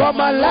life. from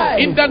my life.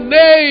 In the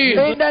name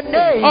In the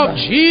name of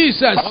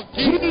Jesus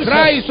Jesus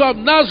Christ of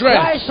Nazareth,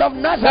 Christ of the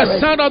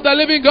Nazareth, Son of the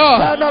living God.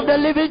 Son of the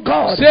living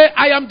God. Say,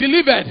 I am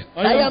delivered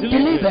I am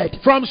delivered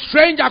from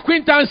strange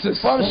acquaintances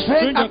from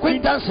strange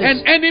acquaintances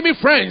and enemy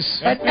friends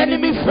and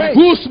enemy friends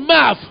whose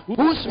mouth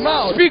whose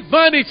mouth speak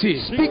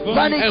vanity speak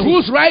vanity, and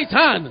whose right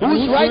hand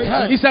whose right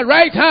hand is a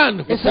right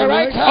hand is a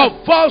right hand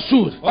of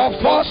falsehood, of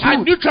and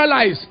falsehood,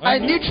 neutralize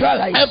and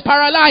neutralize and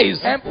paralyze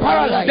and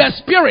paralyze the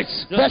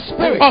spirits the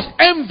spirit of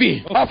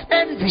envy, of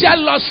envy,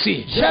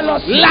 jealousy,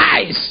 jealousy,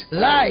 lies,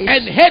 lies,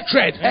 and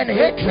hatred and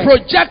hatred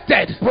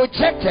projected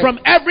projected from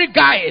every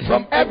guide,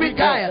 from every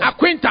guile,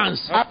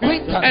 acquaintance,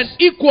 acquaintance, and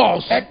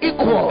equals and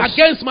equals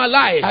against my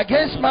life.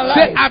 against my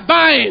Say, life. I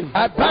bind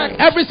I bind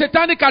every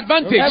satanic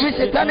advantage every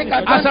satanic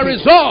as a advantage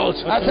result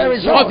as a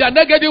result of their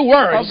negative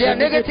words. of their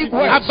negative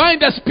words. I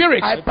bind the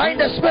spirit I bind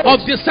the spirit of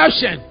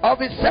deception of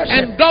deception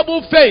and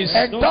double face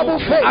and double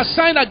face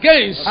assigned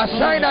against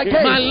assigned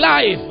against my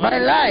life. my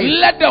life.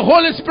 Let the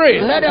Holy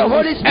Spirit Let the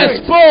Holy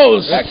Spirit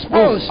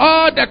expose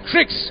all the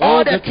tricks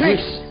all the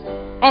tricks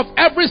of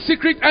every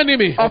secret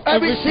enemy of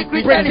every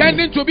secret enemy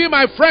pretending to be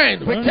my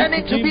friend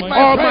pretending to be or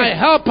my my friend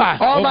helper.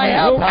 or my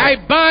helper. I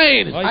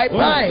bind I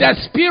bind the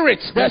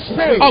spirit the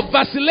spirit of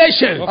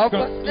vacillation of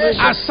vacillation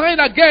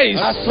assigned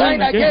against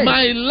assigned against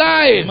my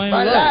life.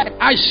 my life.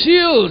 I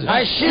shield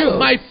I shield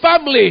my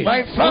family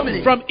my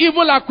family from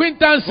evil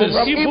acquaintances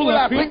from evil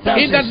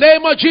acquaintances. in the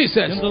name of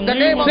Jesus. In the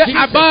name of Say,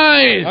 I Jesus.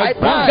 bind I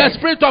bind the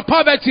spirit of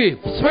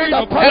poverty Spirit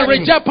of and poverty.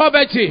 reject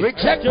poverty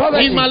Reject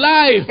poverty in my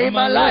life, in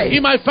my life,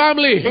 in my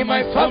family, in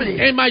my family,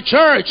 in my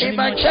church. in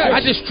my church. I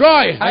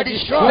destroy I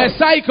destroy the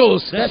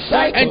cycles the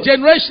cycle and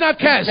generational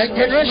curse and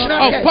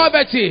generational of curse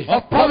poverty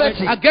of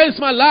poverty against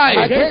my life.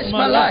 against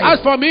my life.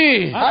 As for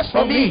me, As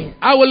for me,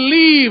 I will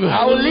live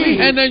I will live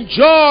and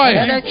enjoy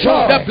and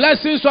enjoy the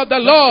blessings of the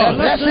Lord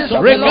the blessings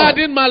of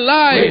regarding my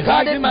life.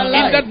 regarding my In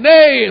life. the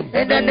name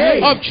In the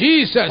name of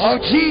Jesus, of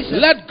Jesus.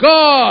 let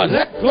God,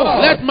 Let God,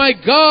 let my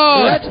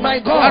God let my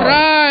God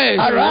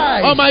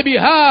arise on my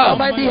behalf, on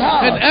my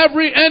behalf. and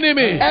every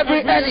enemy Every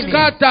enemy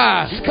scatter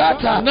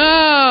scatter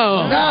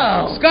now,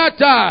 now,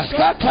 scatter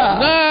scatter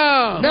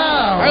now.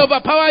 now. I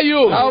overpower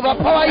you I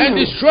overpower and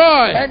you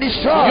destroy and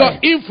destroy your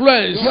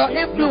influence your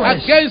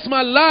influence against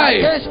my life.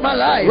 against my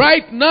life.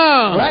 Right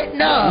now, Right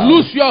now,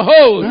 lose your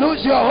hold.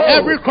 lose your hold.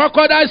 Every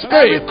crocodile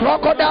Every spirit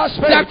crocodile that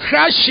spirit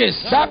crashes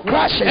that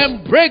crashes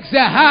and breaks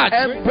the heart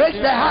and breaks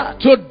the heart.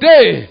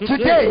 today.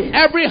 Today,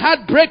 Every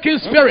heartbreaking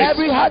spirit,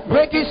 every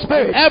heartbreaking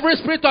spirit, every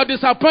spirit of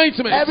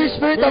disappointment, every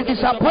spirit of I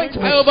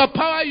disappointment,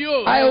 overpower you.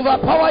 I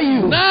overpower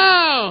you.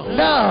 Now,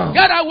 Now,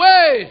 get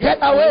away get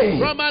away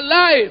from my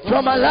life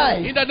from my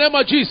life. in the name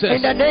of Jesus.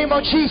 In the name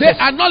of Jesus, Say,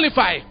 I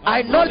nullify.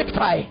 I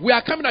nullify. We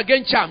are coming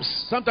against charms.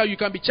 Sometimes you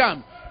can be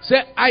charmed. Say,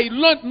 I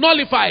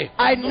nullify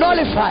I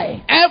nullify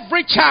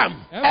every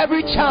charm,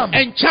 every charm,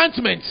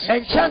 enchantment,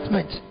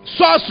 enchantment,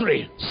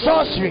 sorcery,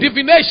 sorcery,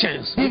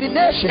 divinations,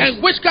 divination,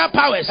 and witchcraft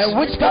powers and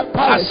witchcraft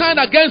powers assigned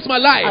against my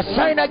life.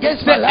 assigned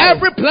against Say, my life.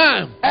 every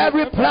plan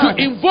Every to plan,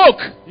 invoke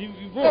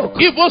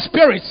evil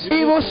spirits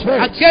evil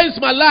spirits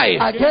against my life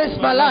against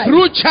my life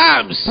through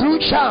charms, through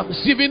charms,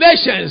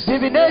 divinations,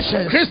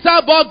 divinations.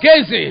 crystal ball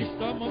gazing.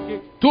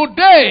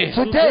 Today,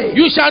 Today,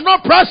 you shall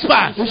not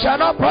prosper. you shall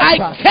not I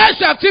prosper. curse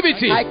your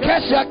activity. I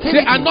curse your Say,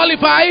 activity. I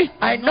nullify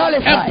I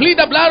nullify and plead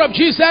the blood of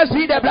Jesus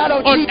plead the blood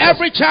of on Jesus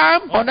every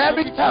charm on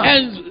every charm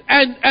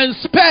and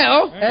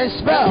spell and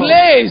spell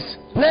placed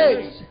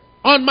placed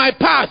on my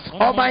path,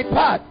 on my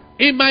path,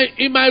 in my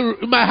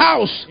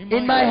house,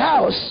 in my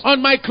house, on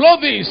my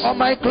clothing, on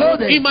my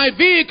clothing, in my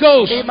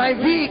vehicles, in my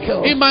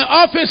vehicle, in my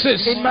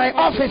offices, in my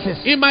offices,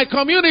 in my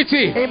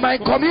community, in my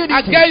community,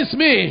 against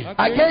me.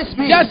 against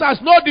me. Just as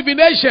no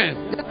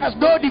divination There has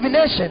no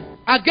divination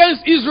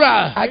against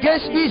Israel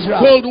against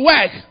Israel could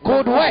work,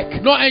 could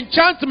work, no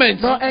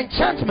enchantment no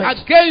enchantment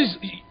against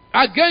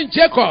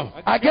Jacob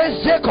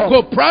against Jacob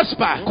could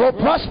prosper. could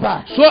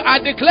prosper. So I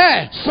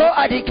declare So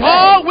I declare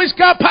all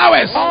witchcraft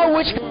powers all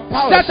witchcraft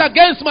powers set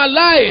against my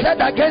life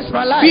set against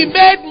my life be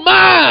made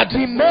mad,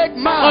 be made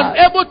mad,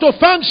 unable to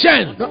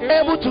function not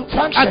able to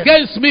function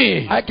against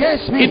me.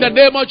 against me. In the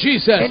name of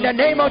Jesus. In the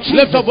name of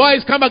Jesus. Lift a voice,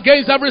 come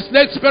against every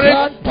snake spirit.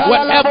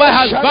 Whatever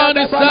has bound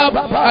itself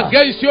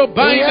against you,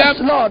 bind them.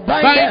 Yes, Lord,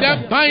 Bind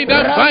them, bind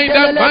them, bind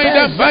them, bind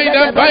them, bind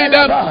them, bind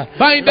them,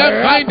 bind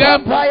them, bind them,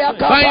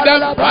 bind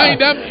them,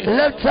 bind them,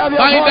 Lift up your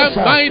bind them,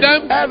 voice. bind them.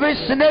 Every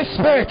snake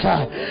spirit,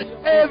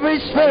 every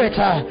spirit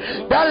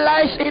that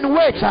lies in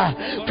wait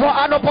for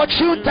an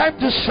opportune time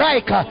to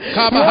strike.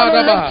 You want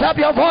to lift up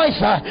your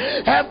voice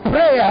and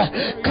pray.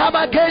 Come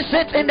against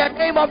it in the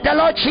name of the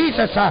Lord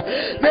Jesus.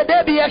 May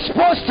they be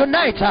exposed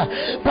tonight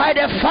by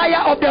the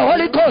fire of the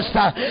Holy Ghost,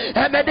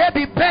 and may they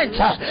be bent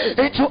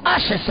into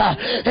ashes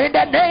in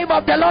the name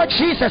of the Lord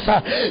Jesus.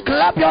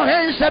 Clap your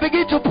hands and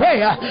begin to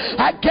pray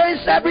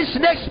against every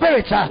snake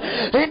spirit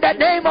in the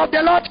name of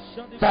the Lord.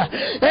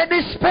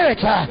 Any spirit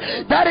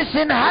that is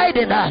in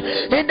hiding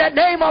in the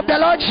name of the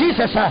Lord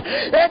Jesus,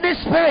 any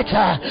spirit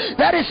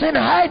that is in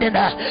hiding,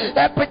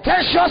 a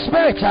potential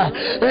spirit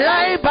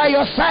lying by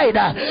your side,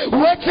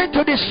 waiting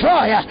to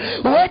destroy,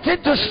 waiting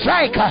to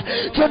strike.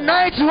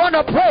 Tonight you want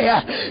to pray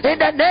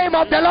in the name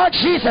of the Lord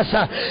Jesus.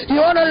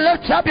 You want to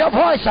lift up your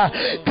voice,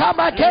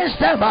 come against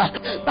them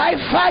by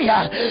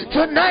fire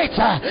tonight.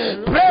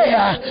 Pray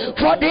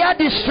for their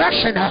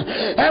destruction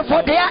and for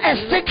their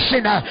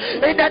extinction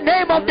in the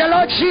name of the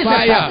Lord Jesus.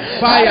 Fire,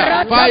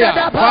 fire,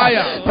 fire,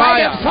 fire, By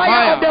the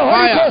fire of the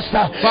Holy Ghost,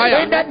 fire.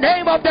 in the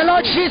name of the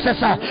Lord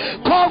Jesus,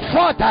 call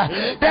forth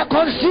the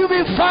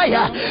consuming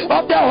fire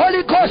of the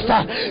Holy Ghost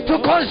to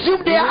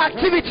consume their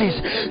activities,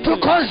 to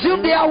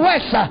consume their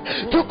works,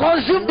 to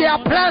consume their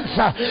plans,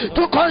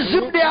 to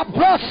consume their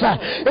plots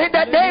in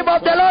the name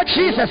of the Lord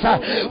Jesus.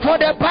 For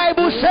the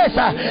Bible says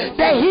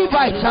the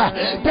Hivites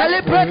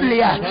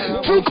deliberately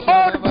took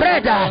old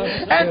bread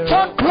and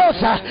turned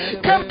closer,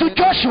 came to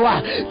Joshua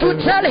to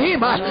tell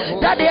him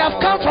that they have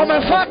come from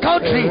a far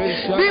country.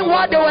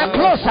 Meanwhile, they were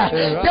closer,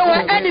 they were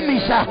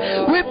enemies.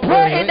 We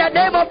pray in the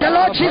name of the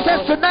Lord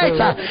Jesus tonight.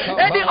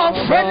 Any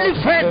unfriendly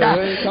friend,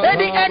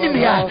 any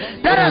enemy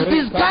that has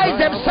disguised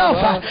themselves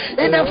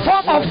in the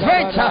form of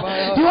friends,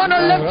 you want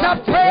to lift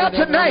up prayer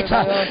tonight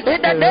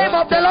in the name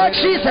of the Lord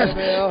Jesus.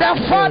 The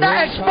Father,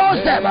 expose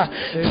them.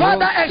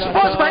 Father,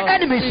 expose my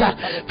enemies.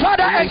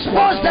 Father,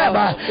 expose them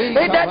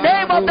in the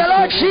name of the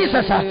Lord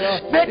Jesus.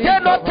 May they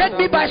not take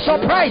me by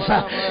surprise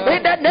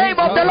in the name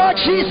of the Lord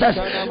Jesus.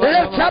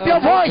 Lift up your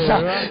voice.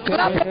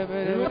 Clap.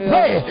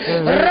 Pray.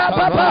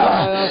 Rababa.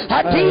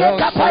 Hadiye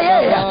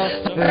kapaye.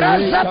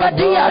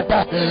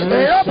 Razabadiada.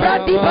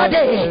 Lobrandi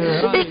bade.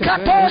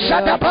 Ikato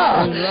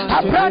shadaba.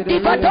 Abrandi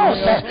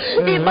badose.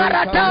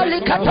 Imarada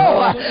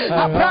likatoa.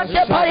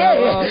 Abrande paye.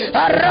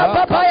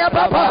 Rababa ya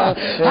baba.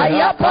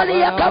 Ayapali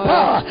ya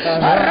kapa.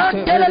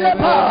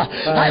 Arandelelepa.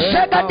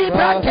 Ashega di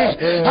brante.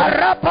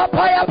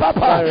 Arapapa ya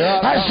papa.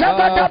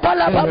 Ashega da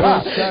bala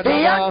papa.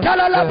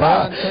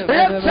 Yantalalapa.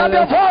 Lift up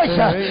your voice.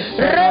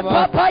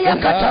 Repapa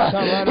yakata.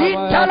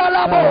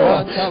 Italalabo.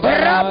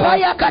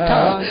 Rapayakata.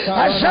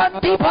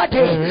 Ashanti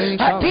pate.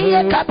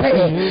 Atiye kape.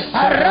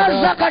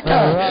 Arazakata.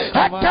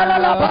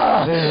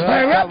 Atalalaba.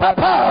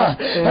 Rapapa.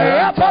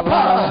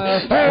 Rapapa.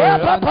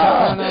 Rapapa.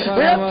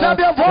 Lift up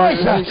your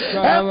voice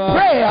and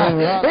pray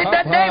in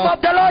the name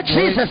of the Lord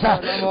Jesus.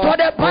 For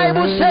the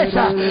Bible says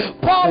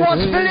Paul was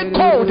feeling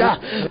cold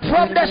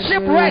from the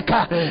shipwreck,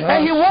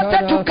 and he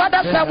wanted to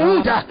gather some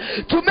wood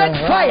to make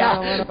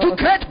fire, to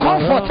create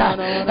comfort,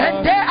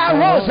 and there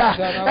arose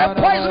a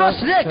poisonous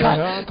snake.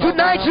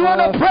 Tonight you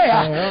want to pray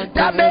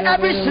that may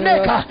every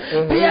snake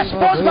be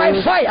exposed by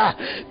fire,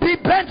 be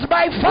bent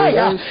by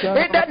fire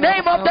in the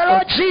name of the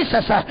Lord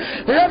Jesus.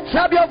 Lift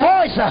up your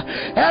voice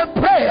and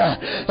pray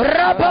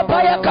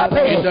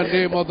in the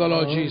name of the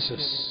Lord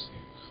Jesus.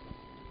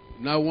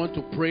 Now I want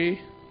to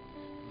pray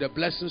the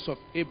blessings of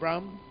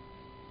Abraham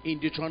in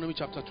Deuteronomy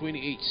chapter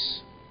 28,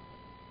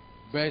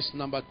 verse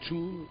number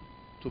 2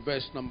 to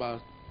verse number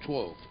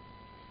 12.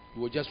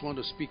 You will just want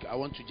to speak. I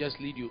want to just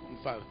lead you in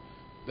fact,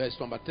 verse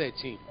number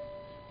 13.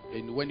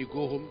 And when you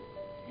go home,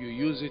 you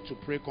use it to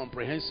pray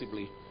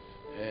comprehensively.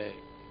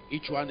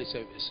 Each one is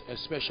a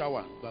special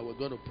one, but we're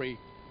going to pray.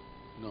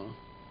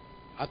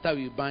 After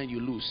we bind, you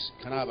loose.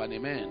 Can I have an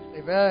amen?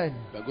 Amen.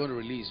 We're going to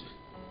release.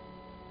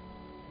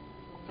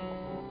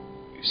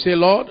 You say,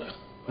 Lord.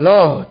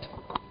 Lord.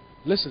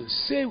 Listen,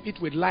 say it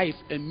with life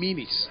and mean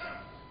it.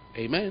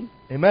 Amen.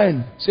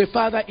 Amen. Say,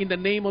 Father, in the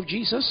name of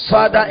Jesus.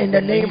 Father, in the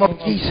name of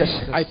Jesus.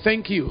 I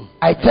thank you.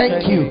 I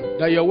thank you.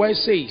 That your word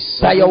says.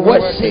 That your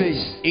word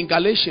says. In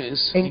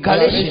Galatians. In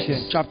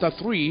Galatians. Chapter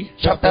 3.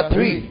 Chapter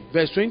 3.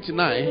 Verse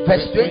 29.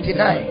 Verse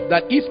 29.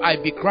 That if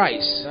I be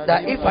Christ.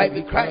 That if I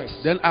be Christ.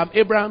 Then I'm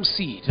Abraham's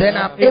seed. Then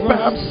I'm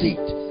Abraham's seed.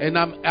 And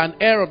I'm an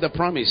heir of the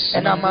promise.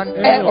 And I'm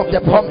an heir of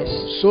the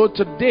promise. So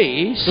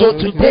today.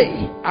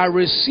 I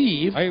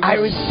receive.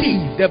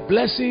 The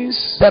blessings.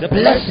 The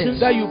blessings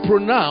that you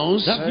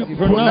pronounce.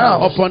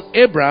 Pronounce upon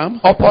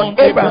Abraham.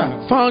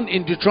 Found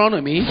in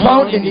Deuteronomy.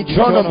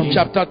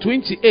 Chapter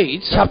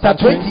 28.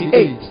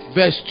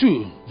 Verse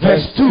 2.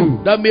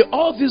 That may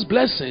all these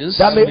blessings.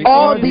 Come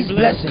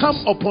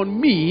upon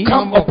me.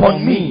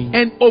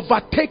 And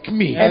overtake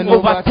me.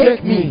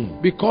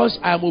 Because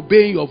I am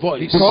obeying your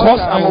voice.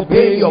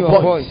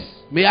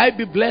 May I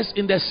be blessed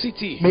in the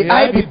city. May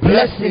I be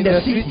blessed in the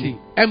city.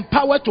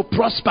 Empowered to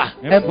prosper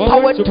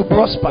Empowered to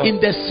prosper in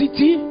the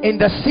city in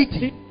the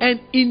city and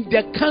in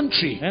the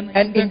country. and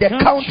in the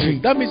country.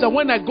 That means that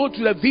when I go to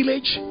the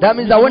village That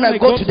means that when I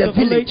go to the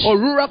village or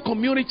rural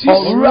communities,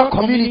 or rural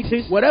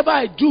communities, whatever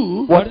I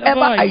do,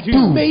 whatever I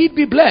do, may it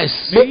be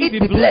blessed. may it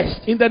be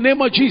blessed. In the name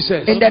of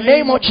Jesus. In the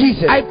name of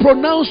Jesus, I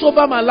pronounce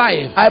over my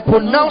life, I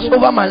pronounce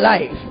over my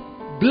life,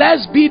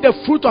 blessed be the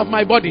fruit of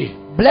my body.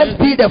 blessed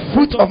be the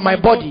fruit of my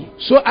body.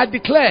 So I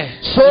declare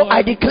So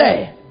I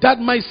declare that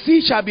my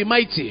seed shall be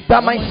mighty.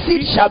 that my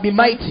seed shall be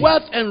mighty.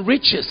 Wealth and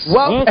riches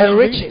Wealth and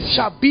riches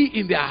shall be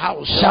in their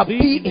house. shall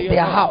be in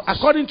their house.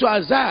 According to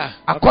Isaiah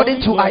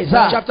According to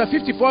Isaiah chapter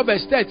 54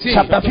 verse 13,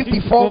 chapter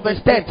 54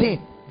 verse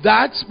 13,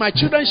 that my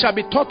children shall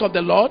be taught of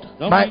the Lord,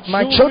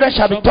 my children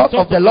shall be taught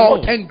of the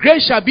Lord, and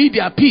great shall be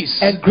their peace.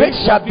 and great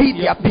shall be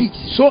their peace.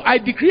 So I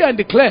decree and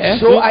declare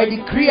So I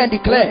decree and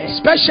declare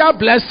special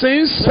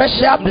blessings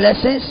special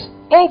blessings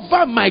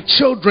over my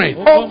children.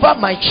 over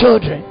my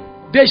children.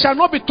 They shall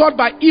not be taught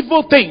by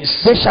evil things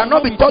They shall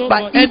not be taught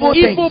by and evil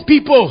evil things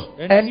people,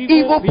 and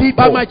evil but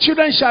people, my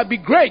children shall be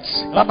great.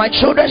 but my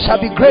children shall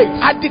be great.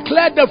 I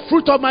declare the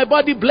fruit of my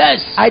body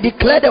blessed, I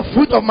declare the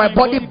fruit of my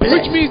body which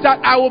blessed, means that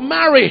I will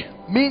marry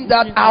mean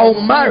that I will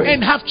marry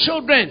and have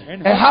children.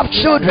 and have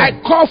children. I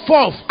call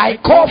forth I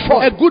call a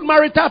forth good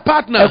marital a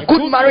partner.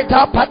 good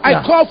marital I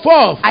partner. call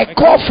forth I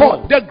call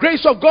forth the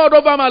grace of God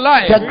over my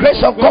life. the grace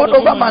of God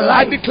over my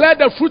I life. declare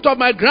the fruit of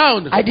my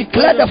ground I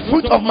declare the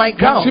fruit of my to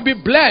ground be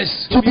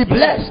blessed. to be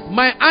blessed,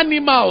 My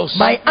animals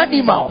my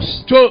animals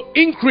to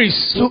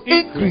increase to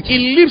increase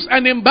in leaps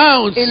and in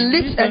bounds. in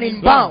leaps and in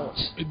bounds.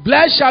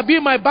 Blessed shall be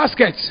my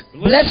basket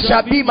Blessed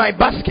shall be my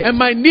basket and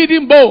my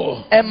kneading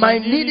bowl. and my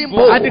kneading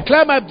bowl. I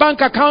declare my bank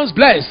accounts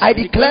blessed. I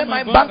declare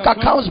my bank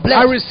accounts I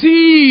blessed.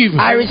 receive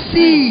I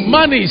receive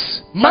monies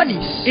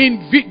monies in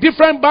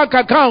different bank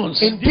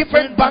accounts, in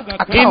different bank in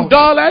accounts,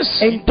 dollars,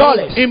 in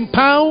dollars, in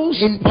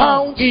pounds, in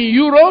pounds, in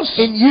euros,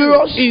 in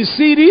euros, in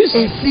CDs,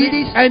 in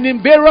cedis, and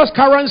in various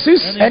currencies.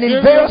 and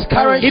in various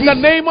currencies. In the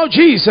name of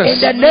Jesus, In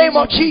the name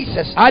of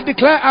Jesus, I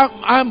declare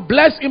I'm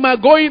blessed in my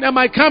going and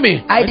my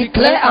coming, I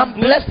declare I'm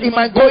blessed in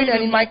my going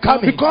and in my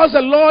coming, because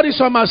the Lord is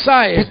on my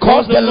side.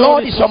 because the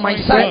Lord is on my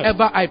side.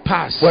 Wherever I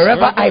pass,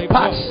 Wherever I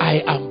pass,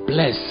 I am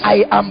blessed.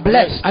 I am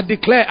blessed. I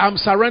declare I'm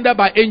surrendered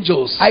by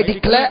angels. I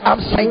declare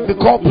I'm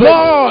sanctified.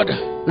 Lord,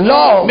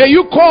 Lord, may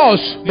you cause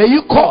may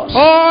you cause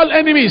all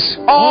enemies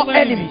all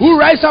enemies who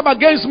rise up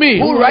against me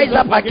who rise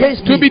up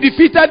against to be me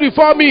defeated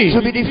before me. to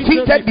be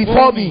defeated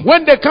before me.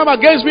 When they come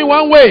against me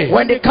one way,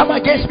 When they come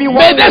against me,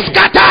 may one they way,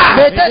 scatter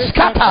may they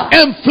scatter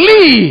and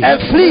flee and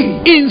flee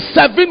in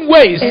 7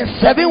 ways. in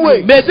 7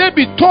 ways. May they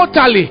be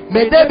totally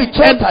May they be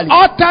and totally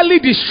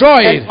utterly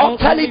destroyed and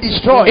utterly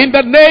destroyed. in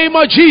the name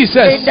of In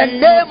Jesus. the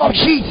name of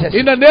Jesus.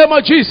 In the name of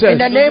Jesus. In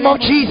the name of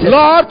Jesus.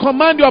 Lord,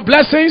 command your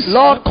blessings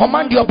Lord,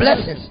 command your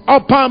blessings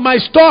upon my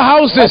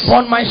storehouses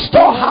upon my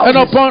storehouse and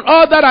upon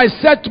all that I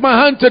set my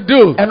hand to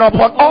do. and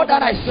upon all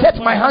that I set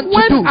my hand to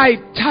When do. I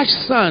touch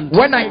sand,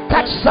 When I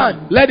touch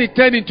sand, let it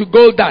turn into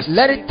gold dust.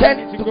 let it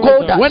turn to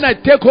gold dust. When I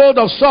take hold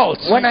of salt,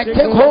 When I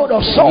take hold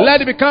of salt,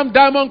 let it become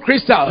diamond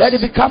crystals. let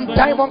it become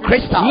diamond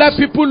crystals. Let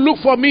people look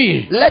for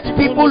me Let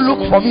people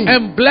look for me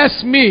and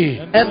bless me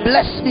and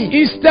bless me.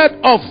 instead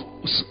of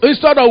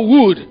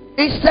wood.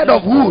 Instead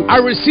of wood, I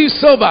receive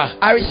silver.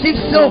 I receive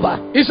silver.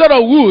 Instead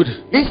of wood,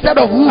 Instead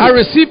of wood, I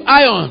receive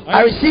iron.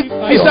 I receive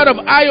Instead iron.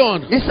 of iron,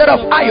 Instead of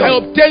I iron,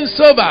 obtain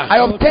silver. I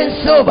obtain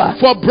silver.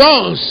 For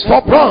bronze,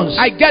 For bronze,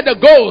 I get the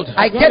gold.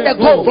 I get the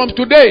gold. From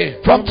today,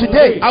 From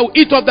today, I will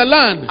eat of the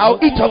land I'll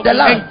eat of the and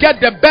land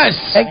get the best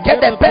and get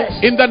the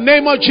best. in the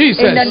name of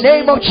Jesus. In the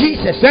name of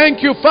Jesus.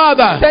 Thank you,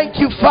 Father. Thank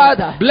you,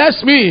 Father.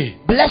 Bless me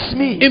Bless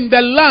me in the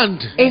land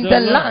in the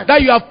land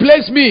that you have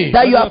placed me.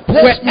 that you have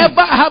placed me.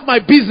 Wherever I have my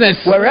business,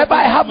 Wherever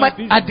I have my,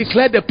 I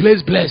declare the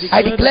place blessed.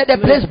 I declare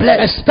the place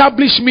blessed.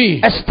 Establish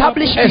me.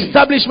 Establish me.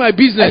 Establish my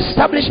business.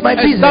 Establish my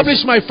business. Establish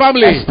my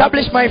family.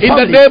 Establish my In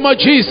the family. name of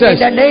Jesus.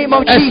 In the name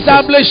of Jesus.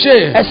 Establish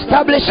it.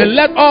 Establish And it.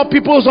 let all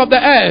peoples of the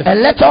earth And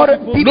let all the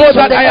people know of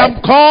that the I am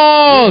earth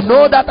called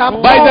know that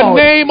I'm by the called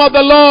name of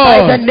the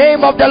by the Lord.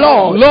 name of the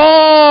Lord.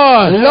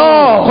 Lord,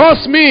 Lord,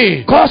 cause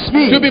me cause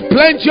me to be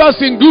plenteous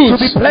in to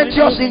goods, be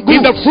plenteous in in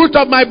the goods, fruit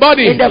of my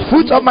body, in the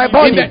fruit of my in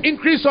body, the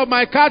increase of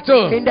my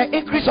cattle, in the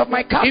increase of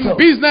my in cattle,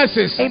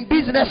 businesses, in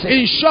businesses,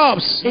 in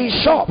shops. in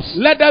shops.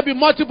 Let there be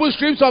multiple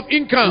streams of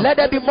income Let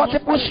there be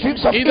multiple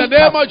streams of in the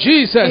name income. of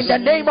Jesus. In the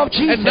name of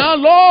Jesus. And now,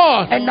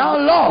 Lord, And now,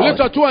 Lord, lift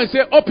your two and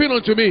say, open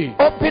unto me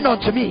open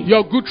unto me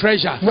your good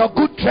treasure. your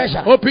good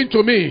treasure. Open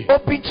to me.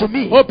 Open to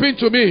me. Open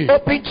to me.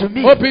 Open to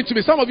me. Open to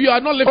me. Some of you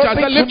are not lifting. I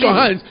Open said, to lift your me.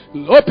 hands.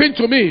 Open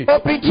to me.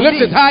 Open to Lift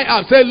me. it high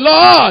up. Say,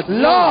 Lord,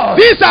 Lord,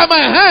 these are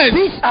my hands.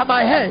 these are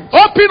my hands.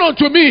 Open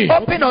unto me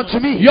Open unto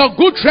me your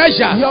good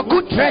treasure. your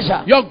good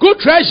treasure. Your good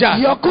treasure.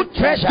 Your good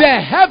treasure. The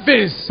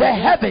heavens The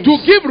heavens to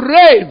give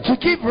rain to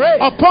give rain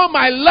upon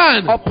my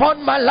land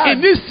upon my in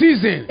land this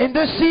season in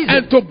this season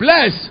and to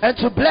bless and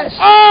to bless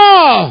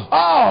all,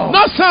 all,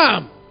 not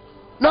some,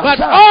 not but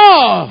some,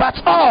 all but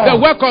all the now.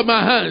 The work of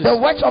my hands. The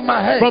work of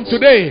my hands. From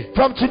today,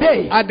 From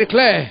today, I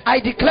declare I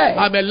declare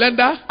I'm a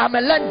lender I'm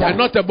a lender and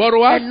not a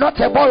borrower. and not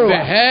a borrower.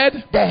 The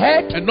head The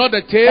head and not the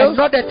and tail.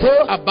 not the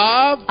tail.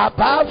 Above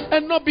Above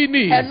and not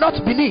beneath. and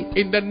not beneath.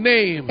 In the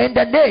name In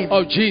the name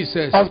of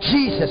Jesus, of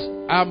Jesus,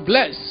 I'm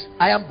blessed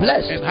I am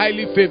blessed and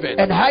highly favored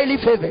and highly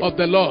favored of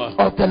the Lord.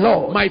 of the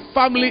Lord. My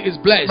family is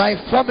blessed. My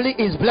family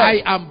is I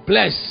blessed. am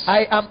blessed.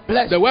 I am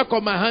blessed. The work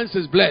of my hands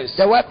is blessed.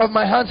 The work of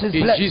my hands is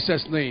In blessed.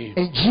 Jesus' name.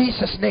 In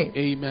Jesus' name.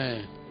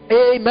 Amen.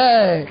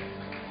 Amen.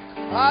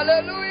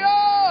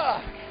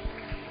 Hallelujah.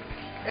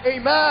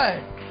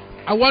 Amen.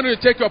 I want you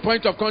to take your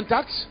point of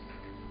contact.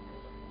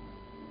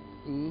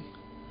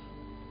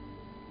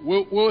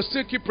 We'll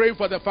still keep praying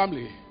for the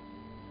family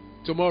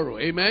tomorrow.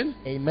 Amen.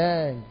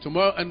 Amen.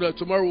 Tomorrow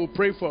tomorrow we'll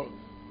pray for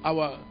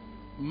our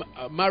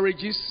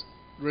marriages,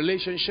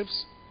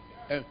 relationships,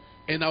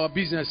 and our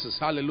businesses.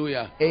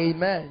 Hallelujah.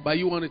 Amen. But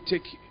you want to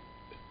take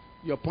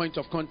your point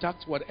of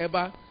contact,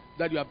 whatever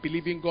that you are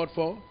believing God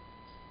for.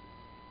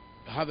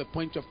 Have a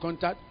point of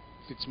contact.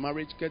 If it's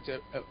marriage, get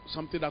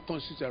something that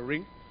constitutes a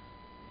ring,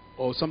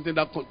 or something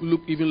that could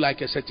look even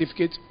like a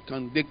certificate.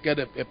 Can they get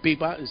a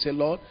paper and say,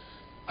 Lord,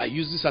 I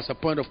use this as a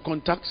point of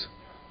contact,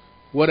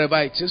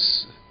 whatever it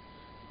is.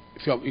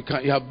 If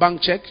you have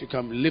bank checks, you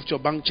can lift your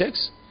bank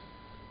checks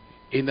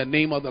in the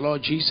name of the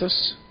Lord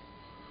Jesus.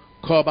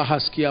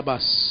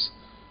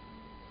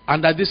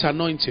 Under this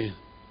anointing,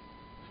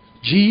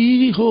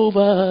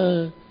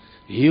 Jehovah,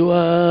 you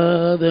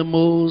are the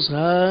most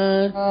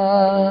high.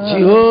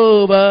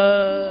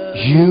 Jehovah,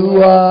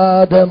 you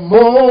are the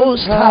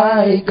most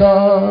high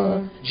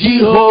God.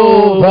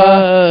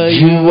 Jehovah,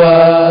 you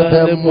are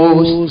the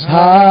most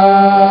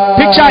high.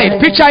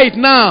 Picture it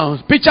now.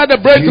 Picture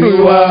the breakthrough.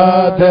 You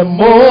are the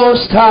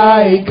most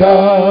high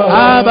God.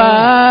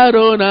 Abba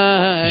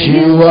Adonai.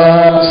 You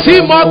are. See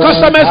more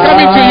customers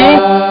coming to you.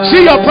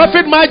 See your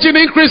profit margin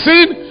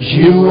increasing.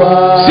 You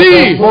are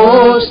See the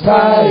most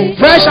high.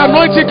 Fresh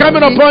anointing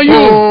coming upon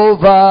you.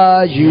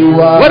 You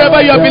are. Whatever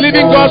you are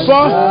believing God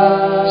for.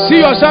 See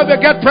yourself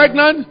get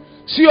pregnant.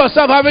 See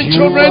yourself having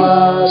children.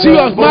 See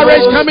your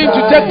marriage coming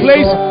to take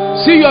place.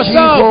 See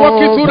yourself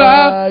walking through the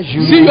aisle.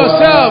 See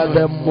yourself.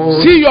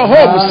 See your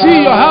home.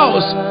 See your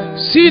house.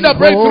 See the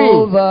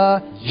breakthrough.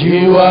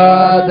 You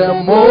are the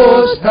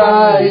most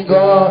high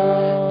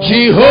God.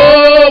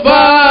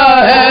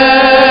 Jehovah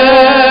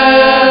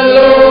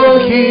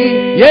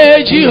Elohim.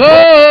 Yeah,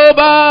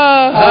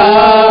 Jehovah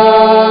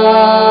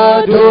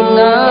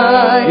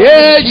Adonai.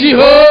 Yeah,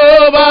 Jehovah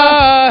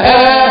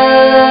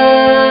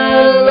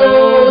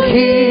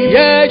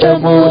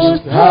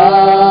most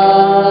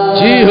high.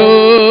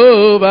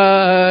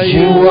 Jehovah,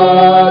 you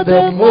are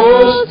the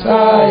most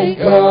high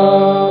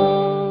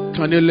God.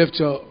 Can you lift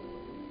your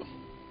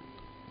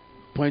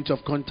point of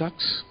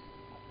contact?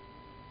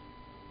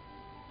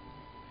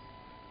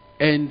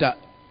 And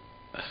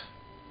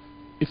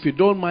if you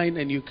don't mind,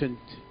 and you can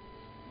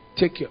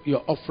take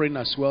your offering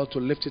as well to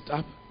lift it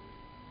up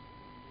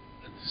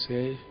and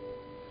say,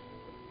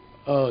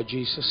 oh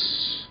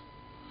Jesus,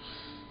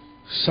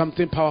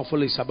 something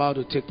powerful is about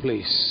to take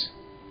place.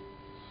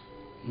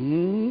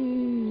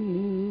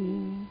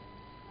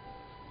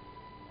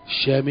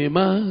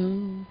 Shemima,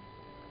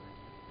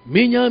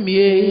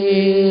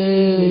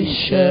 minyamie,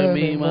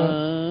 Shemima,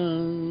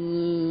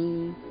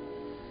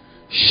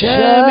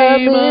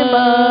 Shemima,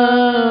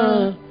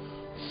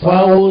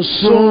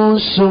 Fausun,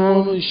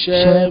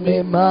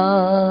 Shemima,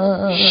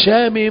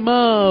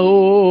 Shemima,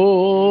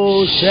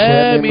 oh,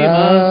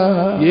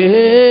 Shemima,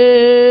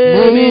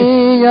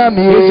 yeah.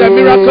 He's a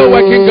miracle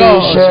working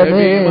God.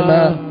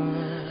 Shemima,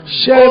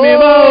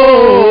 Shemima,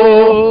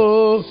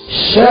 oh,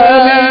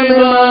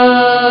 Shemima,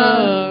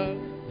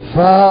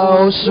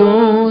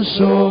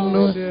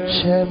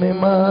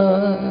 Shemima,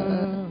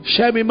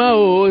 Shemima,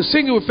 oh,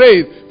 sing it with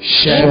faith.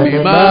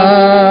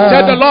 Shemima,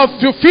 tell the Lord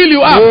to fill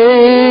you up.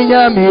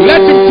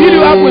 Let Him fill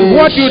you up with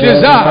what you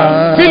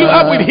desire. Fill you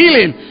up with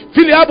healing.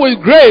 Fill you up with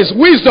grace,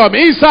 wisdom,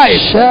 insight,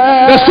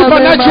 the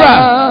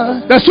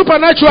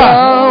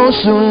supernatural,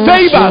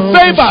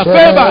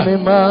 favor.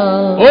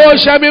 Oh,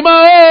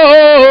 Shemima,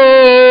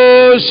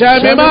 oh,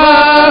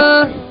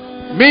 Shemima,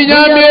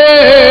 minyame,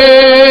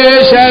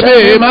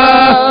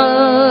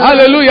 Shemima,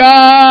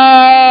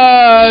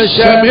 hallelujah,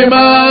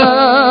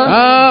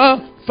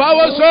 Shemima,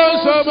 Power so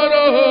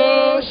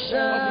somero,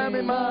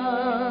 Shemima,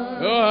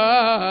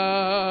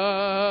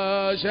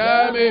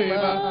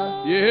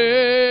 Shemima,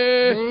 yeah.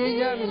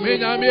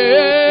 Minyame,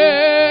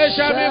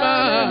 Shemima,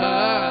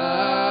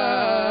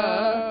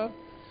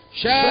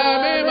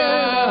 Shemima.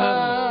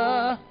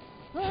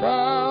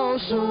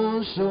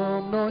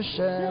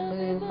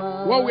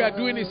 What we are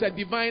doing is a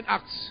divine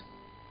act.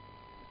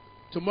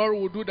 Tomorrow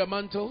we'll do the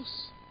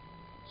mantles.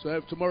 So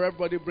if tomorrow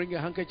everybody bring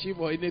a handkerchief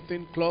or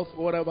anything, cloth,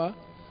 whatever.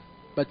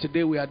 But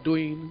today we are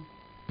doing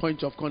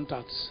point of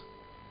contacts.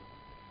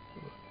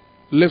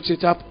 Lift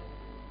it up.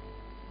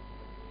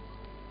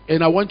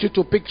 And I want you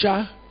to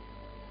picture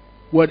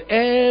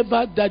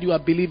whatever that you are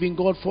believing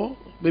God for,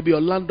 maybe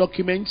your land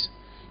documents,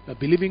 you are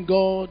believing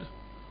God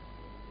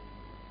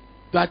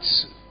that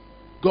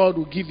God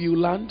will give you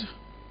land,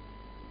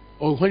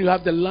 or when you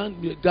have the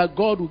land, that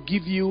God will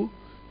give you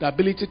the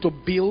ability to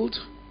build.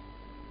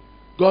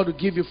 God will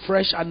give you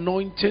fresh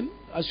anointing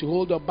as you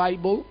hold the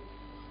Bible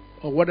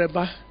or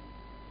whatever.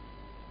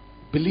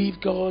 Believe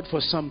God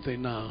for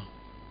something now.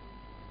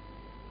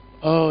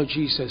 Oh,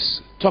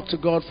 Jesus. Talk to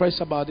God first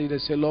about it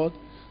and say, Lord,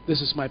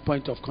 this is my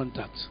point of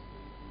contact.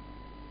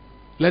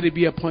 Let it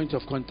be a point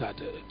of contact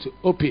to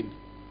open.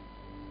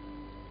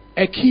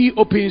 A key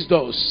opens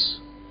doors.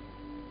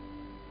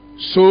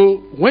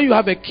 So when you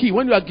have a key,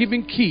 when you are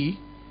giving key,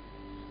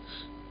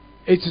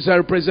 it is a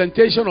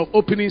representation of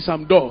opening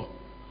some door.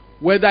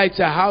 Whether it's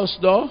a house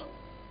door,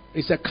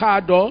 it's a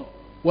car door,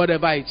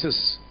 whatever it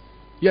is.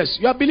 Yes,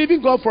 you are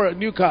believing God for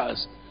new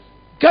cars.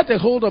 Get a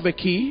hold of a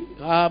key,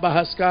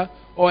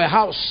 or a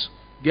house.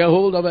 Get a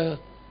hold of a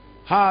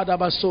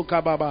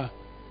baba.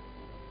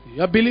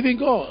 You are believing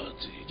God.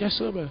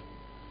 Just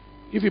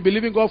if you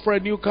believe in God for a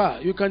new car,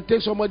 you can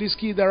take somebody's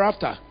key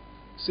thereafter.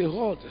 Say,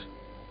 hold.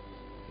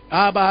 You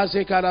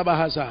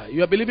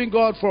are believing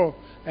God for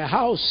a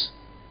house.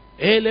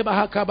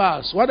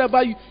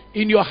 Whatever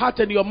in your heart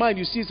and your mind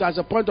you see as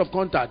a point of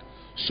contact,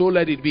 so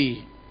let it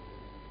be.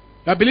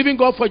 You are believing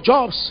God for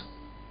jobs,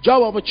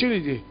 job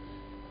opportunity.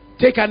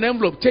 Take an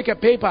envelope, take a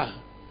paper,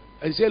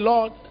 and say,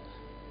 Lord,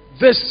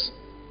 this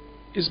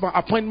is my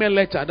appointment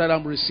letter that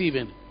I'm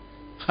receiving.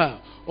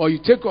 Or you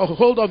take a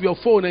hold of your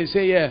phone and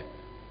say,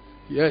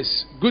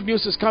 yes, good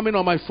news is coming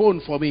on my phone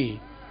for me.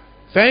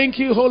 Thank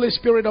you, Holy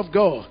Spirit of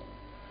God.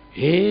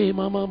 Hey,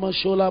 Mama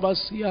Mashola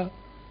Basia.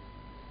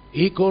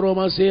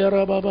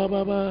 Ikoromazera Baba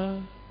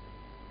Baba.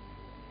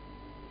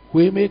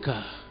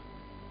 Waymaker.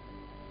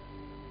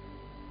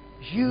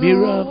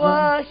 You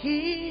are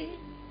here,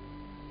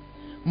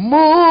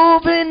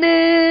 moving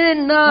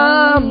in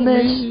our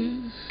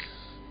midst.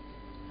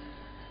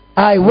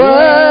 I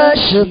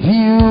worship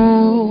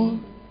you.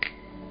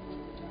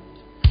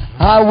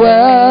 I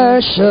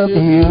worship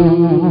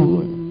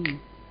you.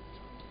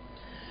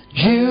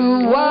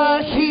 You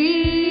are here.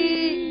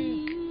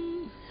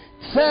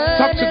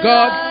 Talk to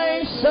God.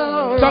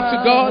 Talk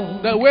to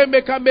God. The way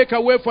maker make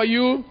a way for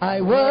you.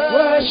 I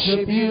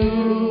worship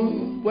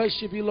you.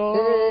 Worship you,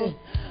 Lord.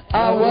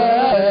 Our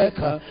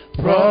worker,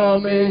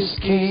 promise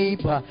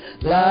keeper,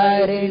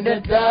 light in the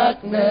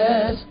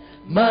darkness.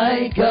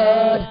 My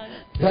God,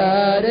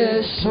 that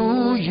is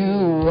who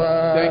you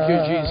are. Thank you,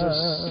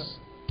 Jesus.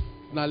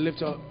 Now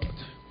lift up.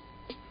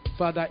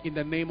 Father, in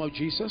the name of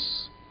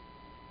Jesus,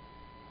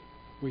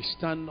 we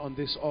stand on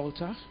this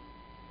altar,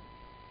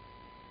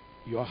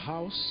 your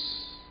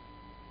house,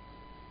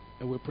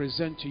 and we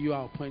present to you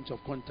our point of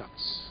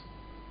contacts.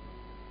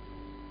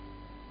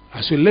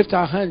 As we lift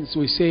our hands,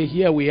 we say,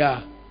 here we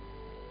are.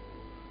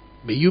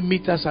 May you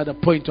meet us at the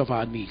point of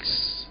our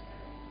needs.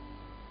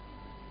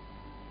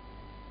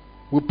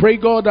 We pray,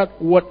 God,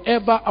 that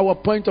whatever our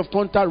point of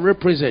contact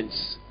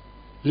represents,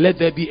 let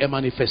there be a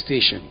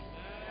manifestation.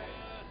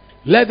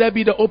 Let there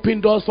be the open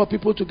doors for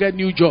people to get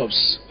new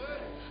jobs,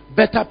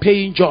 better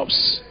paying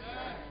jobs.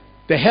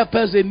 The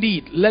helpers they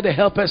need, let the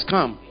helpers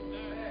come.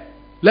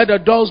 Let the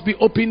doors be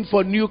open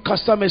for new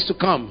customers to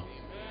come.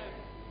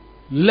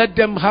 Let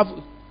them have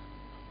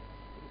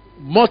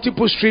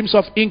multiple streams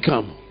of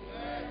income,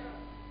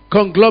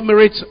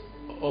 conglomerate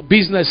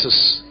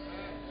businesses.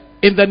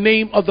 In the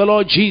name of the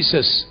Lord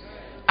Jesus.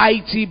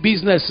 IT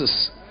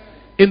businesses.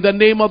 In the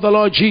name of the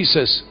Lord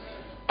Jesus.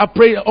 I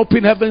pray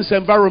open heavens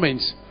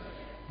environments,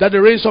 that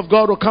the rains of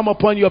God will come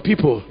upon your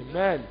people.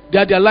 Amen.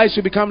 That their lives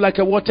will become like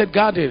a watered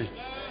garden.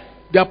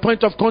 Their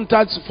point of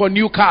contact for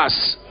new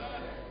cars.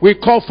 We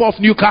call forth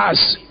new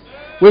cars.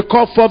 We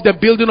call forth the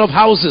building of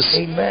houses.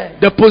 Amen.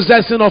 The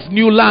possessing of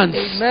new lands.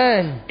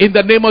 Amen. In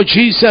the name of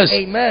Jesus.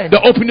 Amen.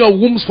 The opening of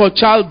wombs for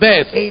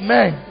childbirth.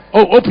 Amen.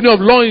 Or opening of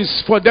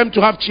loins for them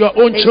to have your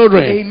own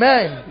children.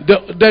 Amen.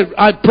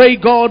 I pray,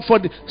 God, for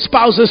the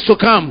spouses to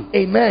come.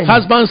 Amen.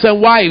 Husbands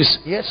and wives.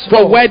 Yes,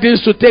 for Lord.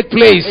 weddings to take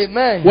place.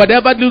 Amen.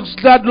 Whatever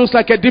that looks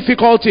like a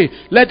difficulty,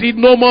 let it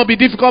no more be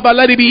difficult, but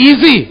let it be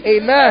easy.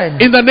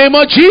 Amen. In the name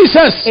of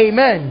Jesus.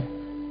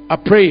 Amen. I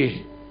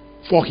pray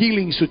for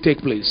healings to take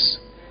place.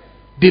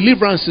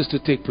 Deliverances to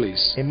take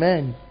place.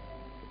 Amen.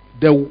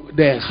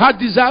 The heart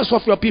desires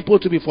of your people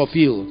to be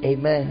fulfilled.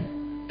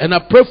 Amen. And I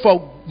pray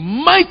for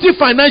mighty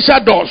financial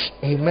doors.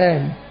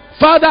 Amen.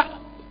 Father,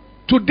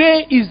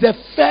 today is the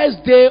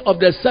first day of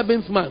the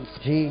 7th month.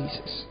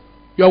 Jesus.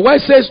 Your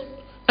word says,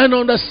 and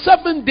on the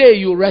 7th day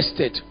you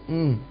rested.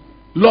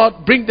 Lord,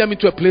 bring them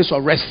into a place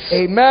of rest.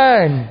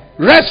 Amen.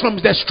 Rest from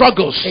their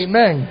struggles.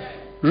 Amen.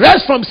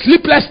 Rest from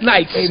sleepless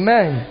nights.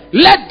 Amen.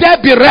 Let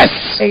there be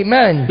rest.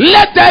 Amen.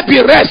 Let there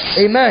be rest.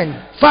 Amen.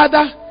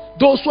 Father,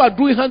 those who are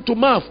doing hand to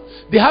mouth,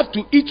 they have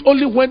to eat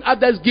only when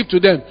others give to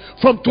them.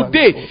 From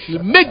today,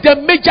 make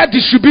them major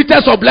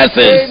distributors of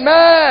blessings.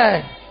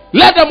 Amen.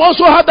 Let them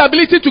also have the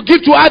ability to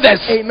give to others.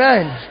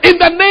 Amen. In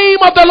the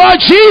name of the Lord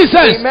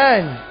Jesus.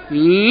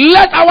 Amen.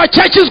 Let our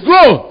churches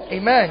grow.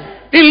 Amen.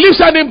 in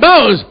leaps and in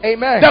bounds.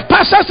 Amen. The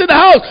pastors in the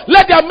house,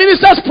 let their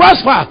ministers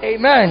prosper.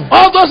 Amen.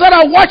 All those that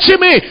are watching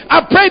me,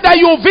 I pray that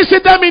you will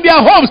visit them in their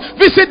homes,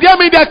 visit them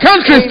in their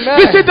countries, Amen.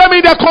 visit them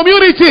in their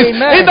communities.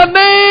 Amen. In the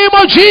name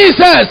of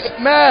Jesus.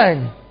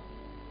 Amen.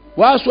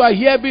 Whilst we are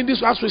here being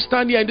this, as we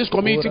stand here in this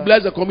community,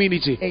 bless the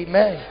community.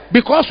 Amen.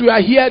 Because we are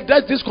here,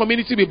 let this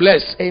community be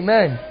blessed.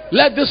 Amen.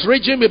 Let this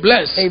region be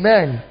blessed.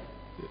 Amen.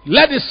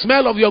 Let the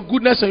smell of your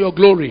goodness and your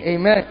glory.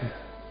 Amen.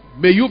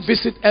 May you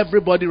visit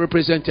everybody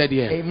represented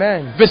here.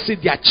 Amen. Visit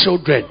their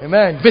children.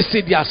 Amen.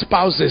 Visit their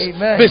spouses.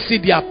 Amen.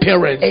 Visit their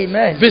parents.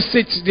 Amen.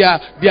 Visit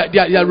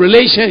their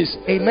relations.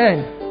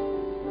 Amen.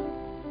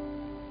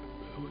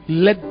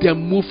 Let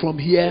them move from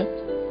here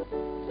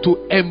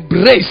to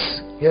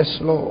embrace Yes,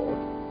 Lord.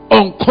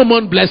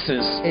 uncommon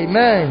blessings.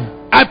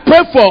 Amen. I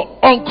pray for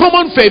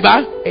uncommon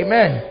favor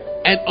Amen.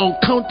 and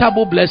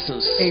uncountable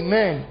blessings.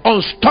 Amen.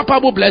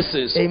 Unstoppable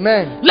blessings.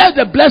 Amen. Let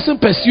the blessing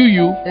pursue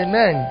you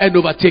Amen. and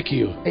overtake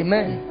you.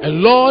 Amen.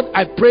 And Lord,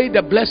 I pray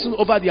the blessing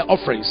over their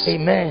offerings.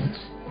 Amen.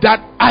 That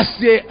as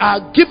they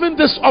are giving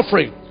this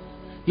offering,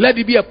 let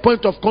it be a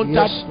point of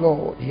contact Yes,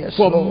 Lord. Yes,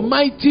 for Lord.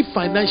 mighty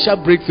financial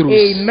breakthroughs,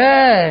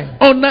 Amen.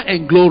 honor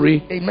and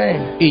glory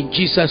Amen. in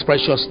Jesus'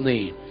 precious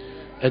name.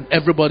 And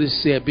everybody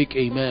say a big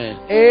amen.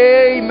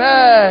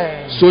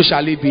 Amen. So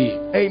shall it be.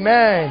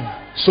 Amen.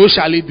 So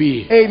shall it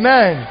be.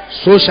 Amen.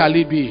 So shall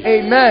it be.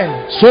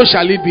 Amen. So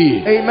shall it be.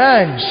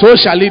 Amen. So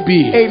shall it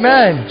be.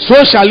 Amen. So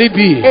shall it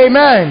be.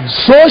 Amen.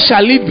 So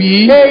shall it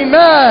be.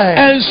 Amen.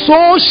 And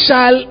so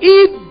shall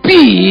it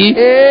be.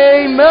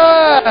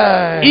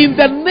 Amen. In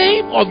the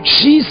name of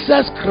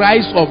Jesus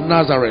Christ of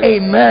Nazareth.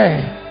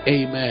 Amen.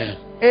 Amen.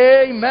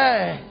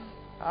 Amen.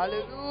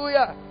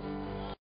 Hallelujah.